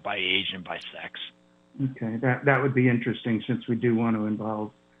rates are by age and by sex. Okay, that would be interesting since we do want to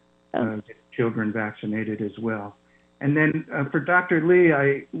involve children vaccinated as well. And then for Dr. Lee,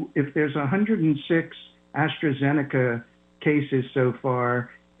 if there's 106 AstraZeneca cases so far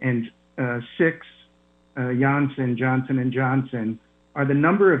and 6 Johnson&Johnson, are the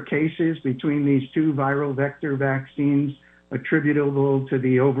number of cases between these two viral vector vaccines attributable to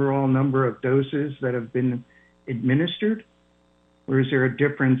the overall number of doses that have been administered? Or is there a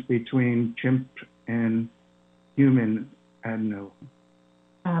difference between chimp and human adeno?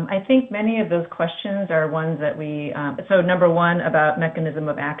 I think many of those questions are ones that we, so number one, about mechanism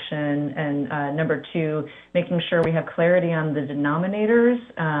of action, and number two, making sure we have clarity on the denominators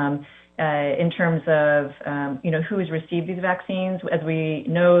in terms of, who has received these vaccines. As we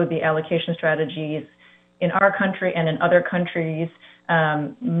know, the allocation strategies in our country and in other countries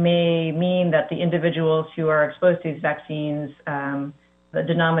may mean that the individuals who are exposed to these vaccines, the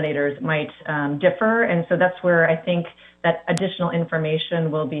denominators might differ. And so that's where I think that additional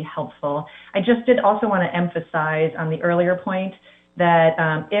information will be helpful. I just did also want to emphasize on the earlier point that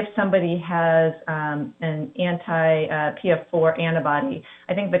if somebody has an anti-PF4 antibody,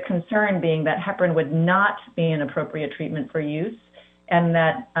 I think the concern being that heparin would not be an appropriate treatment for use, and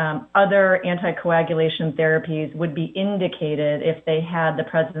that other anticoagulation therapies would be indicated if they had the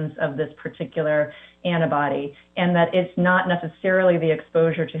presence of this particular antibody, and that it's not necessarily the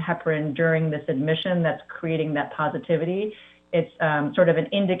exposure to heparin during this admission that's creating that positivity. It's sort of an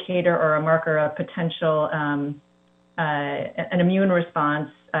indicator or a marker of potential an immune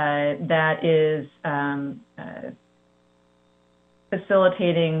response that is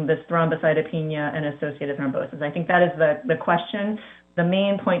facilitating this thrombocytopenia and associated thrombosis. I think that is the question. The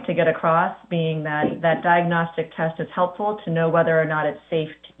main point to get across being that that diagnostic test is helpful to know whether or not it's safe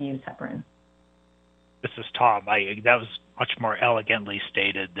to use heparin. This is Tom. That was much more elegantly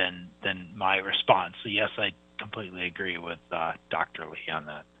stated than my response. So yes, I completely agree with Dr. Lee on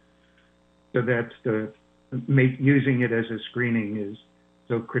that. So that's using it as a screening is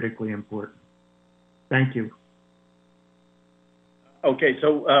so critically important. Thank you. Okay,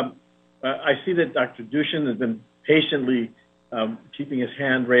 so I see that Dr. Dushin has been patiently keeping his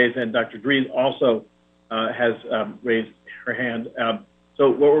hand raised, and Dr. Dries also has raised her hand.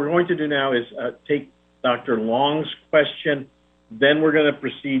 So what we're going to do now is take Dr. Long's question, then we're going to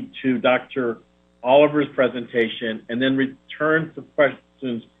proceed to Dr. Oliver's presentation, and then return to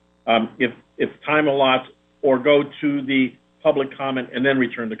questions if time allots, or go to the public comment and then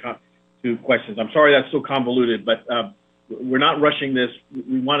return to questions. I'm sorry that's so convoluted, but we're not rushing this.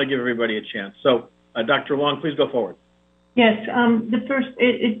 We want to give everybody a chance. So Dr. Long, please go forward. Yes, the first,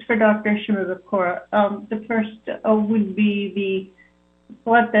 it's for Dr. Shimabukuro. The first would be the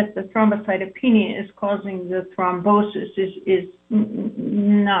thought that the thrombocytopenia is causing the thrombosis is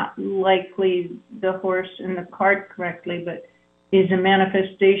not likely the horse in the cart correctly, but is a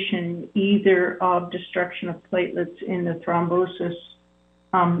manifestation either of destruction of platelets in the thrombosis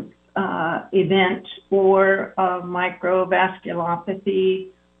event, or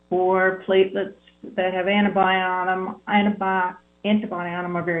microvasculopathy, or platelets that have antibody on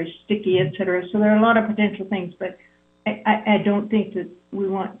them are very sticky, et cetera. So there are a lot of potential things, but I don't think that we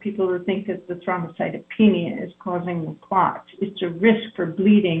want people to think that the thrombocytopenia is causing the clots. It's a risk for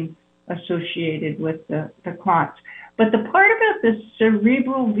bleeding associated with the clots. But the part about the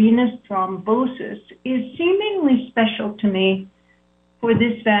cerebral venous thrombosis is seemingly special to me for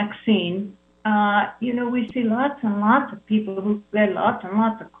this vaccine. We see lots and lots of people who get lots and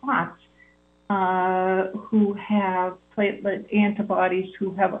lots of clots who have platelet antibodies,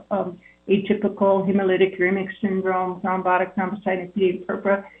 who have atypical hemolytic uremic syndrome, thrombotic thrombocytopenia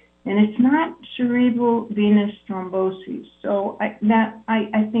purpura, and it's not cerebral venous thrombosis. So I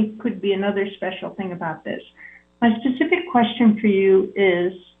think could be another special thing about this. My specific question for you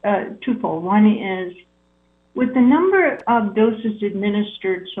is twofold. One is, with the number of doses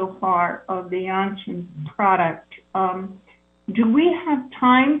administered so far of the Janssen product, do we have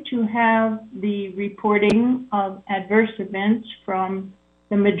time to have the reporting of adverse events from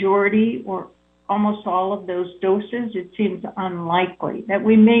the majority or almost all of those doses, it seems unlikely. That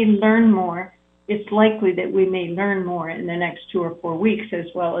we may learn more. It's likely that we may learn more in the next 2 or 4 weeks, as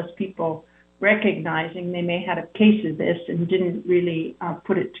well as people recognizing they may have a case of this and didn't really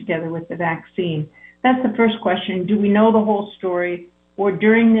put it together with the vaccine. That's the first question. Do we know the whole story? Or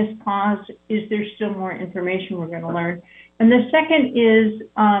during this pause, is there still more information we're going to learn? And the second is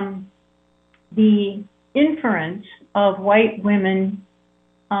the inference of white women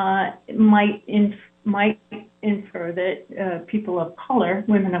might infer that people of color,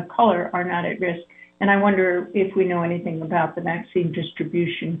 women of color, are not at risk. And I wonder if we know anything about the vaccine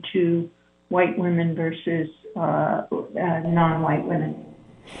distribution to white women versus non-white women.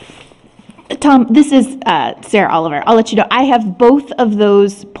 Tom, this is Sarah Oliver. I'll let you know. I have both of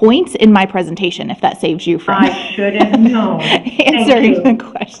those points in my presentation, if that saves you from I should have known. answering the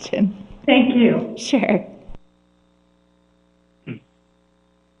question. Thank you. Sure.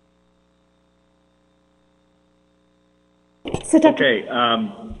 So, Okay.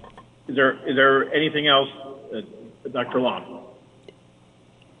 Is there anything else, Dr. Long?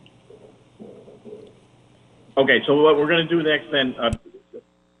 Okay. So what we're going to do next then,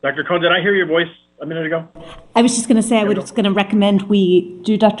 Dr. Cohn, did I hear your voice a minute ago? I was just going to say I was going to recommend we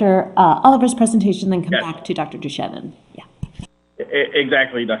do Dr. Oliver's presentation, then come back to Dr. Duchenne. Yeah.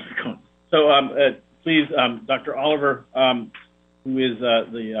 Exactly, Dr. Cohn. So please, Dr. Oliver, who is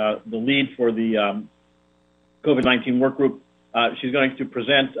the lead for the COVID-19 work group, she's going to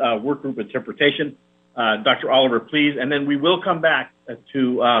present work group interpretation. Dr. Oliver, please, and then we will come back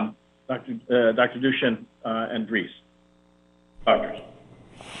to Dr. Duchenne and Dries. Doctors.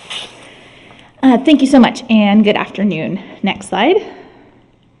 Thank you so much, and good afternoon. Next slide.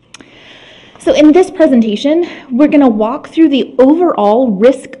 So in this presentation, we're going to walk through the overall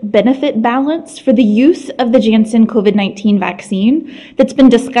risk-benefit balance for the use of the Janssen COVID-19 vaccine that's been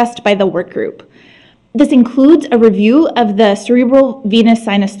discussed by the work group. This includes a review of the cerebral venous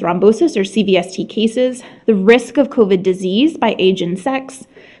sinus thrombosis, or CVST cases, the risk of COVID disease by age and sex,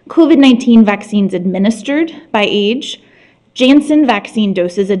 COVID-19 vaccines administered by age, Janssen vaccine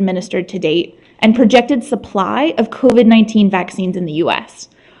doses administered to date, and projected supply of COVID-19 vaccines in the U.S.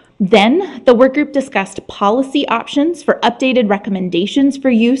 Then, the work group discussed policy options for updated recommendations for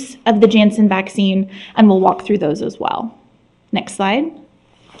use of the Janssen vaccine, and we'll walk through those as well. Next slide.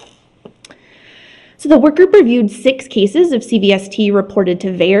 So the work group reviewed 6 cases of CVST reported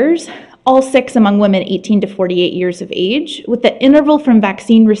to VAERS, all 6 among women 18 to 48 years of age, with the interval from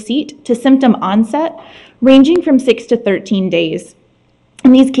vaccine receipt to symptom onset ranging from 6 to 13 days.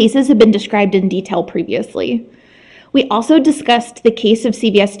 And these cases have been described in detail previously. We also discussed the case of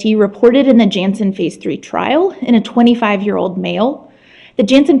CVST reported in the Janssen phase 3 trial in a 25-year-old male. The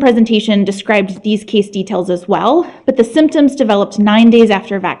Janssen presentation described these case details as well, but the symptoms developed 9 days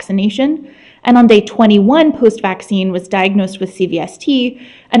after vaccination, and on day 21 post-vaccine was diagnosed with CVST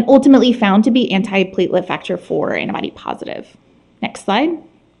and ultimately found to be anti-platelet factor 4 antibody positive. Next slide.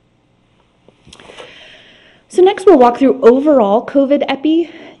 So next we'll walk through overall COVID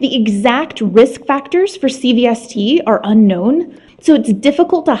epi. The exact risk factors for CVST are unknown, so it's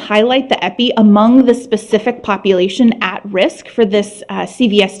difficult to highlight the epi among the specific population at risk for this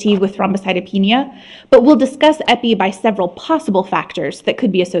CVST with thrombocytopenia, but we'll discuss epi by several possible factors that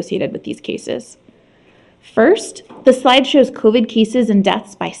could be associated with these cases. First, the slide shows COVID cases and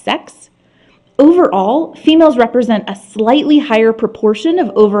deaths by sex. Overall, females represent a slightly higher proportion of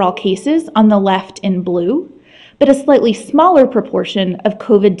overall cases on the left in blue, but a slightly smaller proportion of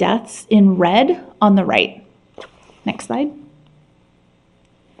COVID deaths in red on the right. Next slide.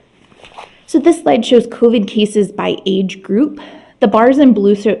 So this slide shows COVID cases by age group. The bars in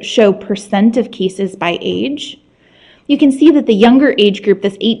blue show percent of cases by age. You can see that the younger age group,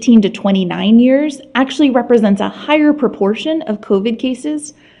 this 18 to 29 years, actually represents a higher proportion of COVID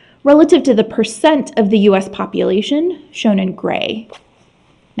cases relative to the percent of the US population shown in gray.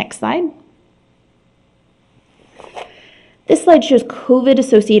 Next slide. This slide shows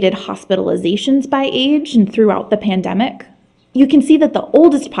COVID-associated hospitalizations by age and throughout the pandemic. You can see that the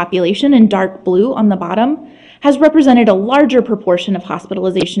oldest population in dark blue on the bottom has represented a larger proportion of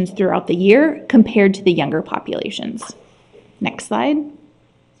hospitalizations throughout the year compared to the younger populations. Next slide.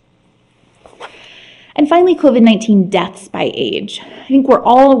 And finally, COVID-19 deaths by age. I think we're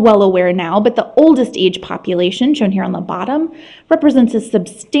all well aware now, but the oldest age population, shown here on the bottom, represents a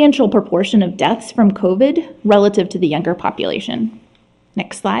substantial proportion of deaths from COVID relative to the younger population.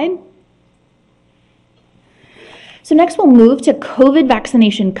 Next slide. So next we'll move to COVID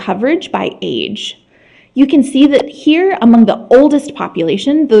vaccination coverage by age. You can see that here among the oldest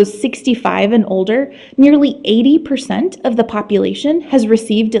population, those 65 and older, nearly 80% of the population has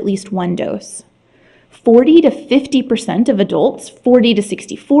received at least one dose. 40 to 50% of adults 40 to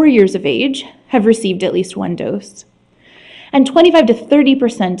 64 years of age have received at least one dose. And 25 to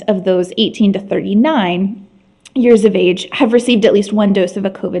 30% of those 18 to 39 years of age have received at least one dose of a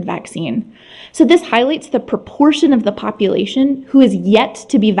COVID vaccine. So this highlights the proportion of the population who is yet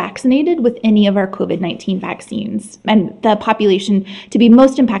to be vaccinated with any of our COVID-19 vaccines, and the population to be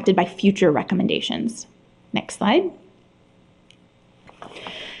most impacted by future recommendations. Next slide.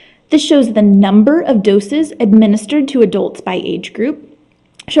 This shows the number of doses administered to adults by age group,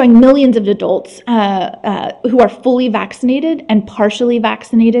 showing millions of adults who are fully vaccinated and partially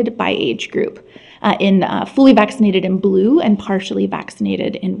vaccinated by age group, fully vaccinated in blue and partially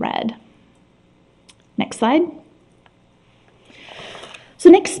vaccinated in red. Next slide. So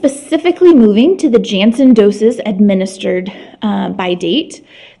next, specifically moving to the Janssen doses administered by date,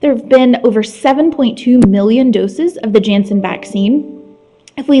 there have been over 7.2 million doses of the Janssen vaccine.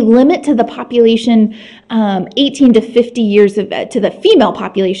 If we limit to the population 18 to 50 years of, to the female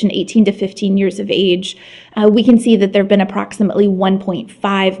population 18 to 15 years of age, we can see that there have been approximately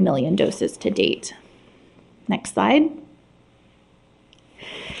 1.5 million doses to date. Next slide.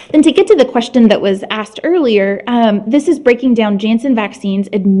 Then to get to the question that was asked earlier, this is breaking down Janssen vaccines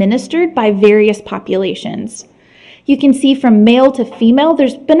administered by various populations. You can see from male to female,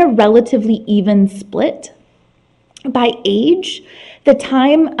 there's been a relatively even split. By age,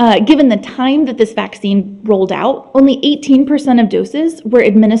 given the time that this vaccine rolled out, only 18% of doses were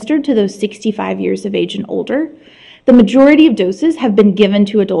administered to those 65 years of age and older. The majority of doses have been given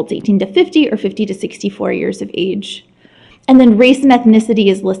to adults 18 to 50 or 50 to 64 years of age. And then race and ethnicity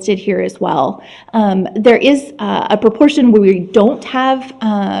is listed here as well. There is a proportion where we don't have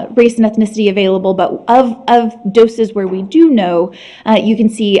race and ethnicity available, but of doses where we do know, you can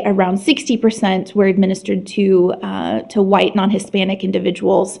see around 60% were administered to white non-Hispanic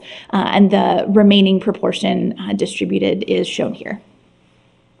individuals, and the remaining proportion distributed is shown here.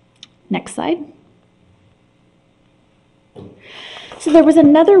 Next slide. So there was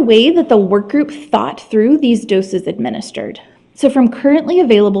another way that the work group thought through these doses administered. So from currently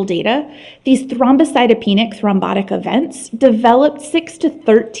available data, these thrombocytopenic thrombotic events developed 6 to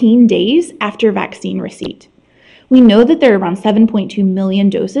 13 days after vaccine receipt. We know that there are around 7.2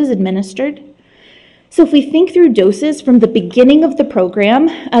 million doses administered. So if we think through doses from the beginning of the program,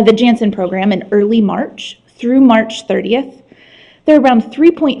 the Janssen program in early March through March 30th, there are around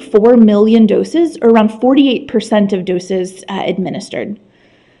 3.4 million doses, or around 48% of doses administered.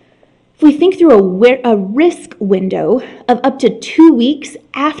 If we think through a risk window of up to 2 weeks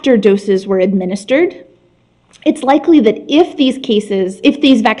after doses were administered, it's likely that if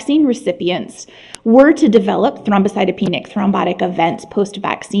these vaccine recipients were to develop thrombocytopenic thrombotic events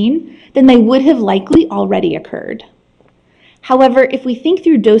post-vaccine, then they would have likely already occurred. However, if we think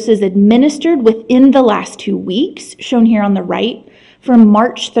through doses administered within the last 2 weeks, shown here on the right, from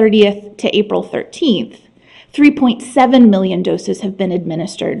March 30th to April 13th, 3.7 million doses have been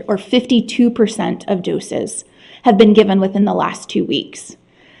administered, or 52% of doses have been given within the last 2 weeks.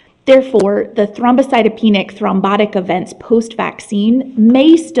 Therefore, the thrombocytopenic thrombotic events post-vaccine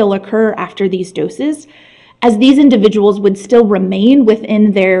may still occur after these doses, as these individuals would still remain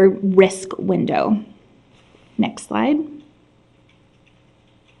within their risk window. Next slide.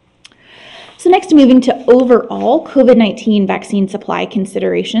 So next, moving to overall COVID-19 vaccine supply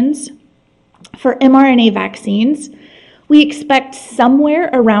considerations. For mRNA vaccines, we expect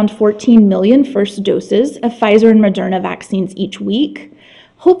somewhere around 14 million first doses of Pfizer and Moderna vaccines each week,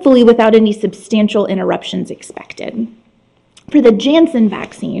 hopefully without any substantial interruptions expected. For the Janssen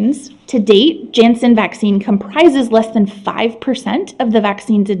vaccines, to date, Janssen vaccine comprises less than 5% of the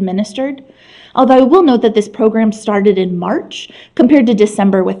vaccines administered, although I will note that this program started in March compared to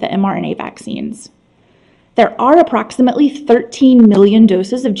December with the mRNA vaccines. There are approximately 13 million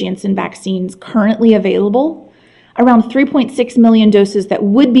doses of Janssen vaccines currently available, around 3.6 million doses that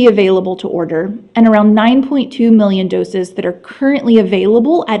would be available to order, and around 9.2 million doses that are currently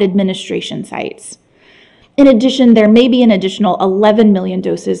available at administration sites. In addition, there may be an additional 11 million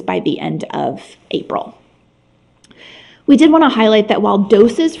doses by the end of April. We did want to highlight that while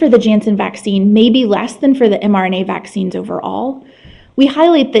doses for the Janssen vaccine may be less than for the mRNA vaccines overall, we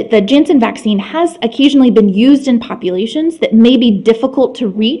highlight that the Janssen vaccine has occasionally been used in populations that may be difficult to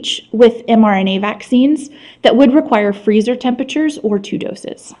reach with mRNA vaccines that would require freezer temperatures or 2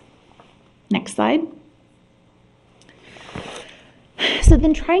 doses. Next slide. So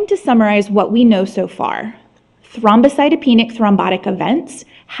then, trying to summarize what we know so far, thrombocytopenic thrombotic events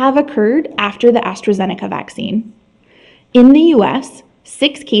have occurred after the AstraZeneca vaccine. In the US,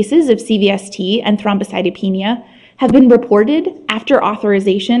 6 cases of CVST and thrombocytopenia have been reported after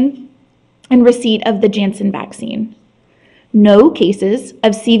authorization and receipt of the Janssen vaccine. No cases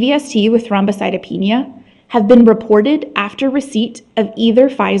of CVST with thrombocytopenia have been reported after receipt of either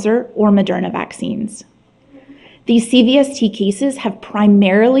Pfizer or Moderna vaccines. These CVST cases have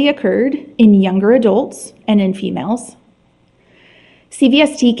primarily occurred in younger adults and in females.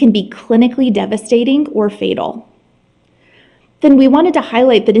 CVST can be clinically devastating or fatal. Then we wanted to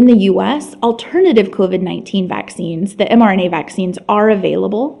highlight that in the US, alternative COVID-19 vaccines, the mRNA vaccines, are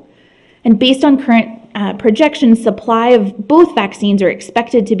available. And based on current projections, supply of both vaccines are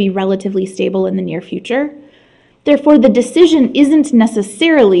expected to be relatively stable in the near future. Therefore, the decision isn't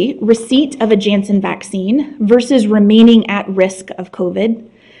necessarily receipt of a Janssen vaccine versus remaining at risk of COVID.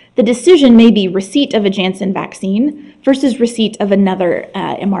 The decision may be receipt of a Janssen vaccine versus receipt of another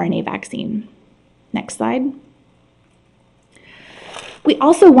mRNA vaccine. Next slide. We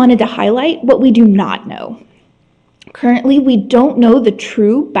also wanted to highlight what we do not know. Currently, we don't know the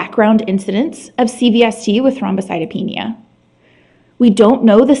true background incidence of CVST with thrombocytopenia. We don't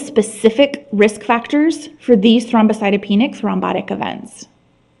know the specific risk factors for these thrombocytopenic thrombotic events.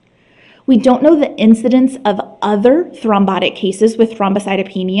 We don't know the incidence of other thrombotic cases with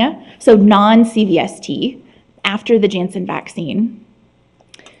thrombocytopenia, so non-CVST, after the Janssen vaccine.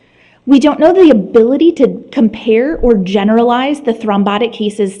 We don't know the ability to compare or generalize the thrombotic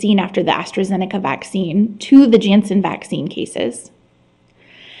cases seen after the AstraZeneca vaccine to the Janssen vaccine cases.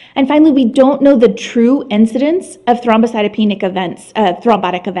 And finally, we don't know the true incidence of thrombocytopenic events,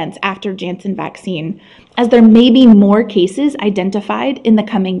 thrombotic events after Janssen vaccine, as there may be more cases identified in the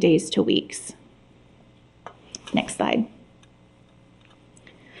coming days to weeks. Next slide.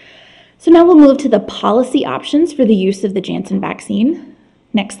 So now we'll move to the policy options for the use of the Janssen vaccine.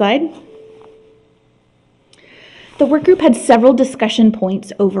 Next slide. The work group had several discussion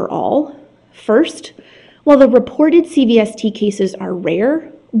points overall. First, while the reported CVST cases are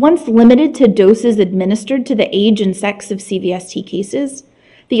rare, once limited to doses administered to the age and sex of CVST cases,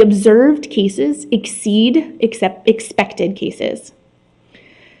 the observed cases exceed expected cases.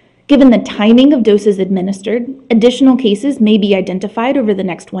 Given the timing of doses administered, additional cases may be identified over the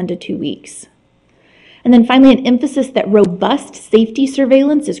next 1 to 2 weeks. And then finally, an emphasis that robust safety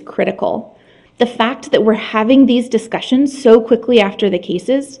surveillance is critical. The fact that we're having these discussions so quickly after the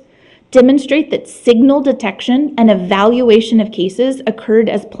cases demonstrate that signal detection and evaluation of cases occurred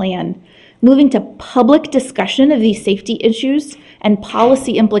as planned, moving to public discussion of these safety issues and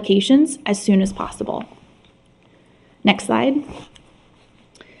policy implications as soon as possible. Next slide.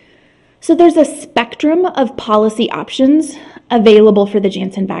 So there's a spectrum of policy options available for the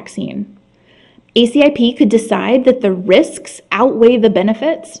Janssen vaccine. ACIP could decide that the risks outweigh the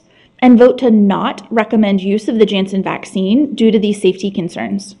benefits and vote to not recommend use of the Janssen vaccine due to these safety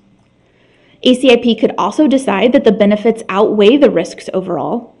concerns. ACIP could also decide that the benefits outweigh the risks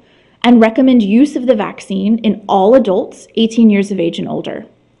overall and recommend use of the vaccine in all adults 18 years of age and older.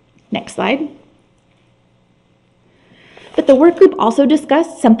 Next slide. But the work group also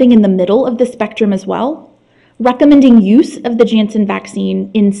discussed something in the middle of the spectrum as well, recommending use of the Janssen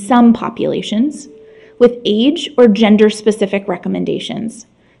vaccine in some populations with age or gender-specific recommendations,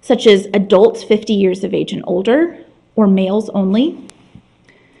 such as adults 50 years of age and older or males only.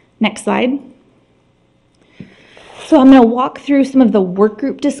 Next slide. So I'm going to walk through some of the work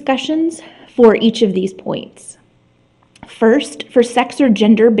group discussions for each of these points. First, for sex or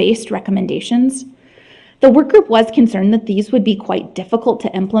gender-based recommendations, the work group was concerned that these would be quite difficult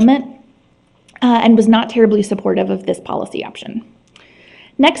to implement and was not terribly supportive of this policy option.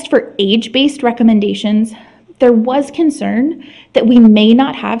 Next, for age-based recommendations, there was concern that we may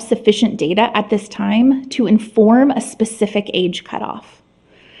not have sufficient data at this time to inform a specific age cutoff.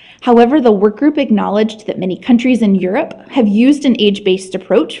 However, the work group acknowledged that many countries in Europe have used an age-based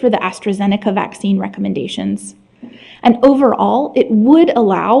approach for the AstraZeneca vaccine recommendations. And overall, it would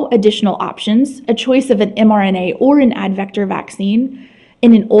allow additional options, a choice of an mRNA or an advector vaccine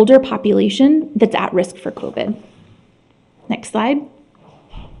in an older population that's at risk for COVID. Next slide.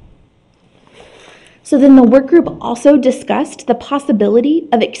 So then the work group also discussed the possibility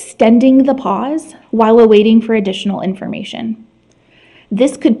of extending the pause while awaiting for additional information.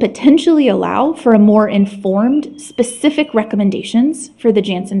 This could potentially allow for a more informed, specific recommendations for the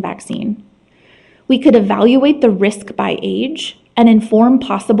Janssen vaccine. We could evaluate the risk by age and inform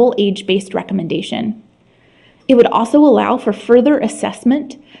possible age-based recommendation. It would also allow for further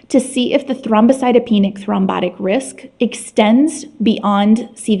assessment to see if the thrombocytopenic thrombotic risk extends beyond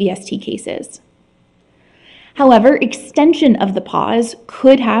CVST cases. However, extension of the pause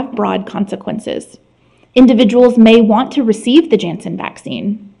could have broad consequences. Individuals may want to receive the Janssen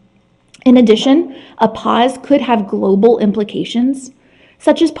vaccine. In addition, a pause could have global implications,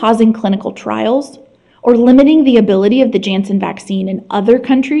 such as pausing clinical trials or limiting the ability of the Janssen vaccine in other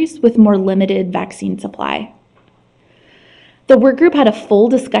countries with more limited vaccine supply. The work group had a full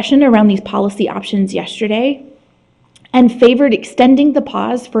discussion around these policy options yesterday and favored extending the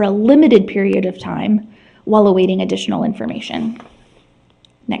pause for a limited period of time while awaiting additional information.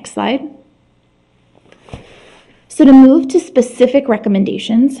 Next slide. So to move to specific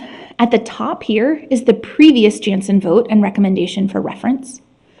recommendations, at the top here is the previous Janssen vote and recommendation for reference.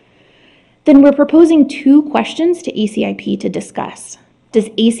 Then we're proposing 2 questions to ACIP to discuss. Does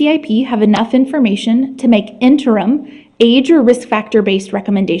ACIP have enough information to make interim age or risk factor-based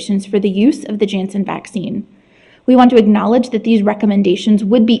recommendations for the use of the Janssen vaccine? We want to acknowledge that these recommendations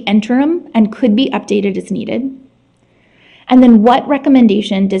would be interim and could be updated as needed. And then what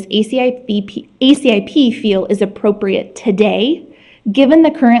recommendation does ACIP feel is appropriate today, given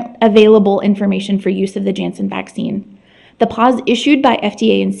the current available information for use of the Janssen vaccine? The pause issued by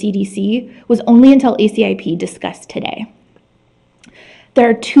FDA and CDC was only until ACIP discussed today. There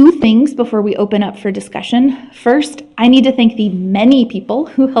are 2 things before we open up for discussion. First, I need to thank the many people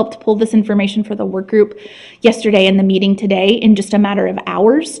who helped pull this information for the work group yesterday and the meeting today in just a matter of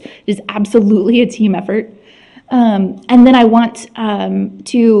hours. It is absolutely a team effort. And then I want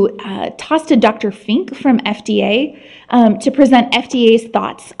to toss to Dr. Fink from FDA to present FDA's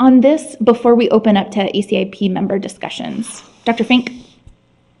thoughts on this before we open up to ACIP member discussions. Dr. Fink.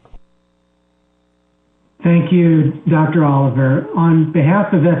 Thank you, Dr. Oliver. On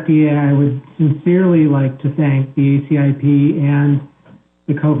behalf of FDA, I would sincerely like to thank the ACIP and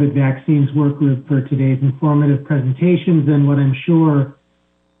the COVID vaccines work group for today's informative presentations and what I'm sure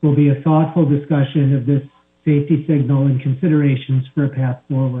will be a thoughtful discussion of this safety signal and considerations for a path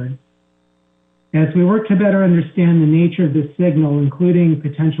forward. As we work to better understand the nature of this signal, including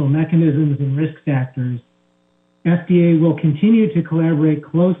potential mechanisms and risk factors, FDA will continue to collaborate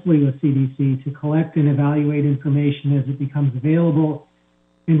closely with CDC to collect and evaluate information as it becomes available,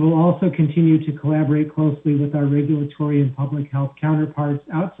 and will also continue to collaborate closely with our regulatory and public health counterparts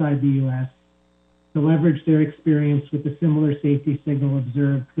outside the U.S. to leverage their experience with the similar safety signal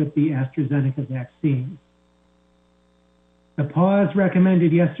observed with the AstraZeneca vaccine. The pause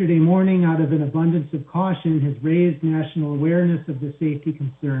recommended yesterday morning out of an abundance of caution has raised national awareness of the safety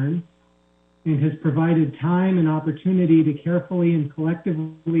concern and has provided time and opportunity to carefully and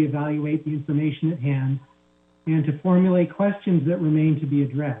collectively evaluate the information at hand and to formulate questions that remain to be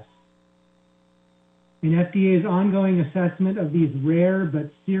addressed. In FDA's ongoing assessment of these rare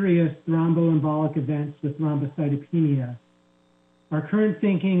but serious thromboembolic events with thrombocytopenia, our current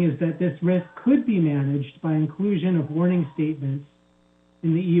thinking is that this risk could be managed by inclusion of warning statements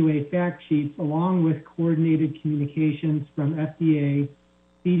in the EUA fact sheets along with coordinated communications from FDA,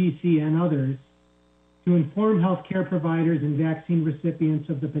 CDC, and others to inform healthcare providers and vaccine recipients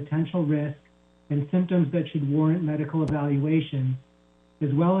of the potential risk and symptoms that should warrant medical evaluation,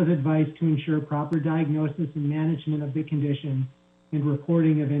 as well as advice to ensure proper diagnosis and management of the condition and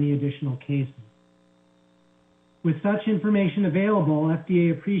reporting of any additional cases. With such information available,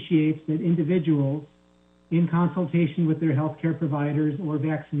 FDA appreciates that individuals, in consultation with their healthcare providers or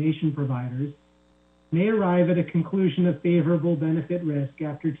vaccination providers, may arrive at a conclusion of favorable benefit risk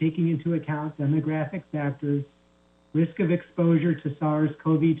after taking into account demographic factors, risk of exposure to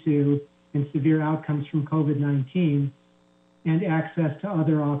SARS-CoV-2 and severe outcomes from COVID-19, and access to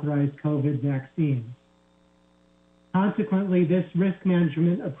other authorized COVID vaccines. Consequently, this risk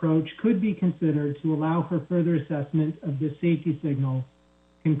management approach could be considered to allow for further assessment of this safety signal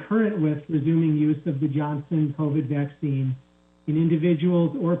concurrent with resuming use of the Johnson COVID vaccine in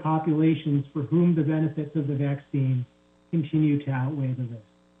individuals or populations for whom the benefits of the vaccine continue to outweigh the risk.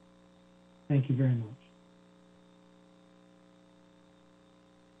 Thank you very much.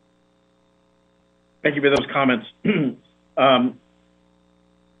 Thank you for those comments.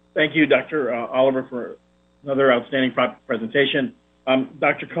 Thank you, Dr. Oliver, for another outstanding presentation.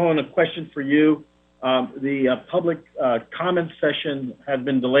 Dr. Cohen, a question for you. The public comment session had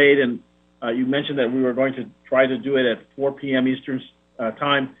been delayed, and you mentioned that we were going to try to do it at 4 p.m. Eastern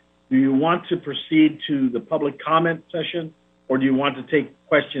time. Do you want to proceed to the public comment session, or do you want to take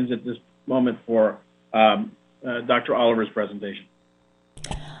questions at this moment for Dr. Oliver's presentation?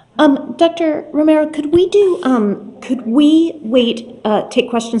 Dr. Romero, could we wait, take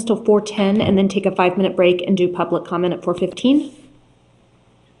questions till 4:10 and then take a 5-minute break and do public comment at 4:15?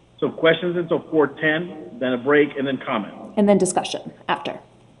 So questions until 4:10, then a break, and then comment. And then discussion after.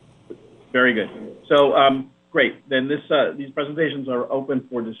 Very good. So great. Then these presentations are open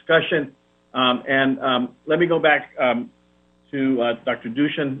for discussion. Let me go back to Dr.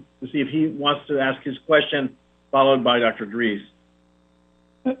 Dushan to see if he wants to ask his question, followed by Dr. Dries.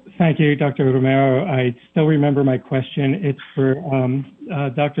 Thank you, Dr. Romero. I still remember my question. It's for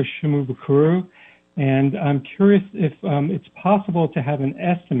Dr. Shimabukuro, and I'm curious if it's possible to have an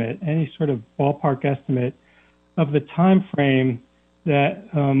estimate, any sort of ballpark estimate, of the time frame that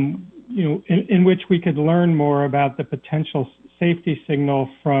in which we could learn more about the potential safety signal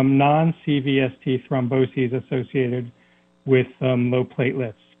from non-CVST thromboses associated with low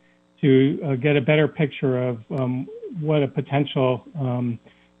platelets, to get a better picture of what a potential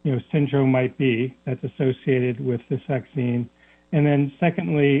syndrome might be that's associated with this vaccine. And then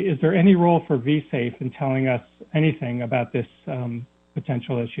secondly, is there any role for vSafe in telling us anything about this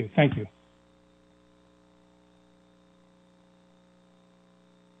potential issue? Thank you.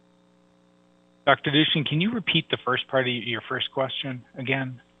 Dr. Dushin, can you repeat the first part of your first question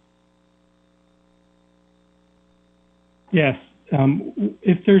again? Yes.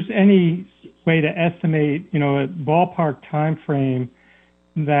 If there's any way to estimate, a ballpark time frame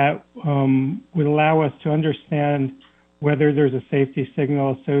that would allow us to understand whether there's a safety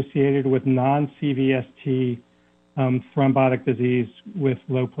signal associated with non-CVST thrombotic disease with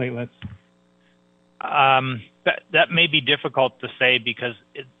low platelets. That may be difficult to say because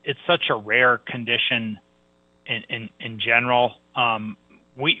it's such a rare condition in general.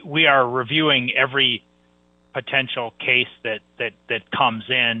 We are reviewing every potential case that comes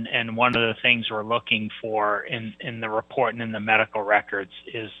in, and one of the things we're looking for in the report and in the medical records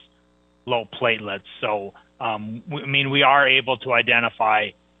is low platelets. So, we are able to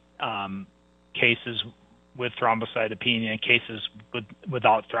identify cases with thrombocytopenia and cases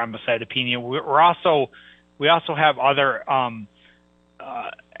without thrombocytopenia. We also have other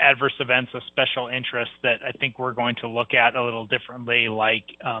adverse events of special interest that I think we're going to look at a little differently, like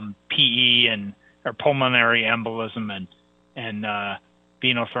PE or pulmonary embolism and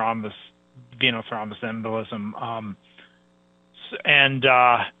venothrombus embolism.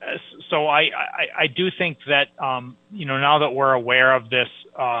 So I do think that now that we're aware of this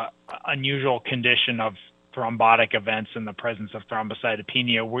unusual condition of thrombotic events in the presence of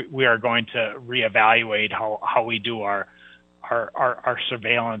thrombocytopenia, we are going to reevaluate how we do our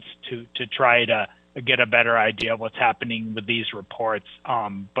surveillance to try to get a better idea of what's happening with these reports.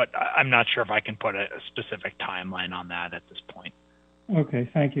 But I'm not sure if I can put a specific timeline on that at this point. Okay,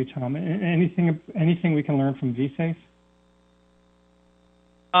 thank you, Tom. Anything we can learn from vSafe?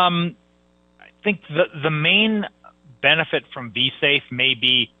 I think the main benefit from vSafe may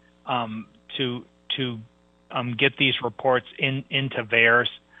be to get these reports into VAERS.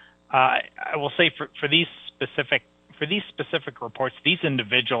 I will say for these specific reports, these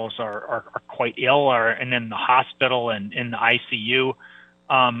individuals are quite ill and in the hospital and in the ICU.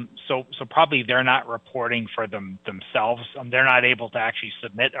 So probably they're not reporting for themselves. They're not able to actually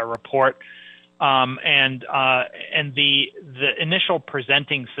submit a report. And the initial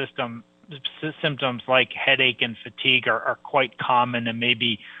presenting symptoms like headache and fatigue are quite common and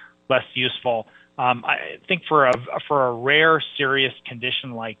maybe less useful. I think for a rare serious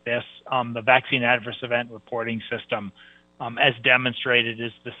condition like this, the vaccine adverse event reporting system, as demonstrated,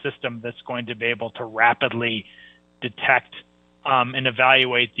 is the system that's going to be able to rapidly detect and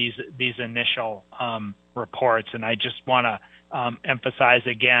evaluate these initial reports. And I just want to emphasize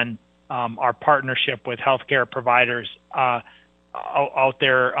again our partnership with healthcare providers out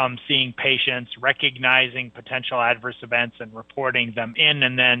there seeing patients, recognizing potential adverse events and reporting them in,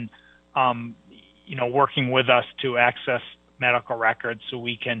 and then working with us to access medical records so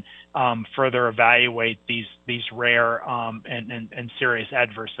we can further evaluate these rare and serious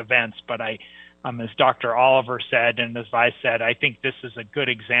adverse events. But as Dr. Oliver said, and as I said, I think this is a good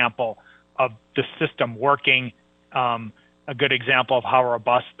example of the system working, a good example of how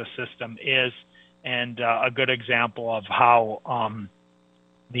robust the system is, and a good example of how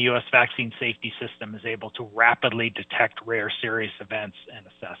the U.S. vaccine safety system is able to rapidly detect rare serious events and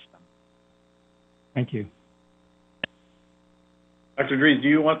assess them. Thank you. Dr. Dries, do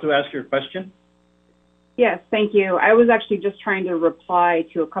you want to ask your question? Yes, thank you. I was actually just trying to reply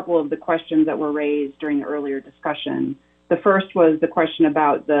to a couple of the questions that were raised during the earlier discussion. The first was the question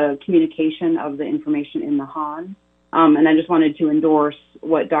about the communication of the information in the HAN. And I just wanted to endorse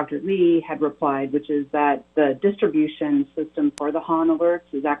what Dr. Lee had replied, which is that the distribution system for the HAN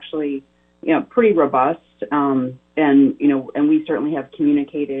alerts is actually, pretty robust. And we certainly have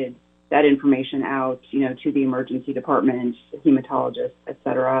communicated that information out, to the emergency department, hematologists, et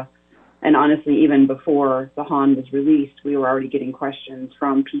cetera. And honestly, even before the HAN was released, we were already getting questions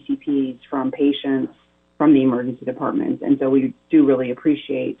from PCPs, from patients, from the emergency department. And so we do really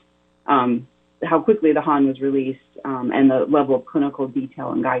appreciate how quickly the HAN was released and the level of clinical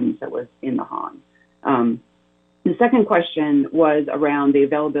detail and guidance that was in the HAN. The second question was around the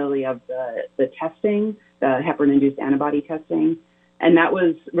availability of the testing, the heparin-induced antibody testing. And that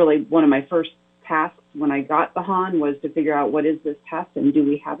was really one of my first tasks when I got the HAN, was to figure out what is this test and do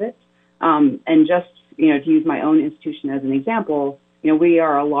we have it? And just, to use my own institution as an example, we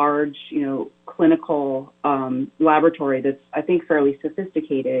are a large, clinical laboratory that's, I think, fairly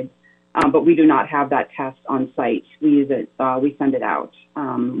sophisticated, but we do not have that test on site. We use it, we send it out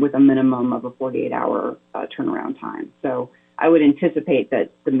with a minimum of a 48-hour turnaround time. So I would anticipate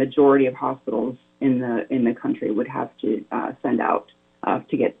that the majority of hospitals in the country would have to send out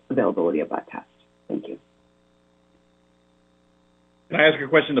to get availability of that test. Thank you. Can I ask a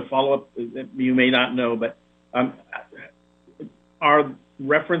question to follow up? You may not know, but are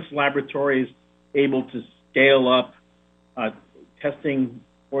reference laboratories able to scale up testing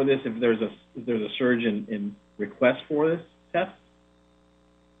for this if there's a surge in requests for this test?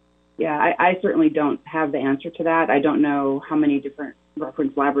 Yeah, I certainly don't have the answer to that. I don't know how many different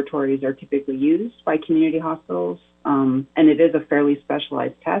reference laboratories are typically used by community hospitals, and it is a fairly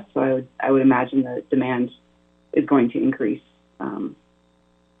specialized test, so I would imagine the demand is going to increase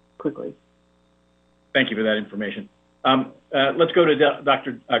quickly. Thank you for that information. Let's go to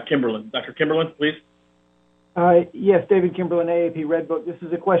Dr. Kimberlin. Dr. Kimberlin, please. Yes, David Kimberlin, AAP Red Book. This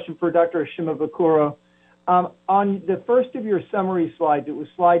is a question for Dr. Shimabukuro. On the first of your summary slides, it was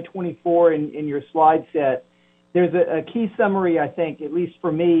slide 24 in your slide set, there's a key summary, I think, at least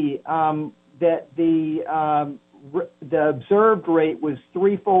for me, that the observed rate was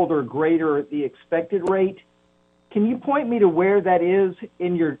threefold or greater the expected rate. Can you point me to where that is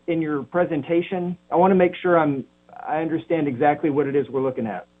in your presentation? I want to make sure I understand exactly what it is we're looking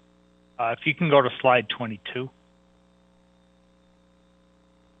at. If you can go to slide 22.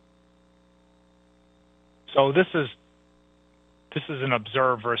 So this is an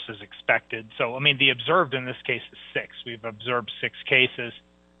observed versus expected. So, I mean, the observed in this case is 6. We've observed 6 cases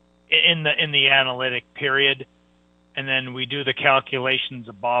in the analytic period, and then we do the calculations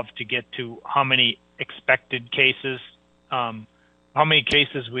above to get to how many expected cases, how many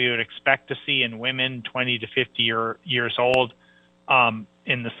cases we would expect to see in women 20 to 50 years old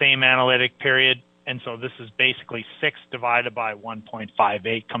in the same analytic period. And so this is basically 6 divided by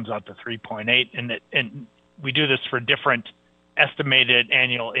 1.58 comes out to 3.8, and we do this for different estimated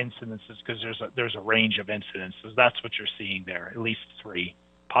annual incidences because there's a range of incidences. That's what you're seeing there, at least 3,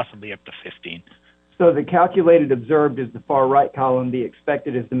 possibly up to 15. So the calculated observed is the far right column, the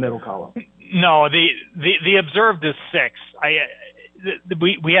expected is the middle column. No, the observed is 6.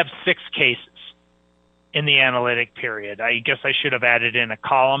 We have 6 cases in the analytic period. I guess I should have added in a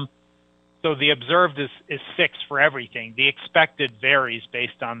column. So the observed is 6 for everything. The expected varies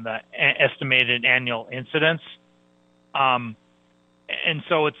based on the estimated annual incidence. And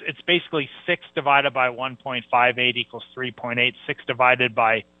so it's basically 6 divided by 1.58 equals 3.8. 6 divided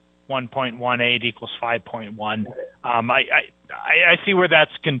by 1.18 equals 5.1. I see where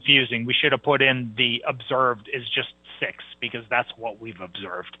that's confusing. We should have put in the observed is just 6 because that's what we've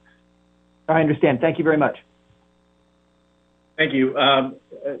observed. I understand. Thank you very much. Thank you.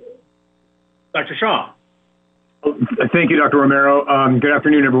 Dr. Shaw. Thank you, Dr. Romero. Good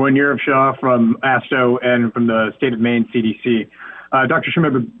afternoon, everyone. Nirav Shah from ASTO and from the state of Maine CDC. Dr.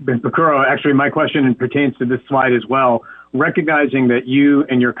 Shimabukuro, actually, my question pertains to this slide as well. Recognizing that you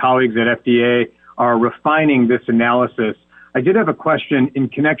and your colleagues at FDA are refining this analysis, I did have a question in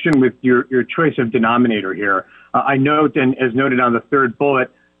connection with your choice of denominator here. I note, and as noted on the third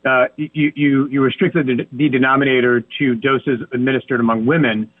bullet, you restricted the denominator to doses administered among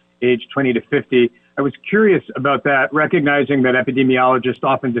women aged 20 to 50. I was curious about that, recognizing that epidemiologists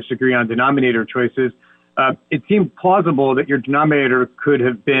often disagree on denominator choices. It seemed plausible that your denominator could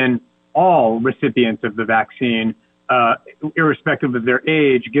have been all recipients of the vaccine, irrespective of their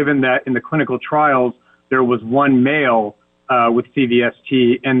age, given that in the clinical trials, there was one male with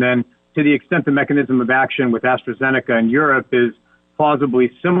CVST, and then to the extent the mechanism of action with AstraZeneca in Europe is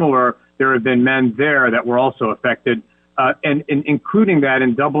plausibly similar, there have been men there that were also affected. And including that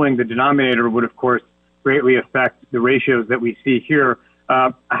and doubling the denominator would, of course, greatly affect the ratios that we see here.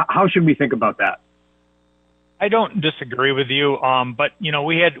 How should we think about that? I don't disagree with you, but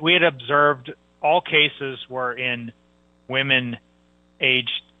we had observed all cases were in women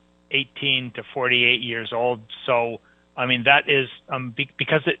aged 18 to 48 years old. So, I mean, that is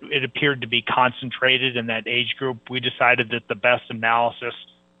because it appeared to be concentrated in that age group. We decided that the best analysis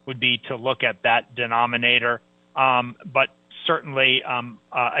would be to look at that denominator. But certainly,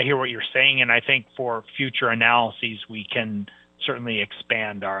 I hear what you're saying, and I think for future analyses, we can certainly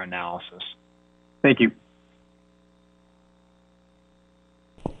expand our analysis. Thank you.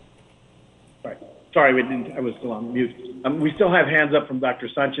 Right. Sorry, I was still on mute. We still have hands up from Dr.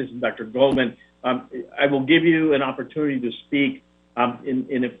 Sanchez and Dr. Goldman. I will give you an opportunity to speak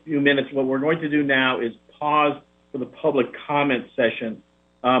in a few minutes. What we're going to do now is pause for the public comment session,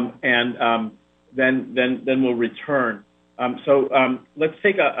 and then we'll return. So let's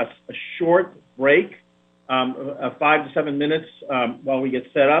take a short break, 5 to 7 minutes while we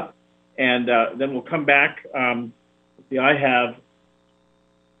get set up, and then we'll come back.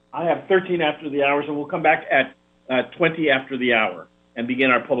 I have 13 after the hour, so we'll come back at 20 after the hour and begin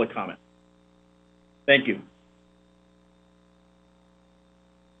our public comment. Thank you.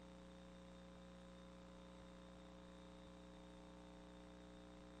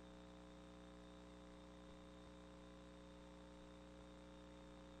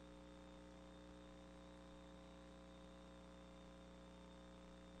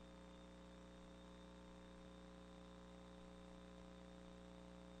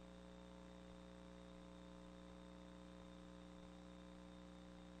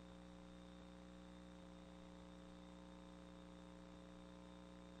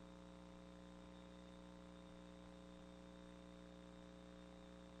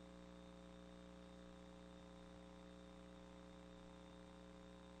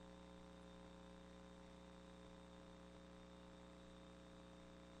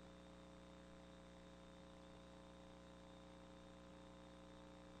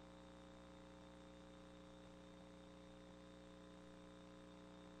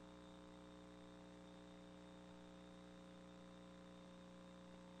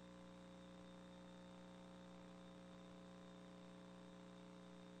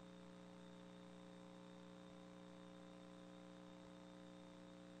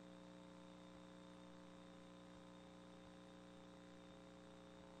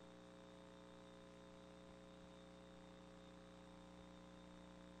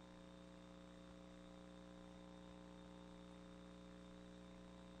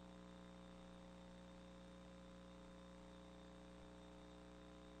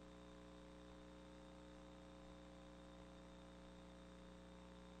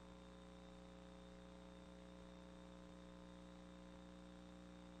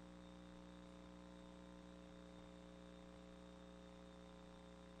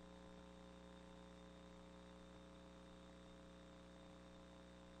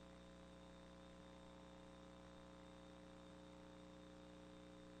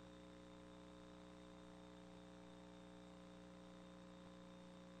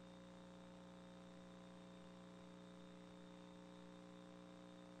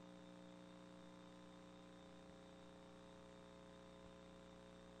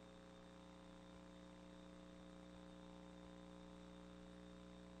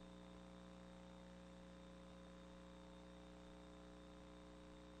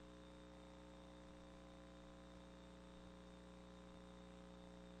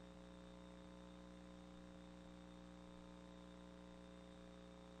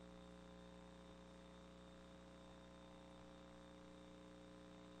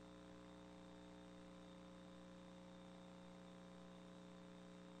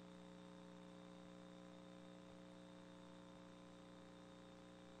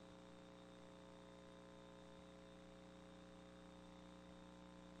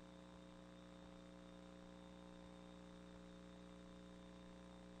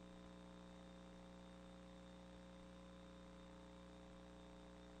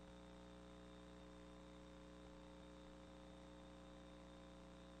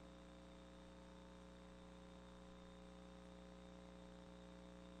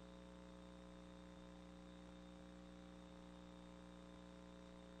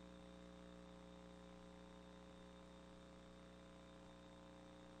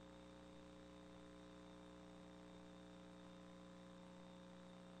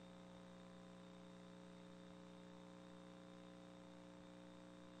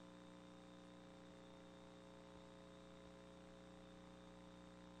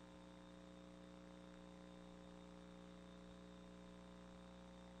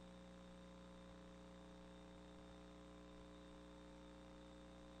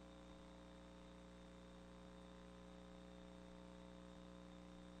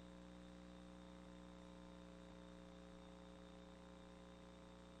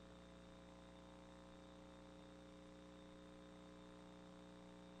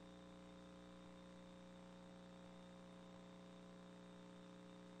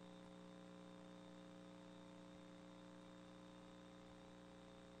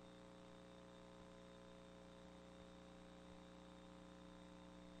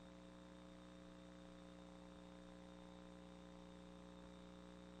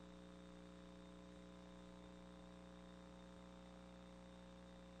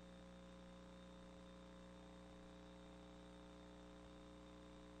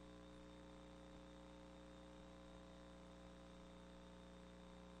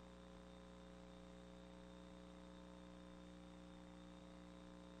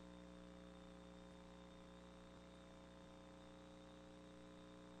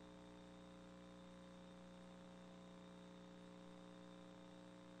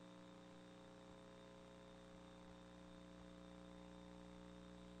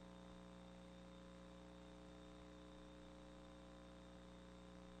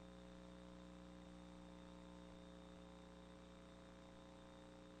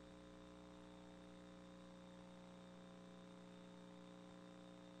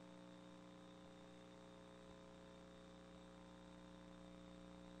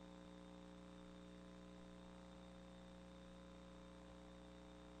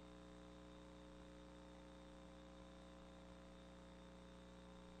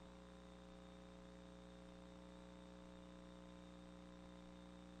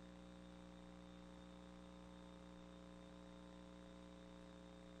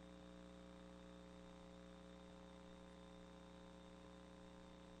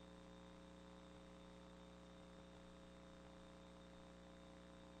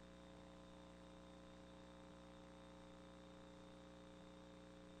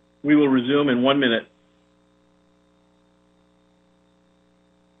 We will resume in 1 minute.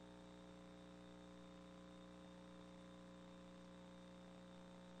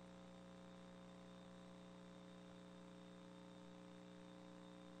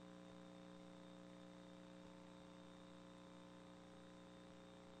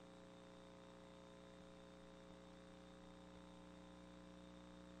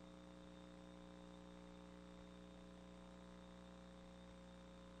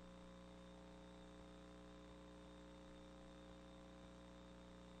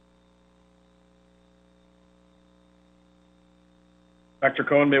 Dr.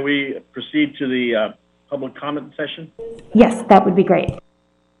 Cohen, may we proceed to the public comment session? Yes, that would be great.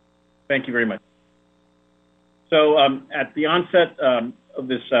 Thank you very much. So at the onset of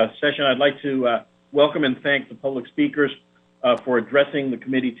this session, I'd like to welcome and thank the public speakers for addressing the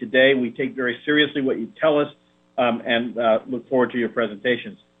committee today. We take very seriously what you tell us and look forward to your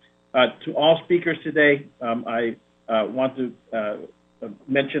presentations. To all speakers today, I want to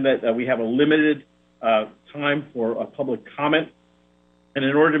mention that we have a limited time for a public comment. And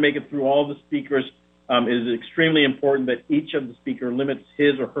in order to make it through all the speakers, it is extremely important that each of the speakers limits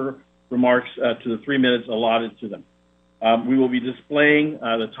his or her remarks to the 3 minutes allotted to them. We will be displaying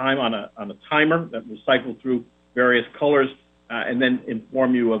the time on a timer that will cycle through various colors and then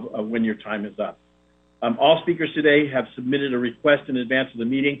inform you of when your time is up. All speakers today have submitted a request in advance of the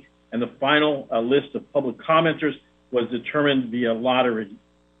meeting, and the final list of public commenters was determined via lottery.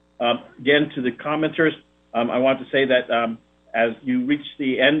 Again, to the commenters, I want to say that as you reach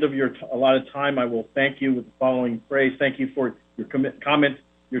the end of your allotted time, I will thank you with the following phrase. Thank you for your comment.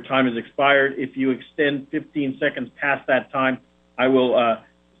 Your time has expired. If you extend 15 seconds past that time, I will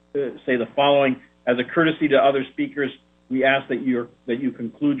say the following. As a courtesy to other speakers, we ask that you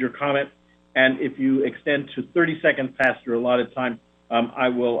conclude your comment. And if you extend to 30 seconds past your allotted time, I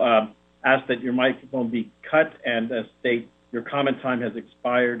will ask that your microphone be cut and state your comment time has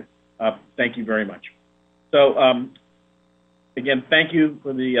expired. Thank you very much. So, again, thank you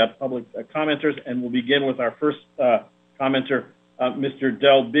for the public commenters, and we'll begin with our first commenter, Mr.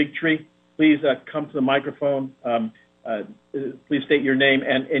 Del Bigtree. Please come to the microphone. Please state your name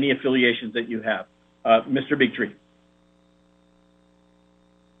and any affiliations that you have. Mr. Bigtree.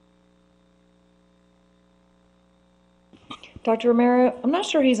 Dr. Romero, I'm not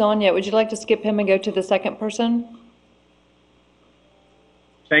sure he's on yet. Would you like to skip him and go to the second person?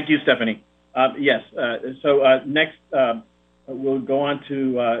 Thank you, Stephanie. Yes, so next, we'll go on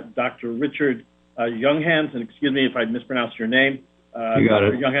to Dr. Richard Younghans, and excuse me if I mispronounced your name. You got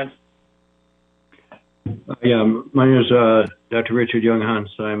Dr. it. Younghans. Yeah, my name is Dr. Richard Younghans.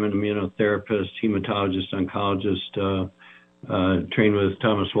 I'm an immunotherapist, hematologist, oncologist, trained with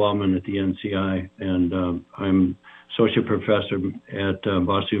Thomas Waldman at the NCI, and I'm associate professor at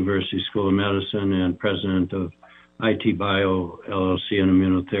Boston University School of Medicine and president of IT Bio LLC, an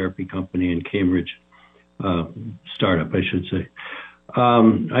immunotherapy company in Cambridge, startup, I should say.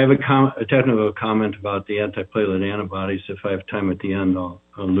 I have a technical comment about the antiplatelet antibodies. If I have time at the end, I'll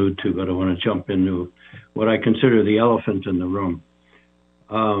allude to, but I want to jump into what I consider the elephant in the room.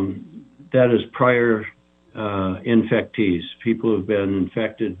 That is prior infectees, people who've been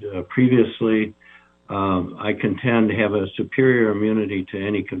infected previously. I contend to have a superior immunity to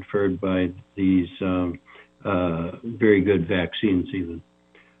any conferred by these very good vaccines even.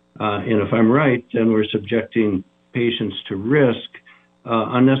 And if I'm right, then we're subjecting patients to risk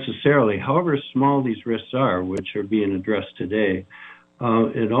unnecessarily, however small these risks are, which are being addressed today.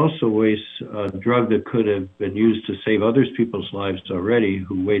 It also wastes a drug that could have been used to save other people's lives already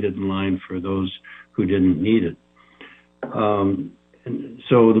who waited in line for those who didn't need it. And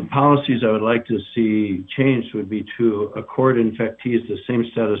so the policies I would like to see changed would be to accord infectees the same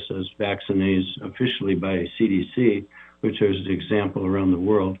status as vaccinated officially by CDC, which is an example around the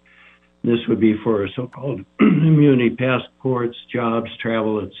world. This would be for so-called immunity passports, jobs,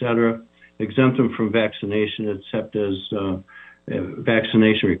 travel, etc. Exempt them from vaccination, except as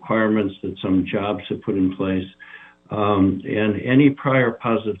vaccination requirements that some jobs have put in place. And any prior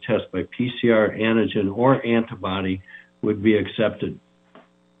positive test by PCR, antigen, or antibody would be accepted.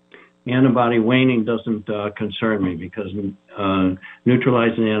 Antibody waning doesn't concern me because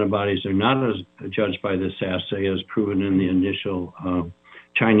neutralizing antibodies are not as judged by this assay as proven in the initial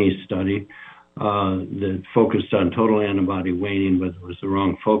Chinese study that focused on total antibody waning, but it was the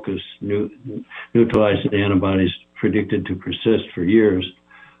wrong focus. Neutralizing antibodies predicted to persist for years.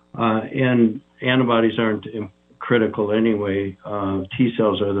 And antibodies aren't critical anyway. T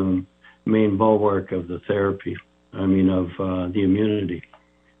cells are the main bulwark of the therapy, of the immunity.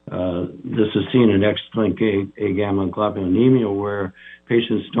 This is seen in X-linked A-gamma globulinemia, where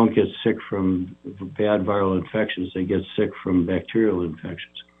patients don't get sick from bad viral infections. They get sick from bacterial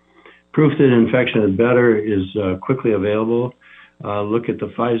infections. Proof that infection is better is quickly available. Look at the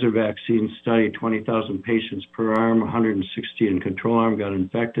Pfizer vaccine study, 20,000 patients per arm, 160 in control arm got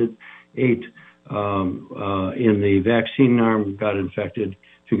infected, 8 in the vaccine arm got infected.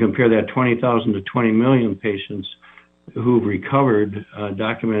 If you compare that 20,000 to 20 million patients who've recovered,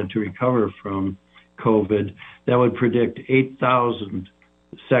 documented to recover from COVID, that would predict 8,000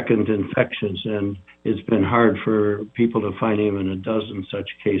 second infections, and it's been hard for people to find even a dozen such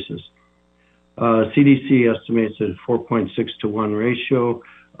cases. CDC estimates a 4.6 to 1 ratio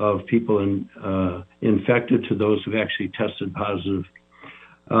of people infected to those who've actually tested positive.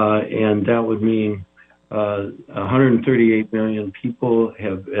 And that would mean 138 million people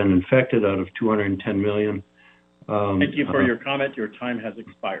have been infected out of 210 million. Thank you for your comment. Your time has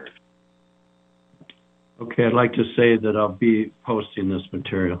expired. Okay, I'd like to say that I'll be posting this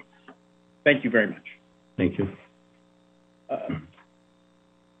material. Thank you very much. Thank you.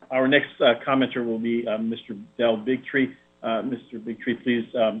 Our next commenter will be Mr. Del Bigtree. Mr. Bigtree, please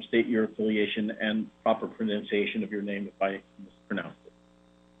state your affiliation and proper pronunciation of your name if I mispronounced it.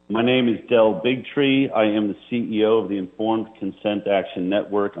 My name is Del Bigtree. I am the CEO of the Informed Consent Action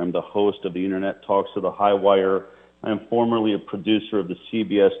Network. I'm the host of the Internet Talk Show, The High Wire. I am formerly a producer of the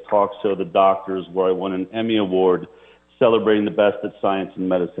CBS talk show, The Doctors, where I won an Emmy Award celebrating the best that science and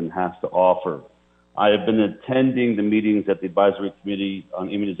medicine has to offer. I have been attending the meetings at the Advisory Committee on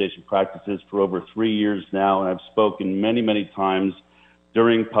Immunization Practices for over 3 years now, and I've spoken many, many times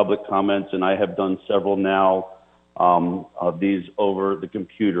during public comments, and I have done several now of these over the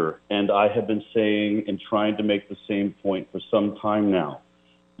computer. And I have been saying and trying to make the same point for some time now.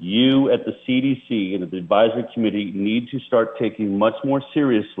 You at the CDC and at the Advisory Committee need to start taking much more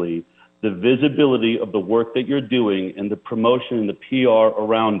seriously the visibility of the work that you're doing and the promotion and the PR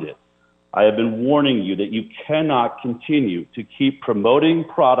around it. I have been warning you that you cannot continue to keep promoting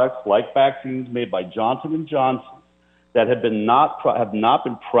products like vaccines made by Johnson&Johnson that have not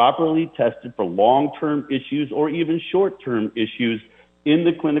been properly tested for long-term issues or even short-term issues in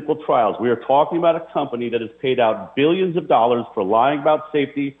the clinical trials. We are talking about a company that has paid out billions of dollars for lying about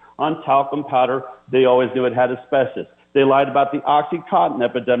safety on talcum powder. They always knew it had asbestos. They lied about the OxyContin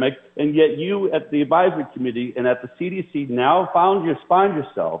epidemic, and yet you at the Advisory Committee and at the CDC now find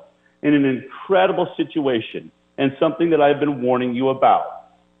yourself in an incredible situation and something that I've been warning you about.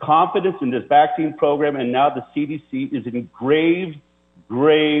 Confidence in this vaccine program and now the CDC is in grave,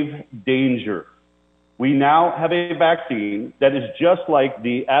 grave danger. We now have a vaccine that is just like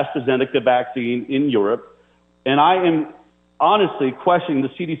the AstraZeneca vaccine in Europe, and I am honestly questioning the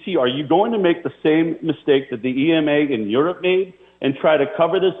CDC. Are you going to make the same mistake that the EMA in Europe made and try to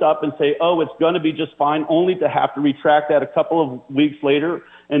cover this up and say, oh, it's going to be just fine, only to have to retract that a couple of weeks later?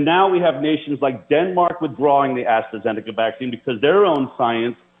 And now we have nations like Denmark withdrawing the AstraZeneca vaccine because their own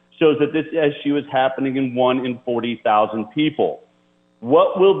science shows that this issue is happening in 1 in 40,000 people.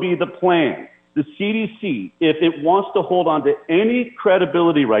 What will be the plan? The CDC, if it wants to hold on to any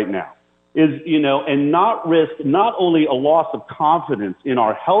credibility right now, is, and not risk not only a loss of confidence in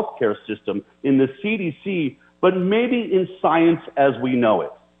our healthcare system, in the CDC, but maybe in science as we know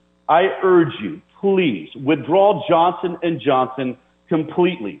it. I urge you, please, withdraw Johnson&Johnson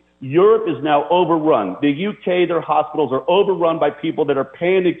completely. Europe is now overrun. The UK, their hospitals are overrun by people that are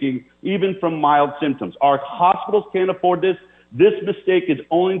panicking even from mild symptoms. Our hospitals can't afford this. This mistake is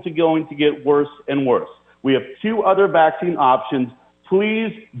only going to get worse and worse. We have 2 other vaccine options.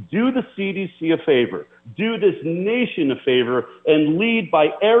 Please do the CDC a favor. Do this nation a favor and lead by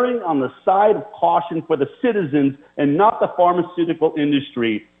erring on the side of caution for the citizens and not the pharmaceutical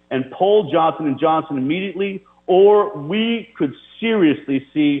industry, and pull Johnson&Johnson immediately, or we could seriously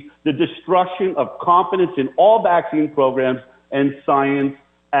see the destruction of confidence in all vaccine programs and science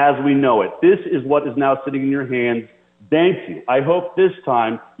as we know it. This is what is now sitting in your hands. Thank you. I hope this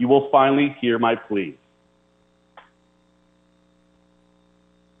time you will finally hear my plea.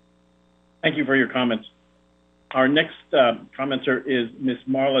 Thank you for your comments. Our next commenter is Ms.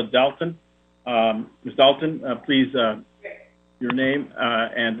 Marla Dalton. Ms. Dalton, please, your name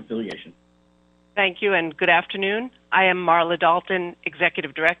and affiliation. Thank you and good afternoon. I am Marla Dalton,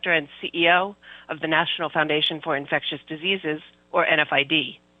 Executive Director and CEO of the National Foundation for Infectious Diseases, or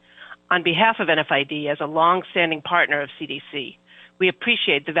NFID. On behalf of NFID, as a long-standing partner of CDC, we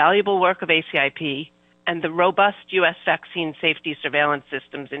appreciate the valuable work of ACIP and the robust U.S. vaccine safety surveillance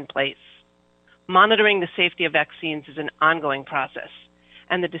systems in place. Monitoring the safety of vaccines is an ongoing process,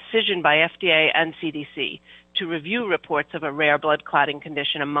 and the decision by FDA and CDC to review reports of a rare blood clotting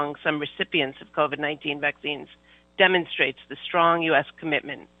condition among some recipients of COVID-19 vaccines demonstrates the strong U.S.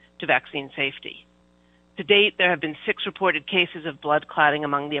 commitment to vaccine safety. To date, there have been 6 reported cases of blood clotting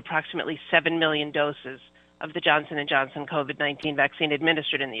among the approximately 7 million doses of the Johnson&Johnson COVID-19 vaccine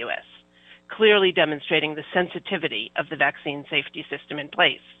administered in the U.S., clearly demonstrating the sensitivity of the vaccine safety system in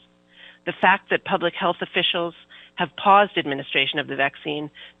place. The fact that public health officials have paused administration of the vaccine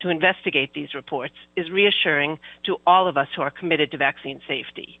to investigate these reports is reassuring to all of us who are committed to vaccine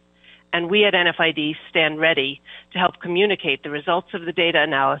safety. And we at NFID stand ready to help communicate the results of the data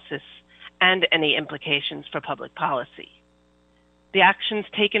analysis and any implications for public policy. The actions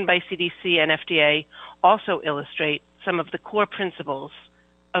taken by CDC and FDA also illustrate some of the core principles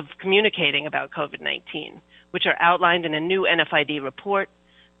of communicating about COVID-19, which are outlined in a new NFID report,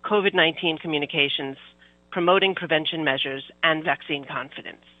 COVID-19 Communications, Promoting Prevention Measures and Vaccine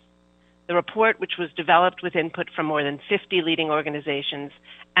Confidence. The report, which was developed with input from more than 50 leading organizations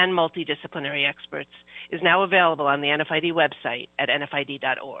and multidisciplinary experts, is now available on the NFID website at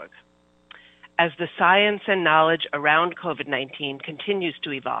nfid.org. As the science and knowledge around COVID-19 continues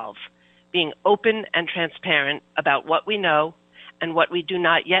to evolve, being open and transparent about what we know and what we do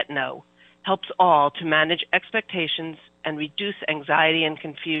not yet know helps all to manage expectations and reduce anxiety and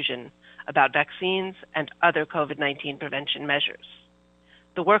confusion about vaccines and other COVID-19 prevention measures.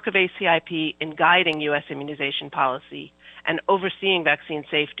 The work of ACIP in guiding U.S. immunization policy and overseeing vaccine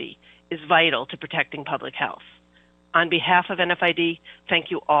safety is vital to protecting public health. On behalf of NFID, thank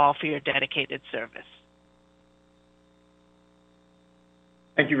you all for your dedicated service.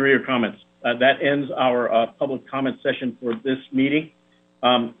 Thank you for your comments. That ends our public comment session for this meeting.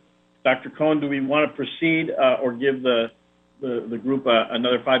 Dr. Cohen, do we want to proceed or give the group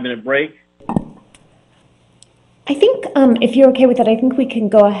another 5-minute break? I think if you're okay with that, I think we can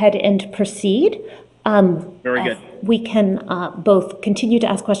go ahead and proceed. Very good. We can both continue to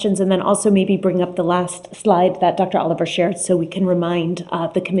ask questions and then also maybe bring up the last slide that Dr. Oliver shared so we can remind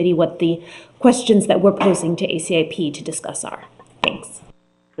the committee what the questions that we're posing to ACIP to discuss are. Thanks.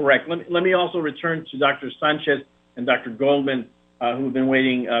 Correct. Let me also return to Dr. Sanchez and Dr. Goldman, who have been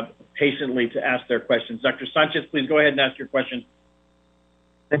waiting patiently to ask their questions. Dr. Sanchez, please go ahead and ask your question.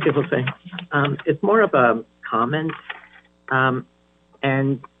 Thank you, Jose. It's more of a comment.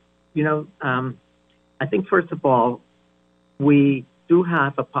 I think, first of all, we do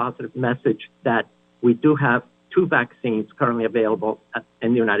have a positive message that we do have 2 vaccines currently available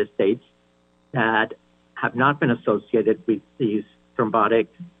in the United States that have not been associated with these thrombotic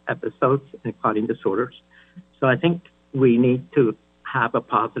episodes and clotting disorders. So I think we need to have a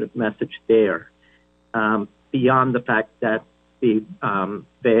positive message there, beyond the fact that the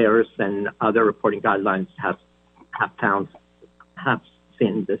VAERS and other reporting guidelines have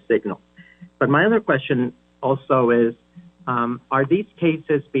seen this signal. But my other question also is, are these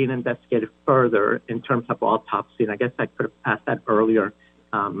cases being investigated further in terms of autopsy? And I guess I could have asked that earlier,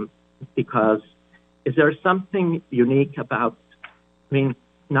 because is there something unique about,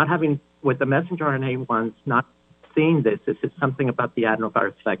 not having, with the messenger RNA ones, not seeing this? Is it something about the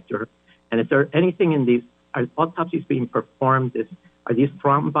adenovirus vector? And is there anything in these, are autopsies being performed? Are these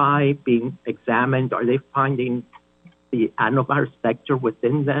thrombi being examined? Are they finding the adenovirus vector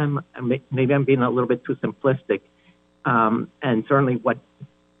within them? And maybe I'm being a little bit too simplistic. And certainly what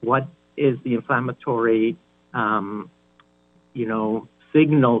is the inflammatory,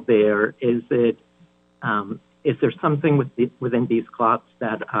 signal there? Is there something within these clots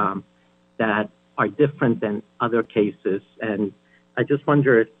that are different than other cases? And I just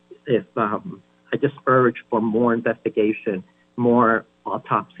wonder if I just urge for more investigation, more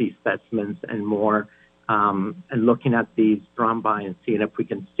autopsy specimens, and more and looking at these thrombi and seeing if we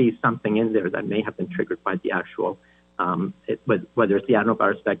can see something in there that may have been triggered by the actual, whether it's the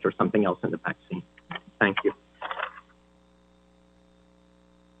adenovirus vector or something else in the vaccine. Thank you.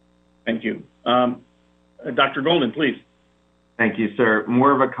 Thank you. Dr. Goldman, please. Thank you, sir.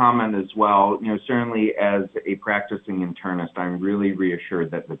 More of a comment as well. Certainly as a practicing internist, I'm really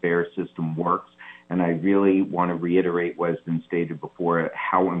reassured that the VAERS system works. And I really want to reiterate what has been stated before,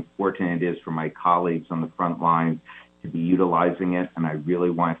 how important it is for my colleagues on the front lines to be utilizing it. And I really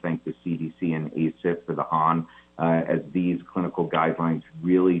want to thank the CDC and ACIP for the on, as these clinical guidelines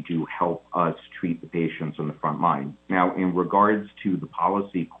really do help us treat the patients on the front line. Now, in regards to the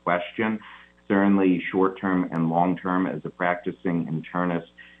policy question, certainly short-term and long-term, as a practicing internist,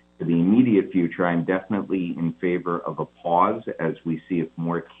 for the immediate future, I'm definitely in favor of a pause as we see if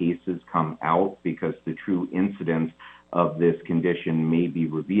more cases come out, because the true incidence of this condition may be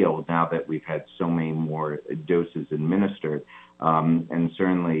revealed now that we've had so many more doses administered. And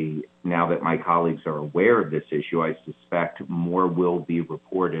certainly now that my colleagues are aware of this issue, I suspect more will be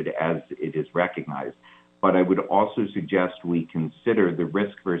reported as it is recognized. But I would also suggest we consider the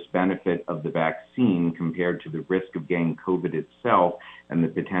risk versus benefit of the vaccine compared to the risk of getting COVID itself and the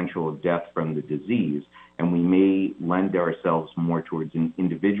potential of death from the disease. And we may lend ourselves more towards an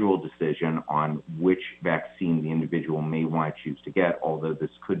individual decision on which vaccine the individual may want to choose to get, although this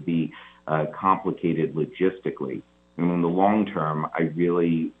could be complicated logistically. And in the long term, I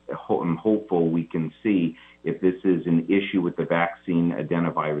really am hopeful we can see if this is an issue with the vaccine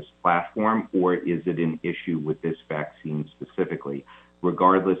adenovirus platform or is it an issue with this vaccine specifically.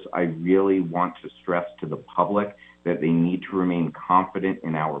 Regardless, I really want to stress to the public that they need to remain confident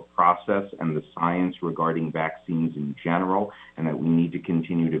in our process and the science regarding vaccines in general, and that we need to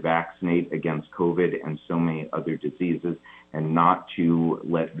continue to vaccinate against COVID and so many other diseases, and not to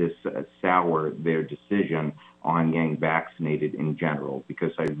let this sour their decision on getting vaccinated in general,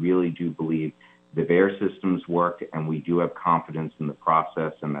 because I really do believe the VAERS systems work and we do have confidence in the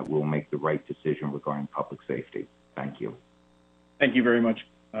process and that we'll make the right decision regarding public safety. Thank you. Thank you very much,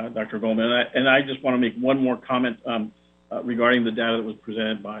 Dr. Goldman. And I just want to make one more comment regarding the data that was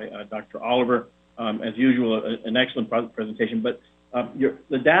presented by Dr. Oliver. As usual, an excellent presentation, but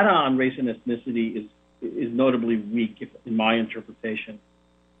the data on race and ethnicity is notably weak, in my interpretation.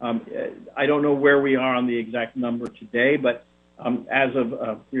 I don't know where we are on the exact number today, but as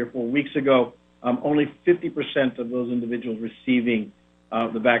of 3 or 4 weeks ago, only 50% of those individuals receiving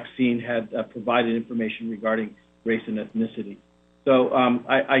the vaccine had provided information regarding race and ethnicity. So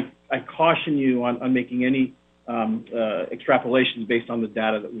I caution you on making any extrapolations based on the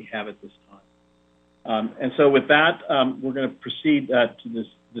data that we have at this time. And so with that, we're going to proceed to this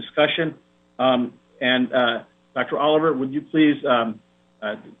discussion. And Dr. Oliver, would you please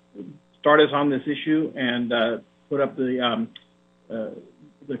start us on this issue and put up the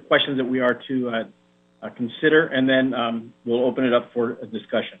questions that we are to consider, and then we'll open it up for a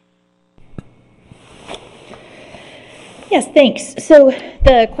discussion. Yes, thanks. So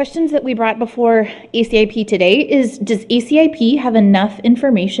the questions that we brought before ACIP today is, does ACIP have enough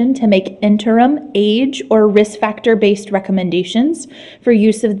information to make interim age or risk factor-based recommendations for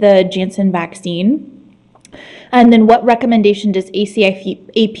use of the Janssen vaccine? And then what recommendation does ACIP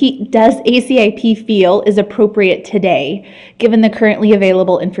feel is appropriate today, given the currently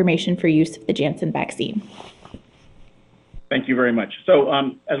available information for use of the Janssen vaccine? Thank you very much. So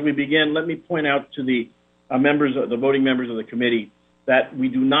as we begin, let me point out to the voting members of the committee that we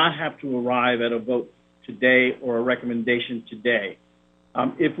do not have to arrive at a vote today or a recommendation today.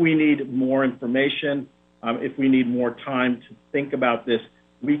 If we need more information, if we need more time to think about this,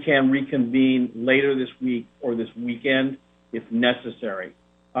 we can reconvene later this week or this weekend if necessary.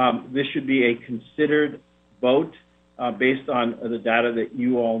 This should be a considered vote based on the data that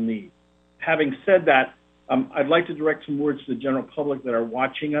you all need. Having said that, I'd like to direct some words to the general public that are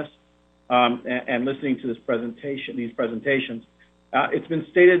watching us and listening to these presentations. It's been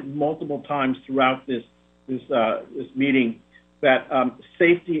stated multiple times throughout this meeting that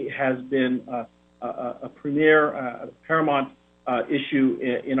safety has been a paramount issue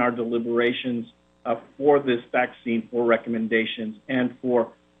in our deliberations for this vaccine, for recommendations, and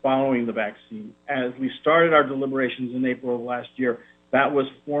for following the vaccine. As we started our deliberations in April of last year, that was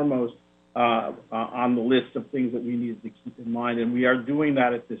foremost on the list of things that we needed to keep in mind, and we are doing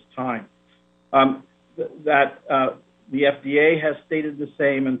that at this time. The FDA has stated the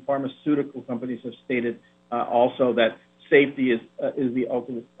same, and pharmaceutical companies have stated also that safety is the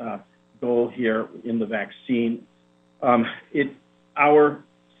ultimate goal here in the vaccine. Our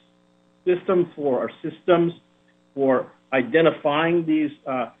systems for identifying these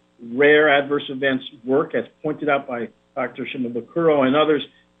rare adverse events work, as pointed out by Dr. Shimabukuro and others.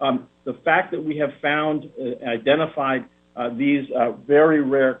 The fact that we have identified these very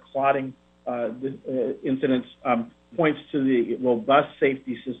rare clotting incidents points to the robust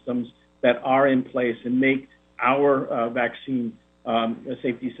safety systems that are in place and make our vaccine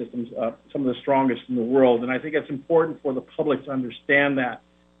safety systems some of the strongest in the world. And I think it's important for the public to understand that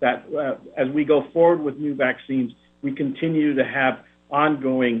as we go forward with new vaccines, we continue to have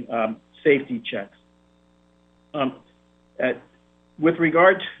ongoing safety checks. With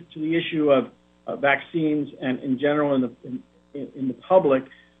regard to the issue of vaccines and in general in the public,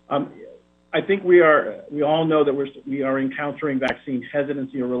 I think we all know that we are encountering vaccine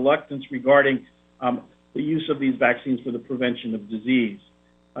hesitancy or reluctance regarding the use of these vaccines for the prevention of disease.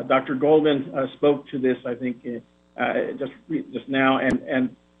 Dr. Goldman spoke to this, I think, just now,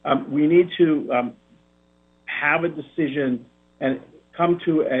 and we need to have a decision and come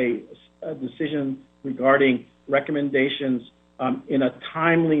to a decision regarding recommendations in a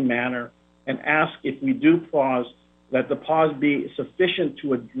timely manner and ask if we do pause, that the pause be sufficient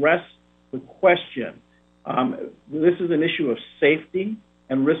to address the question. This is an issue of safety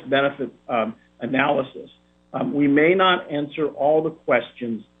and risk-benefit analysis. We may not answer all the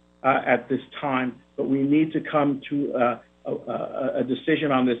questions at this time, but we need to come to a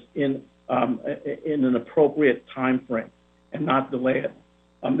decision on this in an appropriate time frame and not delay it.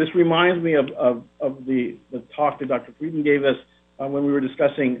 This reminds me of the talk that Dr. Frieden gave us when we were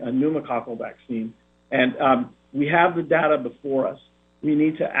discussing a pneumococcal vaccine. And we have the data before us. We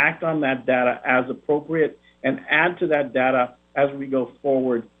need to act on that data as appropriate and add to that data as we go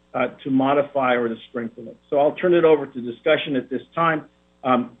forward to modify or to strengthen it. So I'll turn it over to discussion at this time.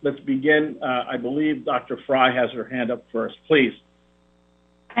 Let's begin. I believe Dr. Fry has her hand up first. Please.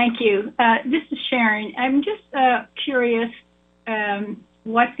 Thank you. This is Sharon. I'm just curious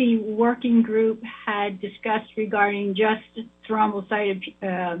what the working group had discussed regarding just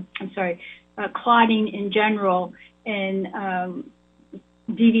clotting in general and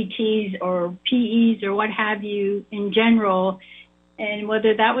DVTs or PEs or what have you in general, and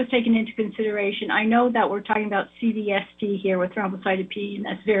whether that was taken into consideration. I know that we're talking about CVST here with thrombocytopenia, and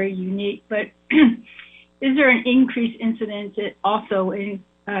that's very unique, but is there an increased incidence also in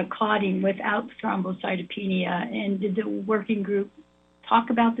clotting without thrombocytopenia? And did the working group talk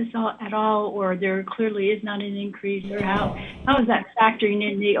about this at all, or there clearly is not an increase, or how is that factoring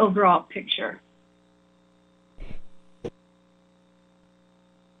in the overall picture?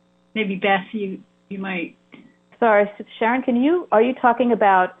 Maybe Beth, you might. Sorry, Sharon, are you talking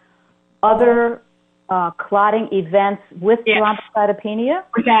about other clotting events with thrombocytopenia?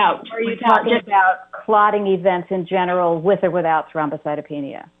 Without. Or are you talking about clotting events in general with or without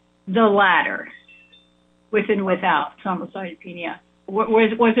thrombocytopenia? The latter, with and without thrombocytopenia.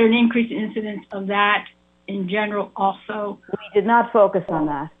 Was there an increased incidence of that in general also? We did not focus on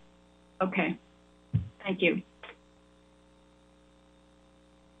that. Okay. Thank you.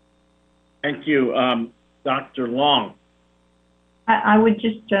 Thank you. Dr. Long. I would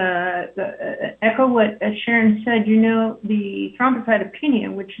just echo what Sharon said. You know, the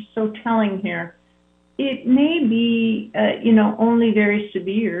thrombocytopenia, which is so telling here, it may be, only very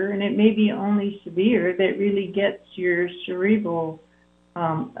severe, and it may be only severe that really gets your cerebral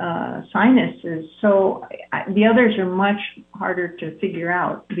sinuses. So the others are much harder to figure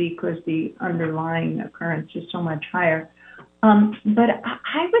out because the underlying occurrence is so much higher. But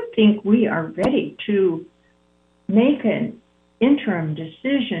I would think we are ready to make an interim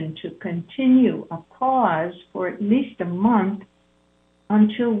decision to continue a pause for at least a month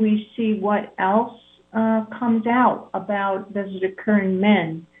until we see what else comes out about does it occur in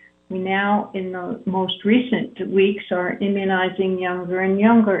men. We now, in the most recent weeks, are immunizing younger and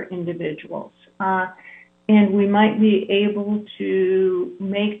younger individuals. And we might be able to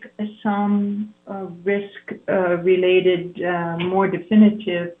make some risk-related, more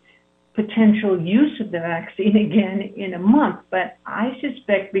definitive potential use of the vaccine again in a month. But I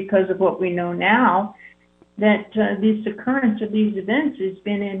suspect, because of what we know now, that this occurrence of these events has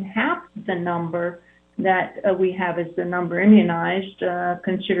been in half the number that we have as the number immunized,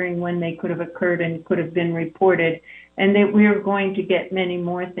 considering when they could have occurred and could have been reported, and that we are going to get many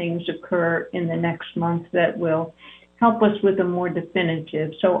more things occur in the next month that will help us with a more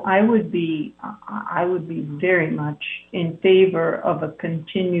definitive. So I would be very much in favor of a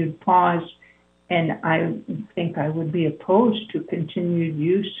continued pause, and I think I would be opposed to continued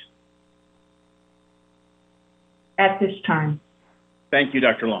use at this time. Thank you,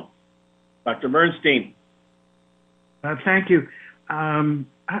 Dr. Long. Dr. Bernstein. Thank you.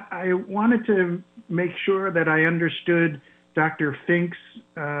 I wanted to make sure that I understood Dr. Fink's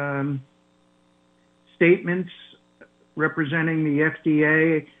statements representing the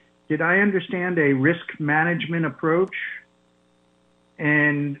FDA. Did I understand a risk management approach,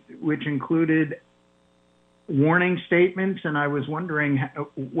 and which included warning statements? And I was wondering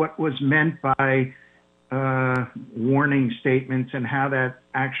what was meant by warning statements and how that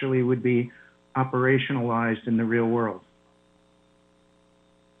actually would be operationalized in the real world.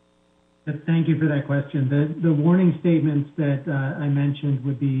 Thank you for that question. The warning statements that I mentioned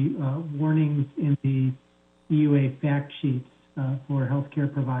would be warnings in the EUA fact sheets for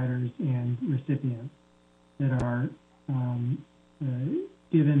healthcare providers and recipients that are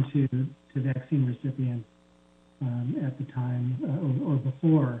given to vaccine recipients at the time or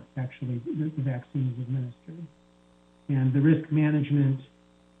before actually the vaccine is administered. And the risk management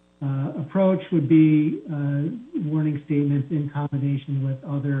approach would be warning statements in combination with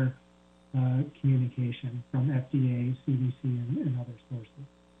other communication from FDA, CDC, and other sources.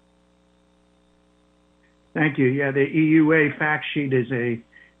 Thank you. Yeah, the EUA fact sheet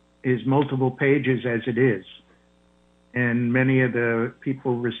is multiple pages as it is. And many of the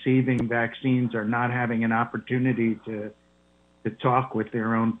people receiving vaccines are not having an opportunity to talk with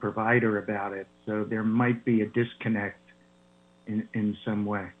their own provider about it. So there might be a disconnect in some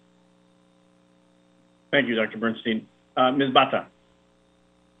way. Thank you, Dr. Bernstein. Ms. Bata.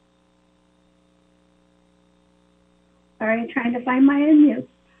 All right, trying to find my unmute.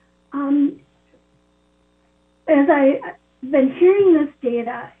 As I've been hearing this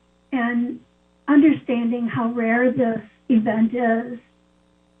data and understanding how rare this event is,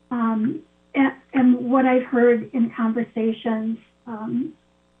 and what I've heard in conversations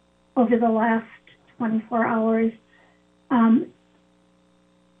over the last 24 hours,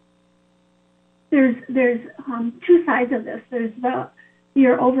 there's two sides of this. There's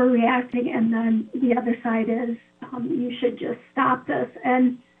you're overreacting, and then the other side is you should just stop this.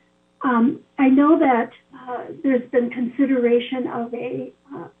 And I know that there's been consideration of a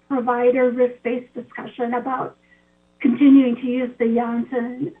provider risk-based discussion about continuing to use the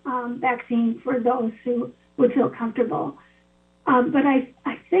Johnson vaccine for those who would feel comfortable. But I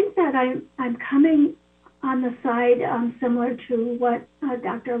think that I'm coming on the side similar to what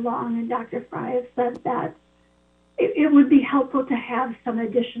Dr. Long and Dr. Fry have said, that it would be helpful to have some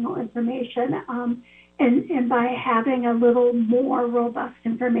additional information. And by having a little more robust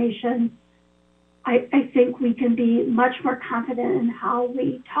information, I think we can be much more confident in how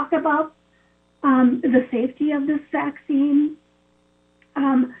we talk about the safety of this vaccine.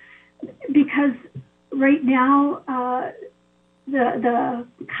 Because right now, the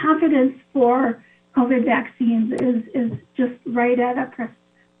confidence for COVID vaccines is just right at a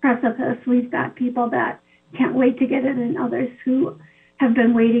precipice. We've got people that can't wait to get it, and others who have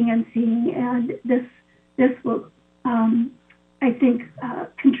been waiting and seeing, and this will, I think,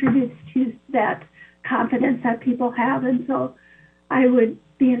 contributes to that confidence that people have. And so I would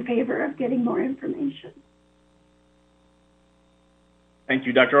be in favor of getting more information. Thank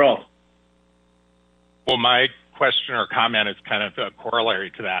you, Dr. Alt. Well, my question or comment is kind of a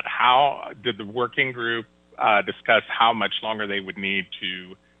corollary to that. How did the working group discuss how much longer they would need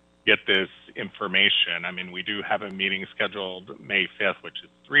to get this information? I mean, we do have a meeting scheduled May 5th, which is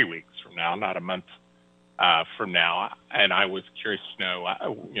 3 weeks from now, not a month from now. And I was curious to know,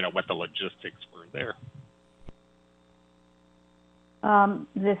 what the logistics were there.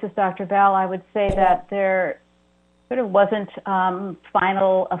 This is Dr. Bell. I would say that there sort of wasn't a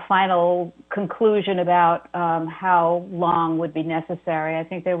final conclusion about how long would be necessary. I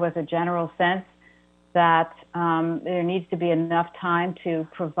think there was a general sense that there needs to be enough time to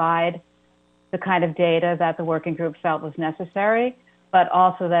provide the kind of data that the working group felt was necessary, but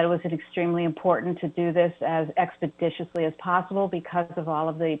also that it was extremely important to do this as expeditiously as possible because of all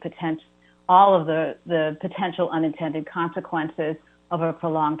of the potential unintended consequences of a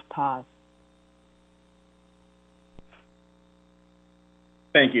prolonged pause.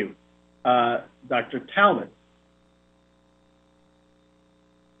 Thank you. Dr. Talman.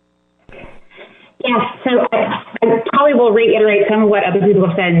 Yes, so I probably will reiterate some of what other people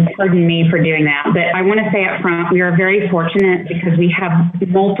have said, pardon me for doing that, but I want to say up front, we are very fortunate because we have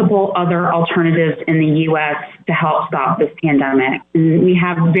multiple other alternatives in the U.S. to help stop this pandemic. And we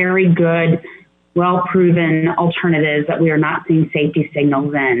have very good, well-proven alternatives that we are not seeing safety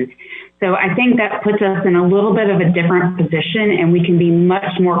signals in. So I think that puts us in a little bit of a different position, and we can be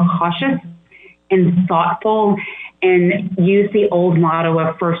much more cautious and thoughtful and use the old motto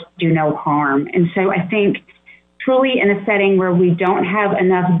of first do no harm. And so I think truly in a setting where we don't have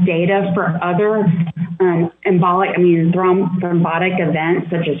enough data for other thrombotic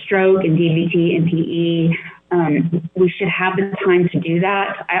events such as stroke and DVT and PE, we should have the time to do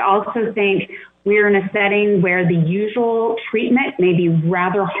that. I also think we're in a setting where the usual treatment may be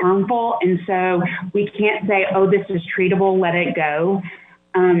rather harmful, and so we can't say, oh, this is treatable, let it go.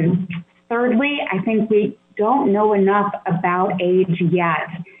 Thirdly, I think we don't know enough about age yet.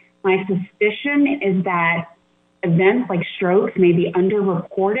 My suspicion is that events like strokes may be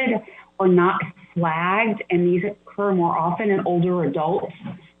underreported or not flagged, and these occur more often in older adults.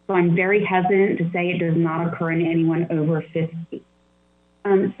 So I'm very hesitant to say it does not occur in anyone over 50.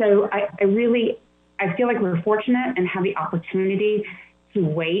 So I feel like we're fortunate and have the opportunity to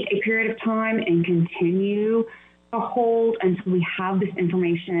wait a period of time and continue to hold until we have this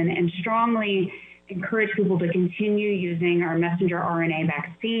information, and strongly encourage people to continue using our messenger RNA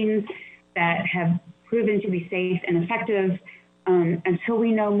vaccines that have proven to be safe and effective until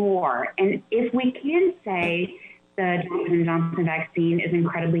we know more. And if we can say the Johnson&Johnson vaccine is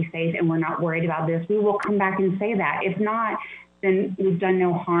incredibly safe and we're not worried about this, we will come back and say that. If not, we've done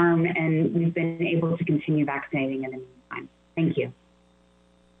no harm, and we've been able to continue vaccinating in the meantime. Thank you.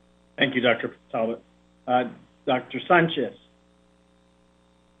 Thank you, Dr. Talbot. Dr. Sanchez.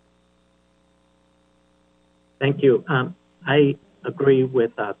 Thank you. I agree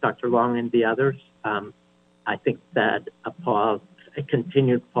with Dr. Long and the others. I think that a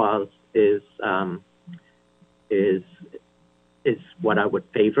continued pause is what I would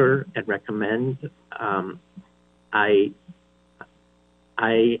favor and recommend. At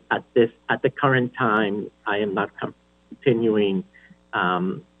the current time, I am not continuing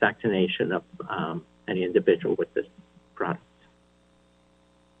vaccination of any individual with this product.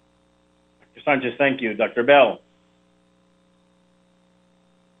 Dr. Sanchez, thank you. Dr. Bell.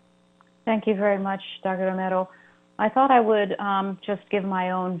 Thank you very much, Dr. Romero. I thought I would just give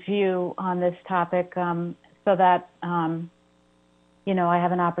my own view on this topic so that, I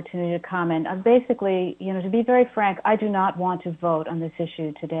have an opportunity to comment. Basically, to be very frank, I do not want to vote on this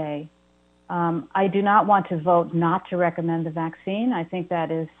issue today. I do not want to vote not to recommend the vaccine. I think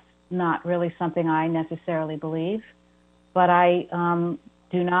that is not really something I necessarily believe. But I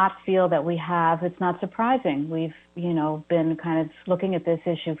do not feel that it's not surprising. We've, been kind of looking at this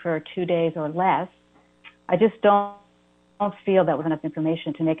issue for 2 days or less. I just don't feel that we have enough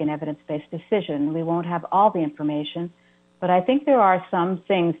information to make an evidence-based decision. We won't have all the information, but I think there are some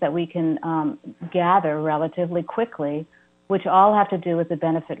things that we can gather relatively quickly, which all have to do with the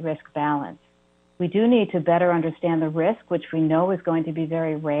benefit-risk balance. We do need to better understand the risk, which we know is going to be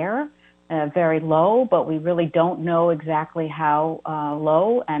very rare, very low, but we really don't know exactly how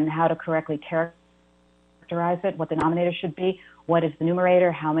low and how to correctly characterize it, what the denominator should be, what is the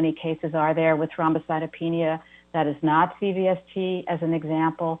numerator, how many cases are there with thrombocytopenia that is not CVST, as an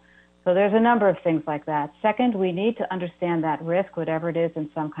example. So there's a number of things like that. Second, we need to understand that risk, whatever it is, in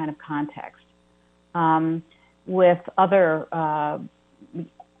some kind of context. With other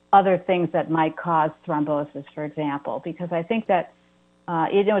things that might cause thrombosis, for example, because I think that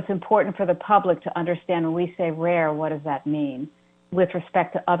it's important for the public to understand when we say rare, what does that mean with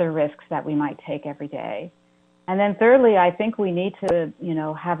respect to other risks that we might take every day. And then thirdly, I think we need to,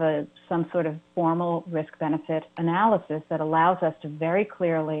 have some sort of formal risk-benefit analysis that allows us to very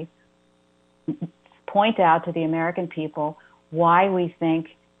clearly point out to the American people why we think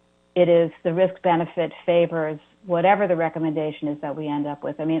it is the risk-benefit favors whatever the recommendation is that we end up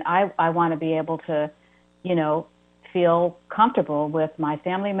with. I mean, I want to be able to, feel comfortable with my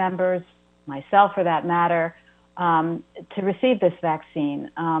family members, myself for that matter, to receive this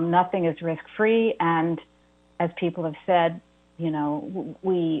vaccine. Nothing is risk-free, and as people have said,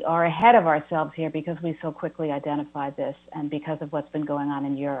 we are ahead of ourselves here because we so quickly identified this and because of what's been going on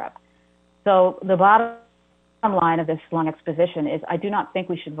in Europe. So the bottom line of this long exposition is I do not think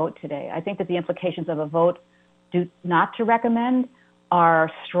we should vote today. I think that the implications of a vote not to recommend are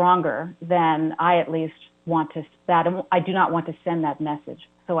stronger than I at least want to, I do not want to send that message.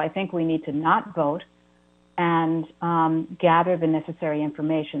 So I think we need to not vote and gather the necessary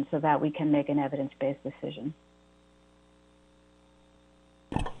information so that we can make an evidence-based decision.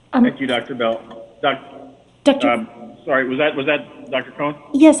 Thank you, Dr. Bell. Sorry, was that Dr. Cohen?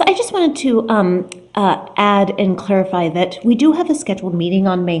 Yes, I just wanted to add and clarify that we do have a scheduled meeting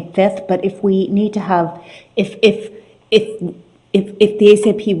on May 5th, but if we need to have, if the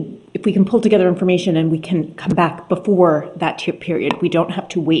ACIP, if we can pull together information and we can come back before that period, we don't have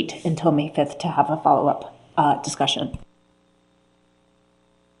to wait until May 5th to have a follow-up discussion.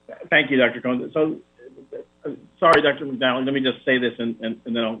 Thank you, Dr. Cohen. So, sorry, Dr. McDowell, let me just say this, and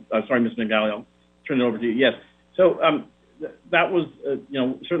then sorry, Ms. McDowell, I'll turn it over to you. Yes. So that was,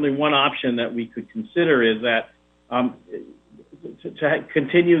 certainly one option that we could consider is that to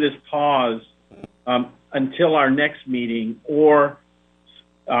continue this pause until our next meeting, or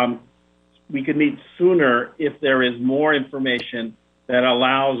we could meet sooner if there is more information that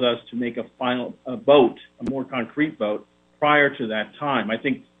allows us to make a final vote, a more concrete vote prior to that time. I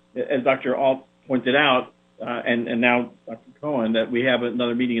think, as Dr. Alt pointed out, and now Dr. Cohen, that we have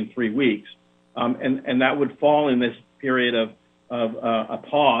another meeting in 3 weeks. And that would fall in this period of a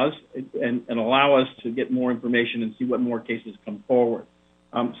pause and allow us to get more information and see what more cases come forward.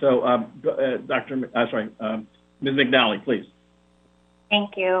 Ms. McNally, please.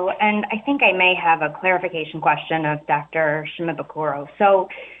 Thank you. And I think I may have a clarification question of Dr. Shimabukuro. So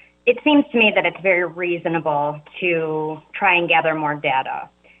it seems to me that it's very reasonable to try and gather more data.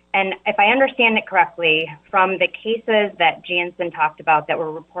 And if I understand it correctly, from the cases that Janssen talked about that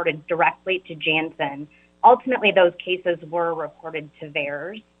were reported directly to Janssen, ultimately those cases were reported to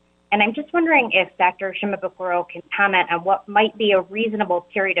VAERS. And I'm just wondering if Dr. Shimabukuro can comment on what might be a reasonable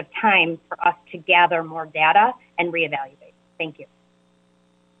period of time for us to gather more data and reevaluate. Thank you.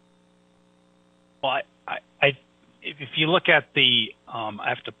 Well, if you look at the, I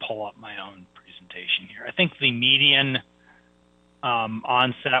have to pull up my own presentation here. I think the median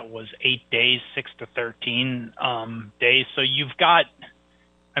onset was 8 days, 6 to 13 days. So you've got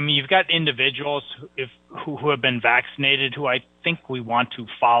individuals who have been vaccinated who I think we want to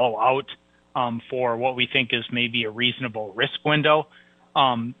follow out for what we think is maybe a reasonable risk window,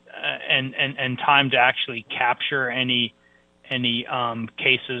 and time to actually capture any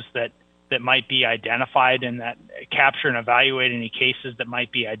cases that might be identified, and that capture and evaluate any cases that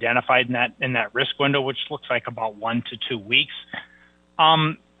might be identified in that risk window, which looks like about 1 to 2 weeks.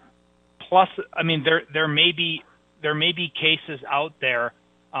 Plus, I mean, there may be cases out there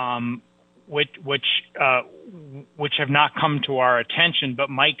which have not come to our attention, but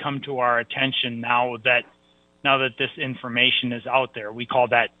might come to our attention now that this information is out there. We call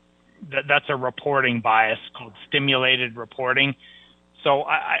that's a reporting bias called stimulated reporting. So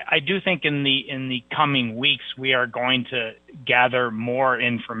I do think in the coming weeks we are going to gather more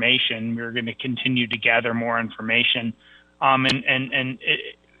information. We're going to continue to gather more information,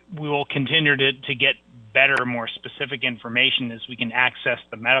 we will continue to get better, more specific information as we can access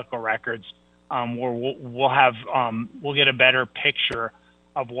the medical records, where we'll get a better picture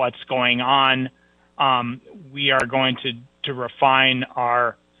of what's going on. We are going to refine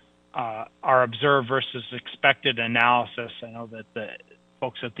our observed versus expected analysis. I know that the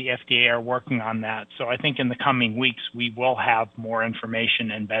folks at the FDA are working on that. So I think in the coming weeks, we will have more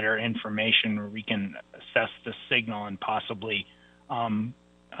information and better information where we can assess the signal and possibly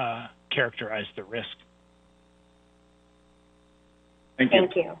characterize the risk. Thank you.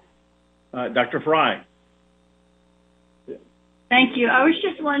 Thank you. Dr. Fry. Thank you. I was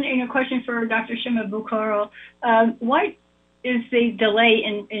just wondering, a question for Dr. Shimabukuro. What is the delay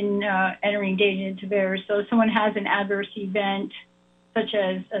in entering data into VAERS? So if someone has an adverse event, such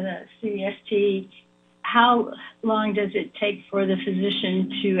as a CVST, how long does it take for the physician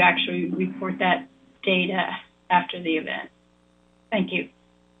to actually report that data after the event? Thank you.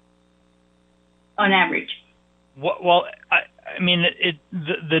 On average. Well, I mean,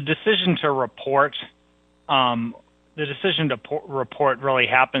 the decision to report, really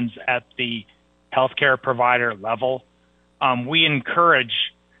happens at the healthcare provider level. We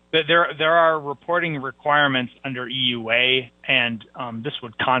encourage that there are reporting requirements under EUA, and this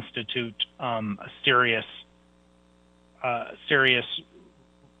would constitute a serious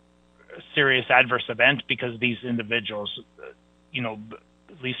adverse event, because these individuals,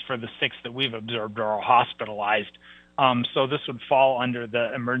 at least for the 6 that we've observed, are all hospitalized. So this would fall under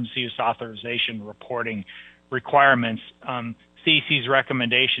the emergency use authorization reporting requirements. CDC's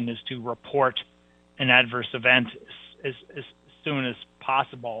recommendation is to report an adverse event as soon as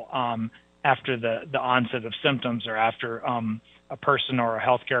possible after the onset of symptoms, or after a person or a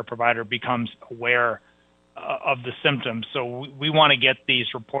healthcare provider becomes aware of the symptoms. So we want to get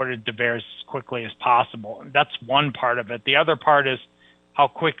these reported to VAERS as quickly as possible. That's one part of it. The other part is how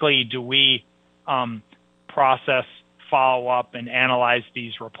quickly do we process, follow up, and analyze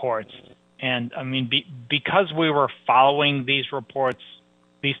these reports. And I mean, because we were following these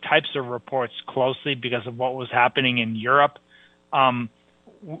types of reports closely because of what was happening in Europe,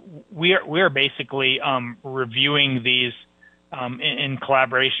 we are basically reviewing these in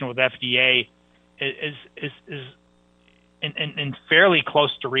collaboration with FDA is in fairly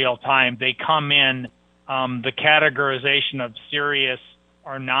close to real time. They come in, the categorization of serious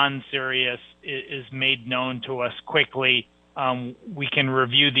or non-serious is made known to us quickly. We can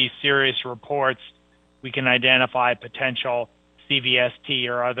review these serious reports. We can identify potential CVST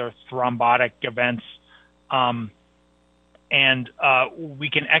or other thrombotic events. And we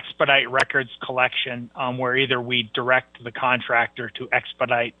can expedite records collection, where either we direct the contractor to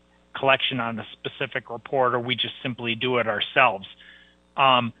expedite collection on a specific report, or we just simply do it ourselves.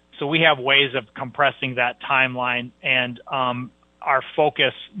 So we have ways of compressing that timeline, and our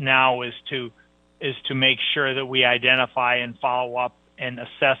focus now is to make sure that we identify and follow up and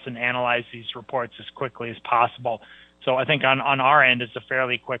assess and analyze these reports as quickly as possible. So I think on our end, it's a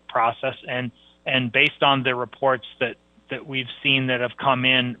fairly quick process, and based on the reports that we've seen that have come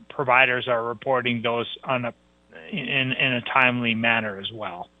in, providers are reporting those in a timely manner as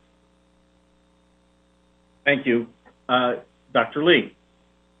well. Thank you. Dr. Lee.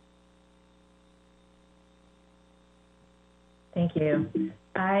 Thank you.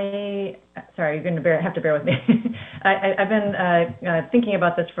 Sorry, you're going to have to bear with me. I've been thinking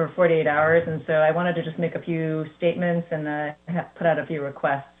about this for 48 hours, and so I wanted to just make a few statements and put out a few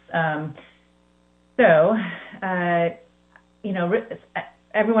requests.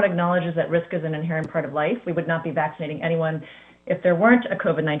 everyone acknowledges that risk is an inherent part of life. We would not be vaccinating anyone if there weren't a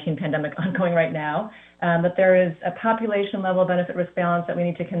COVID-19 pandemic ongoing right now, but there is a population level benefit risk balance that we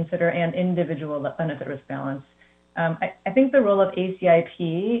need to consider and individual benefit risk balance. I think the role of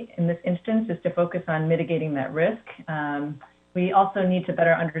ACIP in this instance is to focus on mitigating that risk. We also need to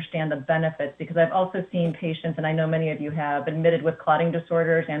better understand the benefits, because I've also seen patients, and I know many of you have, admitted with clotting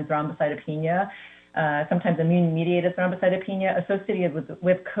disorders and thrombocytopenia, sometimes immune-mediated thrombocytopenia associated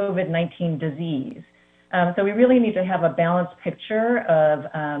with COVID-19 disease. So we really need to have a balanced picture of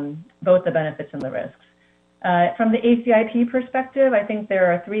both the benefits and the risks. From the ACIP perspective, I think there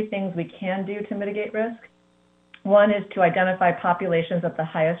are 3 things we can do to mitigate risk. One is to identify populations at the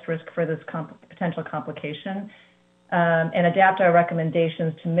highest risk for this potential complication and adapt our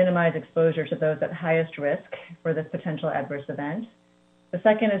recommendations to minimize exposure to those at highest risk for this potential adverse event. The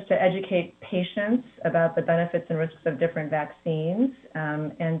second is to educate patients about the benefits and risks of different vaccines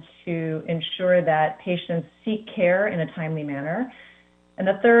and to ensure that patients seek care in a timely manner. And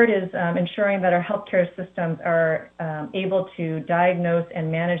the third is ensuring that our healthcare systems are able to diagnose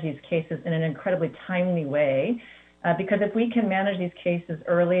and manage these cases in an incredibly timely way. Because if we can manage these cases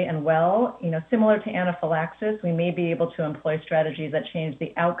early and well, similar to anaphylaxis, we may be able to employ strategies that change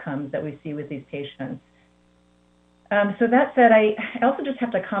the outcomes that we see with these patients. So that said, I also just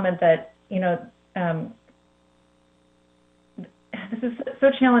have to comment that, this is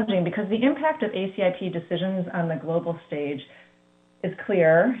so challenging because the impact of ACIP decisions on the global stage is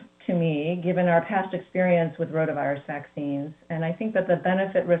clear to me, given our past experience with rotavirus vaccines. And I think that the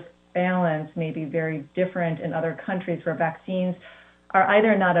benefit-risk balance may be very different in other countries where vaccines are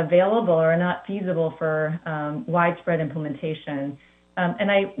either not available or not feasible for widespread implementation.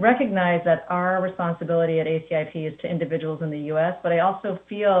 And I recognize that our responsibility at ACIP is to individuals in the U.S., but I also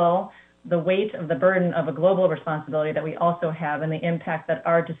feel the weight of the burden of a global responsibility that we also have and the impact that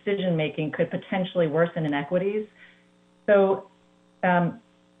our decision-making could potentially worsen inequities. So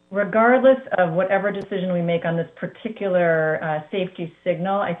regardless of whatever decision we make on this particular safety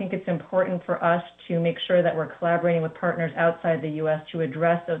signal, I think it's important for us to make sure that we're collaborating with partners outside the U.S. to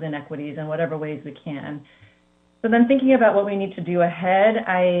address those inequities in whatever ways we can. So then thinking about what we need to do ahead,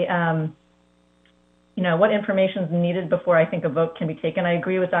 what information is needed before I think a vote can be taken. I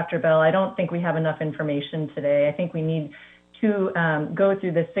agree with Dr. Bell. I don't think we have enough information today. I think we need to go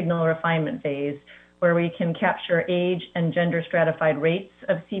through the signal refinement phase where we can capture age and gender stratified rates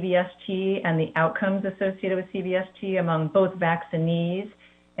of CVST and the outcomes associated with CVST among both vaccinees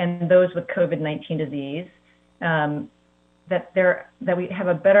and those with COVID-19 disease. That we have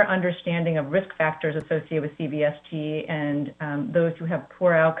a better understanding of risk factors associated with CVST and those who have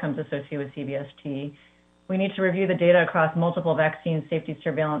poor outcomes associated with CVST. We need to review the data across multiple vaccine safety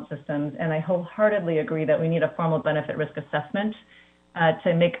surveillance systems, and I wholeheartedly agree that we need a formal benefit risk assessment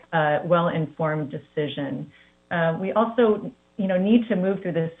to make a well-informed decision. We also need to move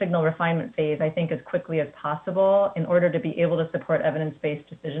through the signal refinement phase, I think, as quickly as possible in order to be able to support evidence-based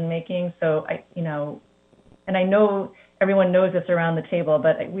decision-making. So, and I know everyone knows this around the table,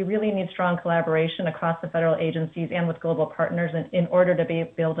 but we really need strong collaboration across the federal agencies and with global partners in order to be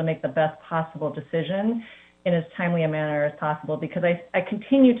able to make the best possible decision in as timely a manner as possible, because I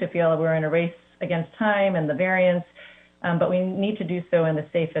continue to feel we're in a race against time and the variants, but we need to do so in the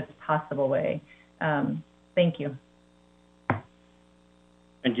safest possible way. Thank you.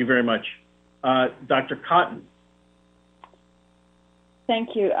 Thank you very much. Dr. Cotton.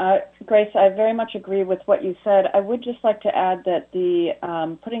 Thank you. Grace, I very much agree with what you said. I would just like to add that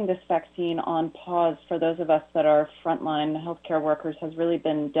the putting this vaccine on pause for those of us that are frontline healthcare workers has really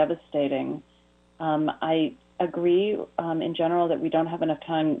been devastating. I agree in general that we don't have enough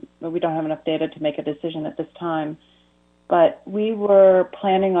time, we don't have enough data to make a decision at this time, but we were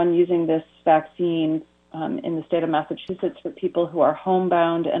planning on using this vaccine in the state of Massachusetts for people who are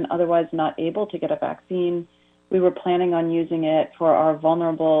homebound and otherwise not able to get a vaccine. We were planning on using it for our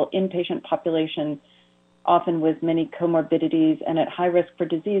vulnerable inpatient population, often with many comorbidities and at high risk for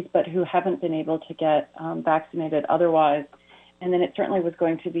disease, but who haven't been able to get vaccinated otherwise. And then it certainly was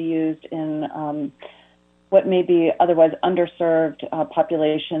going to be used in what may be otherwise underserved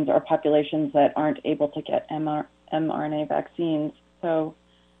populations or populations that aren't able to get mRNA vaccines. So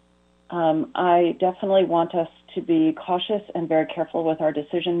I definitely want us to be cautious and very careful with our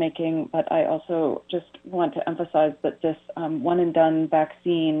decision making, but I also just want to emphasize that this one and done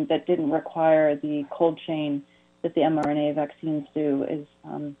vaccine that didn't require the cold chain that the mRNA vaccines do is,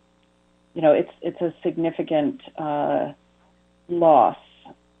 it's a significant loss.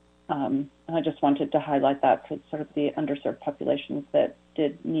 And I just wanted to highlight that for sort of the underserved populations that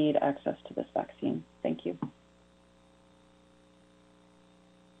did need access to this vaccine. Thank you.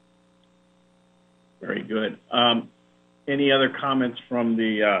 Very good. Any other comments from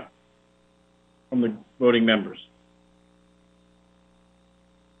the voting members?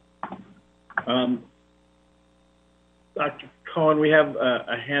 Dr. Cohen, we have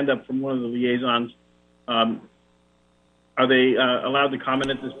a hand up from one of the liaisons. Are they allowed to comment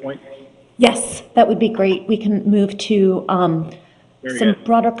at this point? Yes, that would be great. We can move to some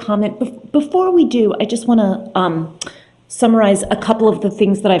broader comment. Before we do, I just want to summarize a couple of the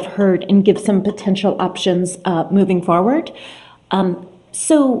things that I've heard and give some potential options moving forward.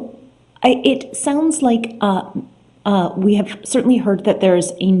 It sounds like we have certainly heard that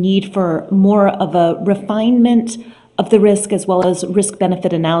there's a need for more of a refinement of the risk as well as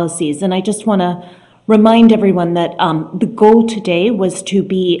risk-benefit analyses. And I just want to remind everyone that the goal today was to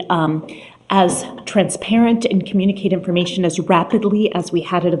be as transparent and communicate information as rapidly as we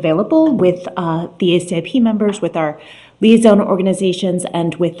had it available with the ACIP members, with our liaison organizations,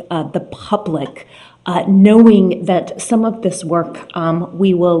 and with the public, knowing that some of this work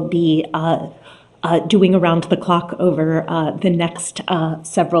we will be doing around the clock over the next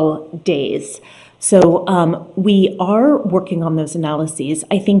several days. So we are working on those analyses.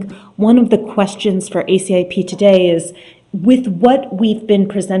 I think one of the questions for ACIP today is, with what we've been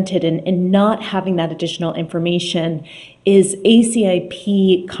presented and not having that additional information, is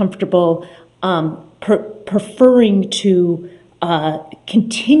ACIP comfortable preferring to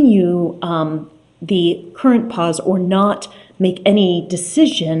continue the current pause or not make any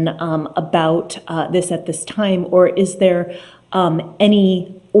decision about this at this time? Or is there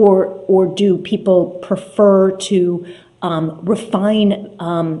or do people prefer to refine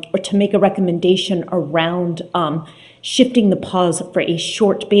or to make a recommendation around shifting the pause for a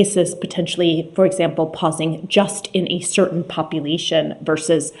short basis, potentially, for example, pausing just in a certain population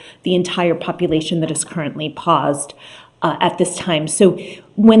versus the entire population that is currently paused at this time? So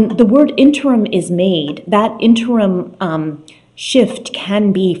when the word interim is made, that interim shift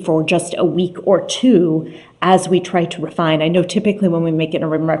can be for just a week or two as we try to refine. I know typically when we make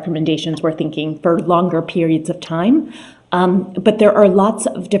interim recommendations, we're thinking for longer periods of time, but there are lots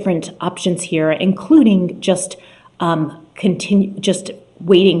of different options here, including just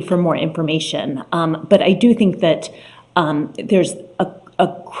waiting for more information. But I do think that there's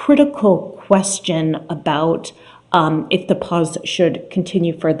a critical question about if the pause should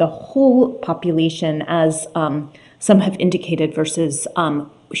continue for the whole population, as some have indicated, versus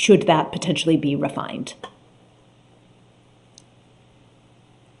should that potentially be refined.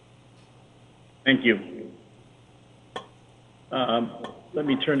 Thank you. Let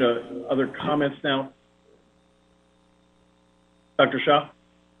me turn to other comments now. Dr. Shah?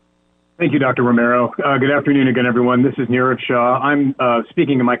 Thank you, Dr. Romero. Good afternoon again, everyone. This is Nirav Shah. I'm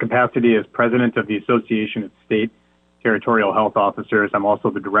speaking in my capacity as president of the Association of State Territorial Health Officers. I'm also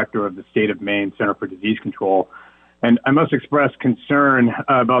the director of the State of Maine Center for Disease Control. And I must express concern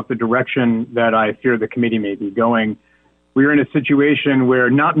about the direction that I fear the committee may be going. We are in a situation where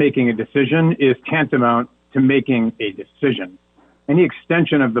not making a decision is tantamount to making a decision. Any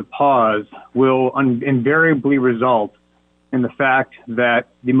extension of the pause will invariably result in the fact that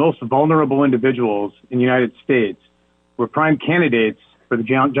the most vulnerable individuals in the United States, who are prime candidates for the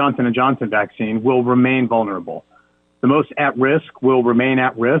Johnson&Johnson vaccine, will remain vulnerable. The most at risk will remain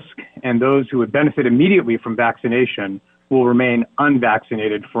at risk, and those who would benefit immediately from vaccination will remain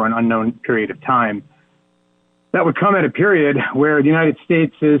unvaccinated for an unknown period of time. That would come at a period where the United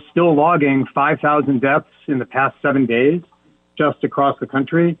States is still logging 5,000 deaths in the past 7 days just across the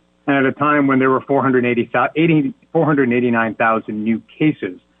country, and at a time when there were 489,000 new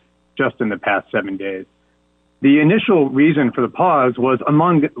cases just in the past 7 days. The initial reason for the pause was,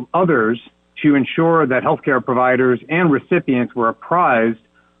 among others, to ensure that healthcare providers and recipients were apprised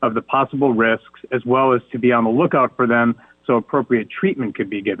of the possible risks, as well as to be on the lookout for them so appropriate treatment could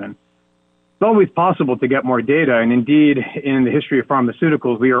be given. It's always possible to get more data, and indeed, in the history of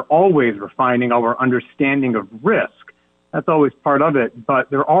pharmaceuticals, we are always refining our understanding of risk. That's always part of it,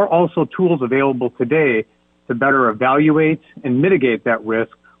 but there are also tools available today to better evaluate and mitigate that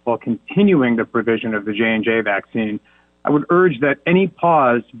risk while continuing the provision of the J&J vaccine. I would urge that any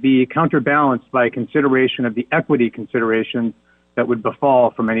pause be counterbalanced by consideration of the equity considerations that would befall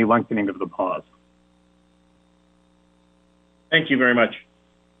from any lengthening of the pause. Thank you very much.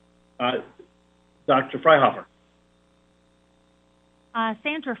 Dr. Freihofer.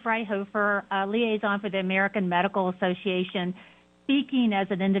 Sandra Freihofer, liaison for the American Medical Association, speaking as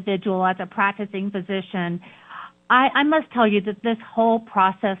an individual, as a practicing physician. I must tell you that this whole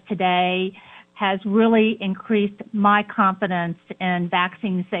process today has really increased my confidence in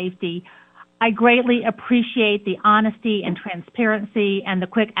vaccine safety. I greatly appreciate the honesty and transparency and the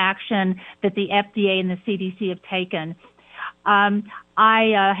quick action that the FDA and the CDC have taken.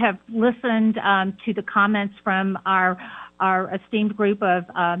 I have listened to the comments from our esteemed group of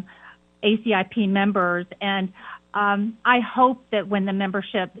ACIP members, and I hope that when the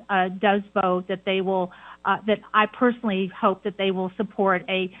membership does vote, that they will, that I personally hope that they will support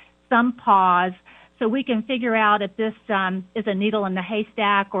some pause so we can figure out if this is a needle in the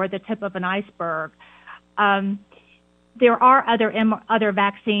haystack or the tip of an iceberg. There are other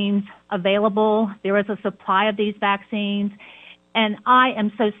vaccines available. There is a supply of these vaccines, and I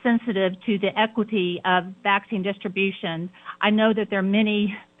am so sensitive to the equity of vaccine distribution. I know that there are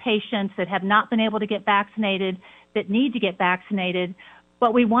many patients that have not been able to get vaccinated that need to get vaccinated,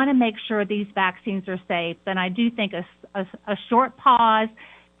 but we want to make sure these vaccines are safe. And I do think a short pause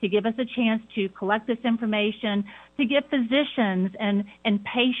to give us a chance to collect this information, to give physicians and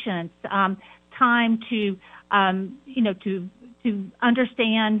patients time to to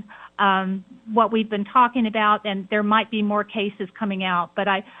understand what we've been talking about, and there might be more cases coming out. But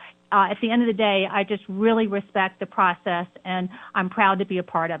at the end of the day, I just really respect the process, and I'm proud to be a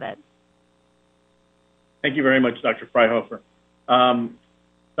part of it. Thank you very much, Dr. Freihofer.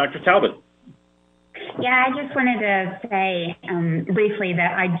 Dr. Talbot. Yeah, I just wanted to say briefly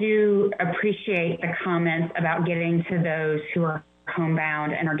that I do appreciate the comments about getting to those who are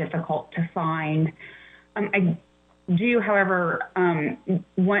homebound and are difficult to find. I do, however,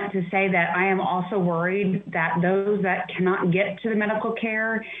 want to say that I am also worried that those that cannot get to the medical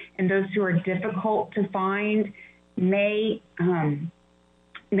care and those who are difficult to find may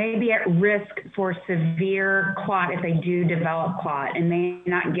be at risk for severe clot if they do develop clot and may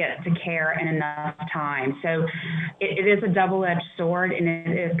not get to care in enough time. So it is a double-edged sword, and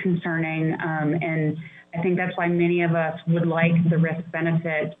it is concerning. And I think that's why many of us would like the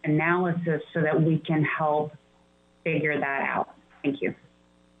risk-benefit analysis so that we can help figure that out. Thank you.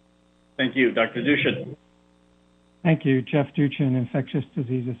 Thank you. Dr. Dushin. Thank you. Jeff Duchin, Infectious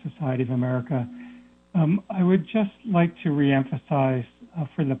Diseases Society of America. I would just like to reemphasize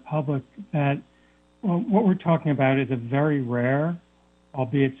for the public that what we're talking about is a very rare,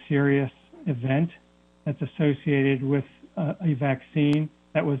 albeit serious, event that's associated with a vaccine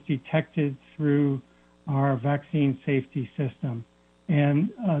that was detected through our vaccine safety system. And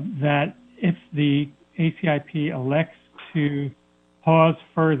that if the ACIP elects to pause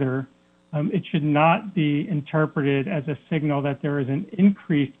further, it should not be interpreted as a signal that there is an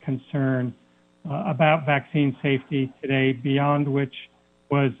increased concern about vaccine safety today beyond which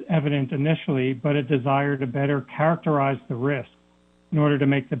was evident initially, but a desire to better characterize the risk in order to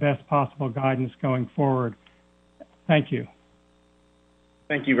make the best possible guidance going forward. Thank you.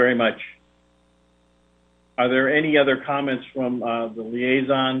 Thank you very much. Are there any other comments from the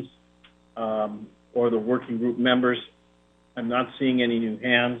liaisons or the working group members? I'm not seeing any new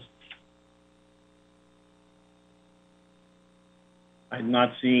hands. I'm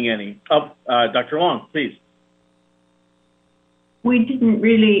not seeing any. Oh, Dr. Long, please. We didn't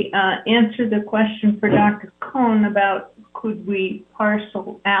really answer the question for Dr. Cohn about could we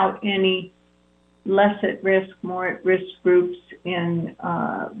parcel out any less at risk, more at risk groups in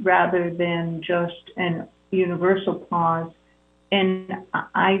rather than just an universal pause. And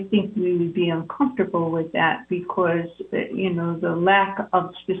I think we would be uncomfortable with that because, you know, the lack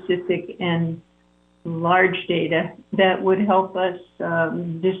of specific and large data that would help us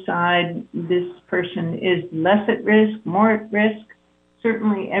decide this person is less at risk, more at risk.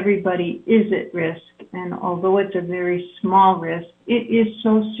 Certainly everybody is at risk, and although it's a very small risk, it is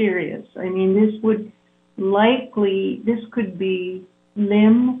so serious. I mean, this could be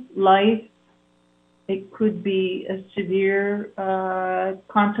limb, life, it could be a severe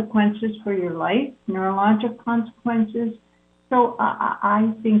consequences for your life, neurologic consequences. So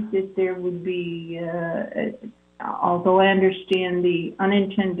I think that there would be, although I understand the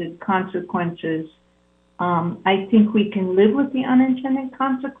unintended consequences, I think we can live with the unintended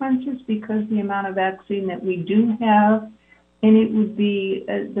consequences because the amount of vaccine that we do have, and it would be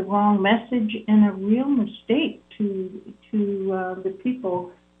the wrong message and a real mistake to the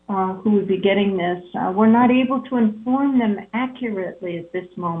people who would be getting this. We're not able to inform them accurately at this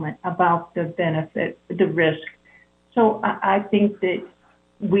moment about the benefit, the risk. So I think that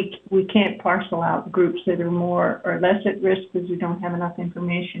we can't parcel out groups that are more or less at risk because we don't have enough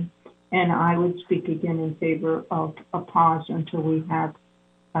information. And I would speak again in favor of a pause until we have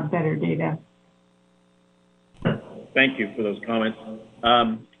better data. Thank you for those comments.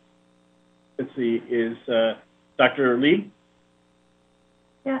 Let's see, is Dr. Lee?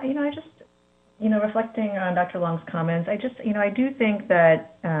 Yeah, I just, reflecting on Dr. Long's comments, I do think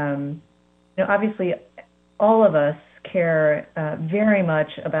that, obviously all of us care very much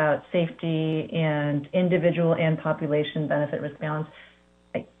about safety and individual and population benefit risk balance.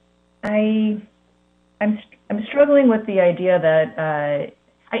 I'm struggling with the idea that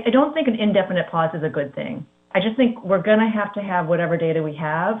I don't think an indefinite pause is a good thing. I just think we're going to have whatever data we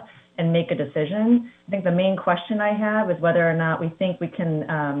have and make a decision. I think the main question I have is whether or not we think we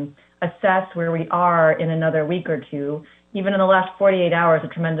can assess where we are in another week or two. Even in the last 48 hours, a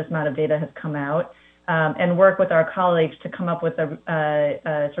tremendous amount of data has come out, and work with our colleagues to come up with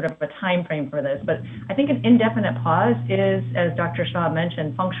a sort of a time frame for this. But I think an indefinite pause is, as Dr. Shaw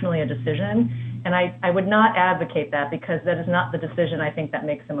mentioned, functionally a decision, and I would not advocate that because that is not the decision I think that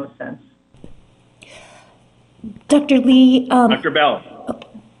makes the most sense. Dr. Lee. Dr. Bell.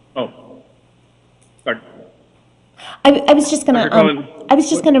 I was just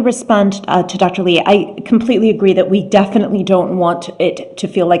going to respond to Dr. Lee. I completely agree that we definitely don't want it to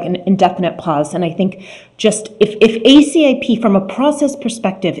feel like an indefinite pause. And I think just if ACIP, from a process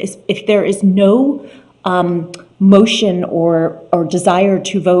perspective, if there is no motion or desire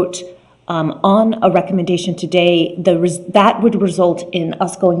to vote on a recommendation today, that would result in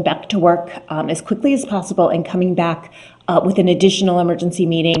us going back to work as quickly as possible and coming back with an additional emergency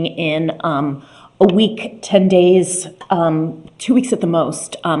meeting in a week, 10 days, 2 weeks at the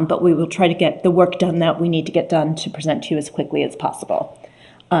most, but we will try to get the work done that we need to get done to present to you as quickly as possible.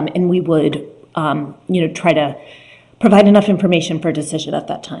 And we would, try to provide enough information for a decision at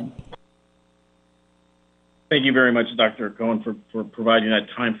that time. Thank you very much, Dr. Cohen, for providing that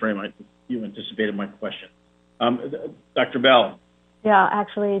time frame. You anticipated my question. Dr. Bell. Yeah,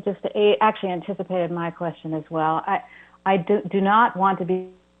 actually, anticipated my question as well. I do not want to be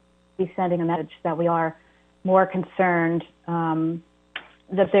sending a message that we are more concerned,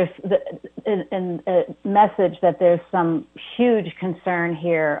 that there's a message that there's some huge concern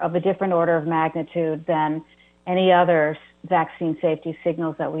here of a different order of magnitude than any other vaccine safety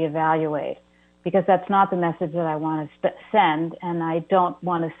signals that we evaluate, because that's not the message that I want to send, and I don't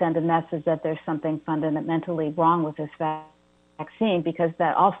want to send a message that there's something fundamentally wrong with this vaccine, because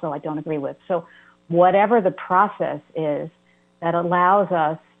that also I don't agree with. So whatever the process is that allows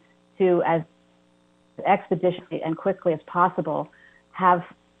us to, as expeditiously and quickly as possible, have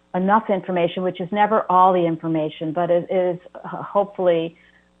enough information, which is never all the information, but it is hopefully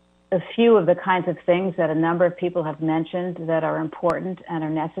a few of the kinds of things that a number of people have mentioned that are important and are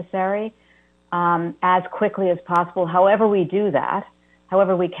necessary, as quickly as possible. However we do that,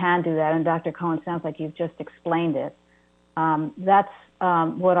 however we can do that, and Dr. Cohen, sounds like you've just explained it, that's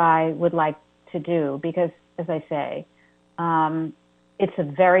what I would like to do, because, as I say, it's a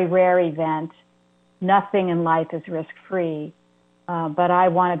very rare event. Nothing in life is risk-free, but I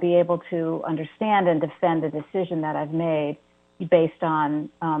want to be able to understand and defend the decision that I've made based on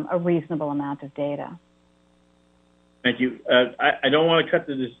a reasonable amount of data. Thank you. I don't want to cut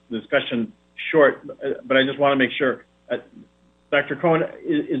the discussion short, but I just want to make sure. Dr. Cohen,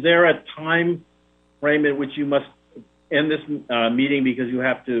 is there a time frame in which you must end this meeting because you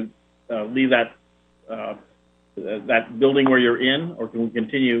have to leave that building where you're in, or can we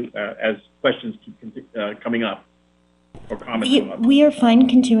continue as questions keep coming up or comments come up? We are fine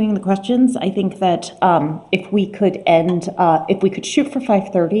continuing the questions. I think that if we could shoot for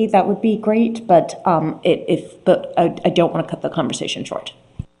 5:30, that would be great. But I don't want to cut the conversation short.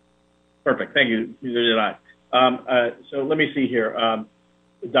 Perfect. Thank you. Neither did I. So let me see here.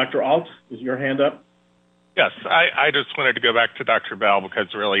 Dr. Alt, is your hand up? Yes, I just wanted to go back to Dr. Bell,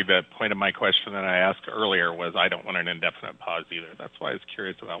 because really the point of my question that I asked earlier was I don't want an indefinite pause either. That's why I was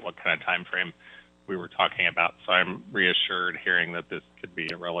curious about what kind of time frame we were talking about. So I'm reassured hearing that this could be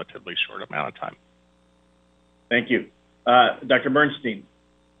a relatively short amount of time. Thank you. Dr. Bernstein.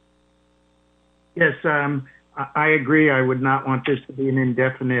 Yes, I agree. I would not want this to be an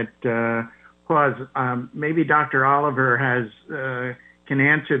indefinite pause. Maybe Dr. Oliver can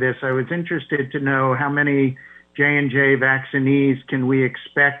answer this. I was interested to know how many J&J vaccinees can we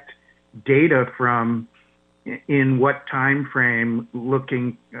expect data from in what time frame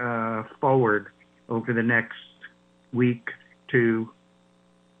looking forward over the next week, 2,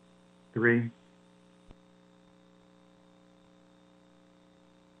 3?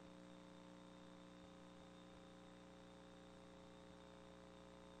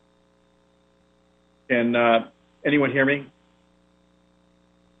 Can anyone hear me?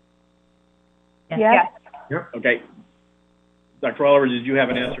 Yes. Yep. Okay. Dr. Oliver, did you have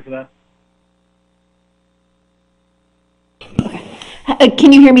an answer for that?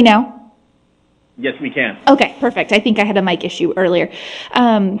 Can you hear me now? Yes, we can. Okay, perfect. I think I had a mic issue earlier.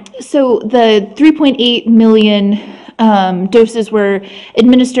 So the 3.8 million doses were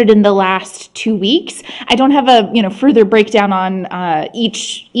administered in the last 2 weeks. I don't have a further breakdown on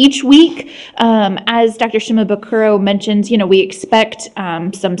each week. As Dr. Shimabukuro mentioned, we expect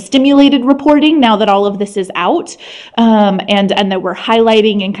some stimulated reporting now that all of this is out, and that we're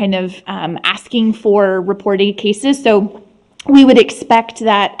highlighting and kind of asking for reported cases. So we would expect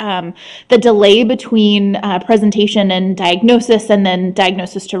that the delay between presentation and diagnosis, and then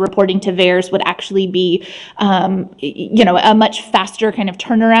diagnosis to reporting to VAERS, would actually be, a much faster kind of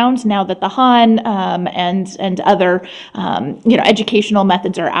turnaround now that the HAN and other, educational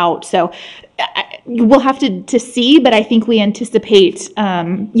methods are out. So we'll have to see, but I think we anticipate,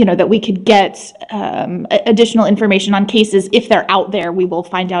 that we could get additional information on cases. If they're out there, we will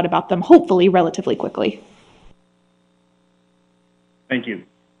find out about them, hopefully relatively quickly. Thank you.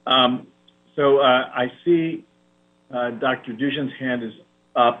 So I see Dr. Dushan's hand is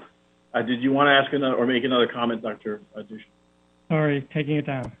up. Did you want to ask another or make another comment, Dr. Dushan? Sorry, taking it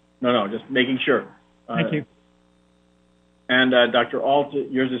down. No, just making sure. Thank you. And Dr. Alt,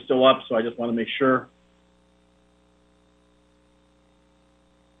 yours is still up, so I just want to make sure.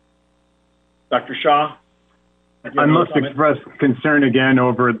 Dr. Shah? I must express concern again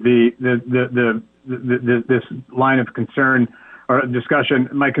over this line of concern or discussion.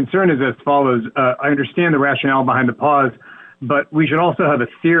 My concern is as follows. I understand the rationale behind the pause, but we should also have a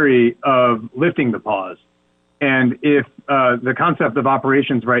theory of lifting the pause. And if the concept of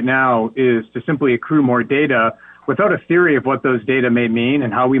operations right now is to simply accrue more data without a theory of what those data may mean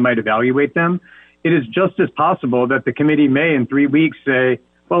and how we might evaluate them, it is just as possible that the committee may in 3 weeks say,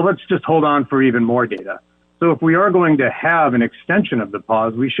 well, let's just hold on for even more data. So if we are going to have an extension of the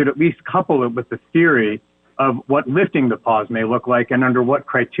pause, we should at least couple it with the theory of what lifting the pause may look like and under what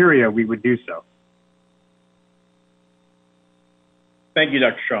criteria we would do so. Thank you,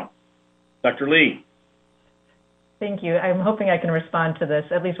 Dr. Shaw. Dr. Lee. Thank you. I'm hoping I can respond to this,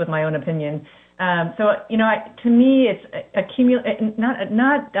 at least with my own opinion. To me, it's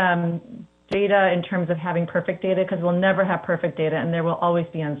not data in terms of having perfect data, because we'll never have perfect data and there will always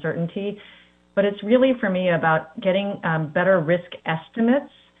be uncertainty. But it's really, for me, about getting better risk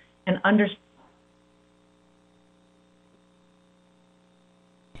estimates and understanding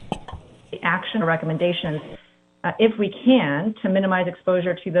action or recommendations, if we can, to minimize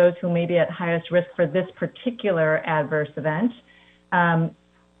exposure to those who may be at highest risk for this particular adverse event.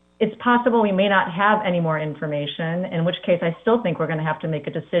 It's possible we may not have any more information, in which case I still think we're going to have to make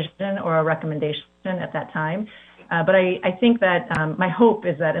a decision or a recommendation at that time. But I think that my hope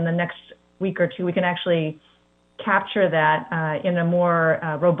is that in the next week or two, we can actually capture that in a more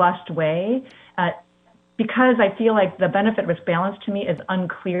robust way, because I feel like the benefit-risk balance to me is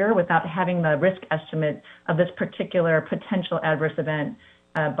unclear without having the risk estimate of this particular potential adverse event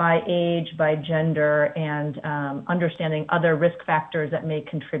by age, by gender, and understanding other risk factors that may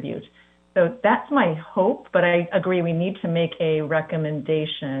contribute. So that's my hope, but I agree we need to make a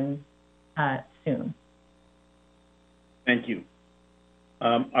recommendation soon. Thank you.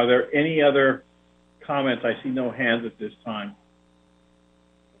 Are there any other comments? I see no hands at this time.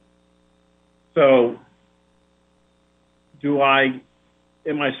 So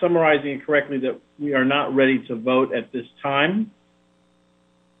am I summarizing it correctly that we are not ready to vote at this time?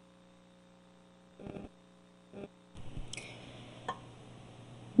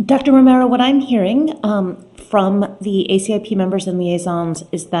 Dr. Romero, what I'm hearing from the ACIP members and liaisons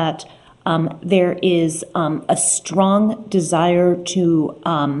is that there is a strong desire to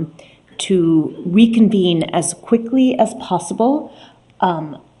reconvene as quickly as possible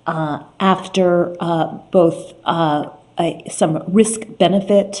after both some risk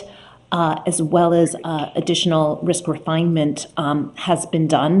benefit as well as additional risk refinement has been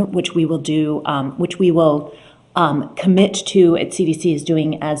done, which we will do, which we will commit to at CDC is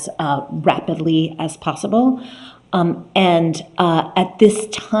doing as rapidly as possible. And at this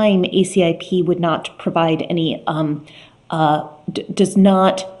time, ACIP would not provide any, does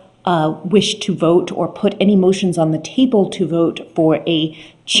not wish to vote or put any motions on the table to vote for a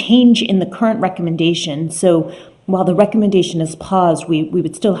change in the current recommendation. So while the recommendation is paused, we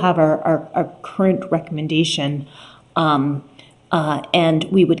would still have our current recommendation, and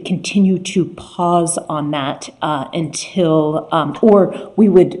we would continue to pause on that until, or we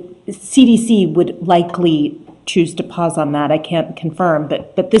would, CDC would likely choose to pause on that. I can't confirm,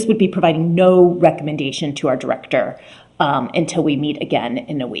 but this would be providing no recommendation to our director until we meet again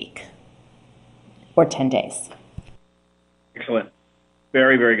in a week or 10 days. Excellent.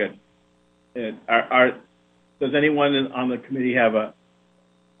 Very, very good. Does anyone on the committee have a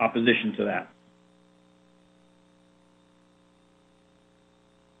opposition to that?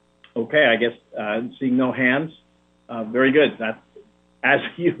 Okay, I guess seeing no hands, very good. That's, as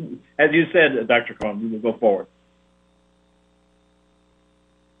you said, Dr. Cohen, we will go forward.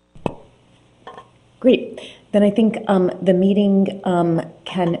 Great. Then I think the meeting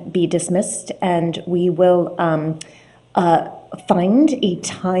can be dismissed, and we will find a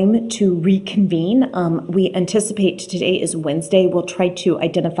time to reconvene. We anticipate today is Wednesday. We'll try to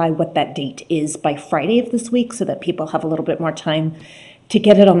identify what that date is by Friday of this week so that people have a little bit more time to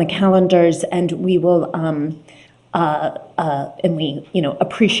get it on the calendars, and we will and we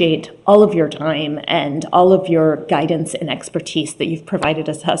appreciate all of your time and all of your guidance and expertise that you've provided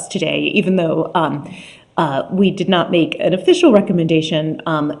us today. Even though we did not make an official recommendation,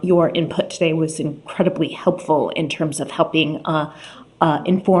 your input today was incredibly helpful in terms of helping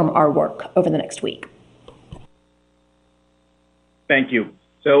inform our work over the next week. Thank you.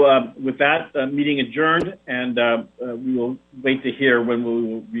 So with that, meeting adjourned, and we will wait to hear when we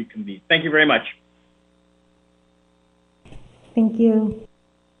will reconvene. Thank you very much. Thank you.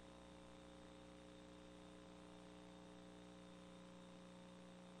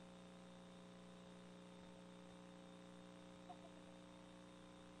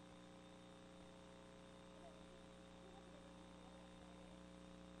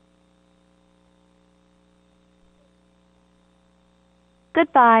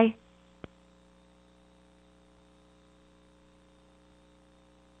 Goodbye.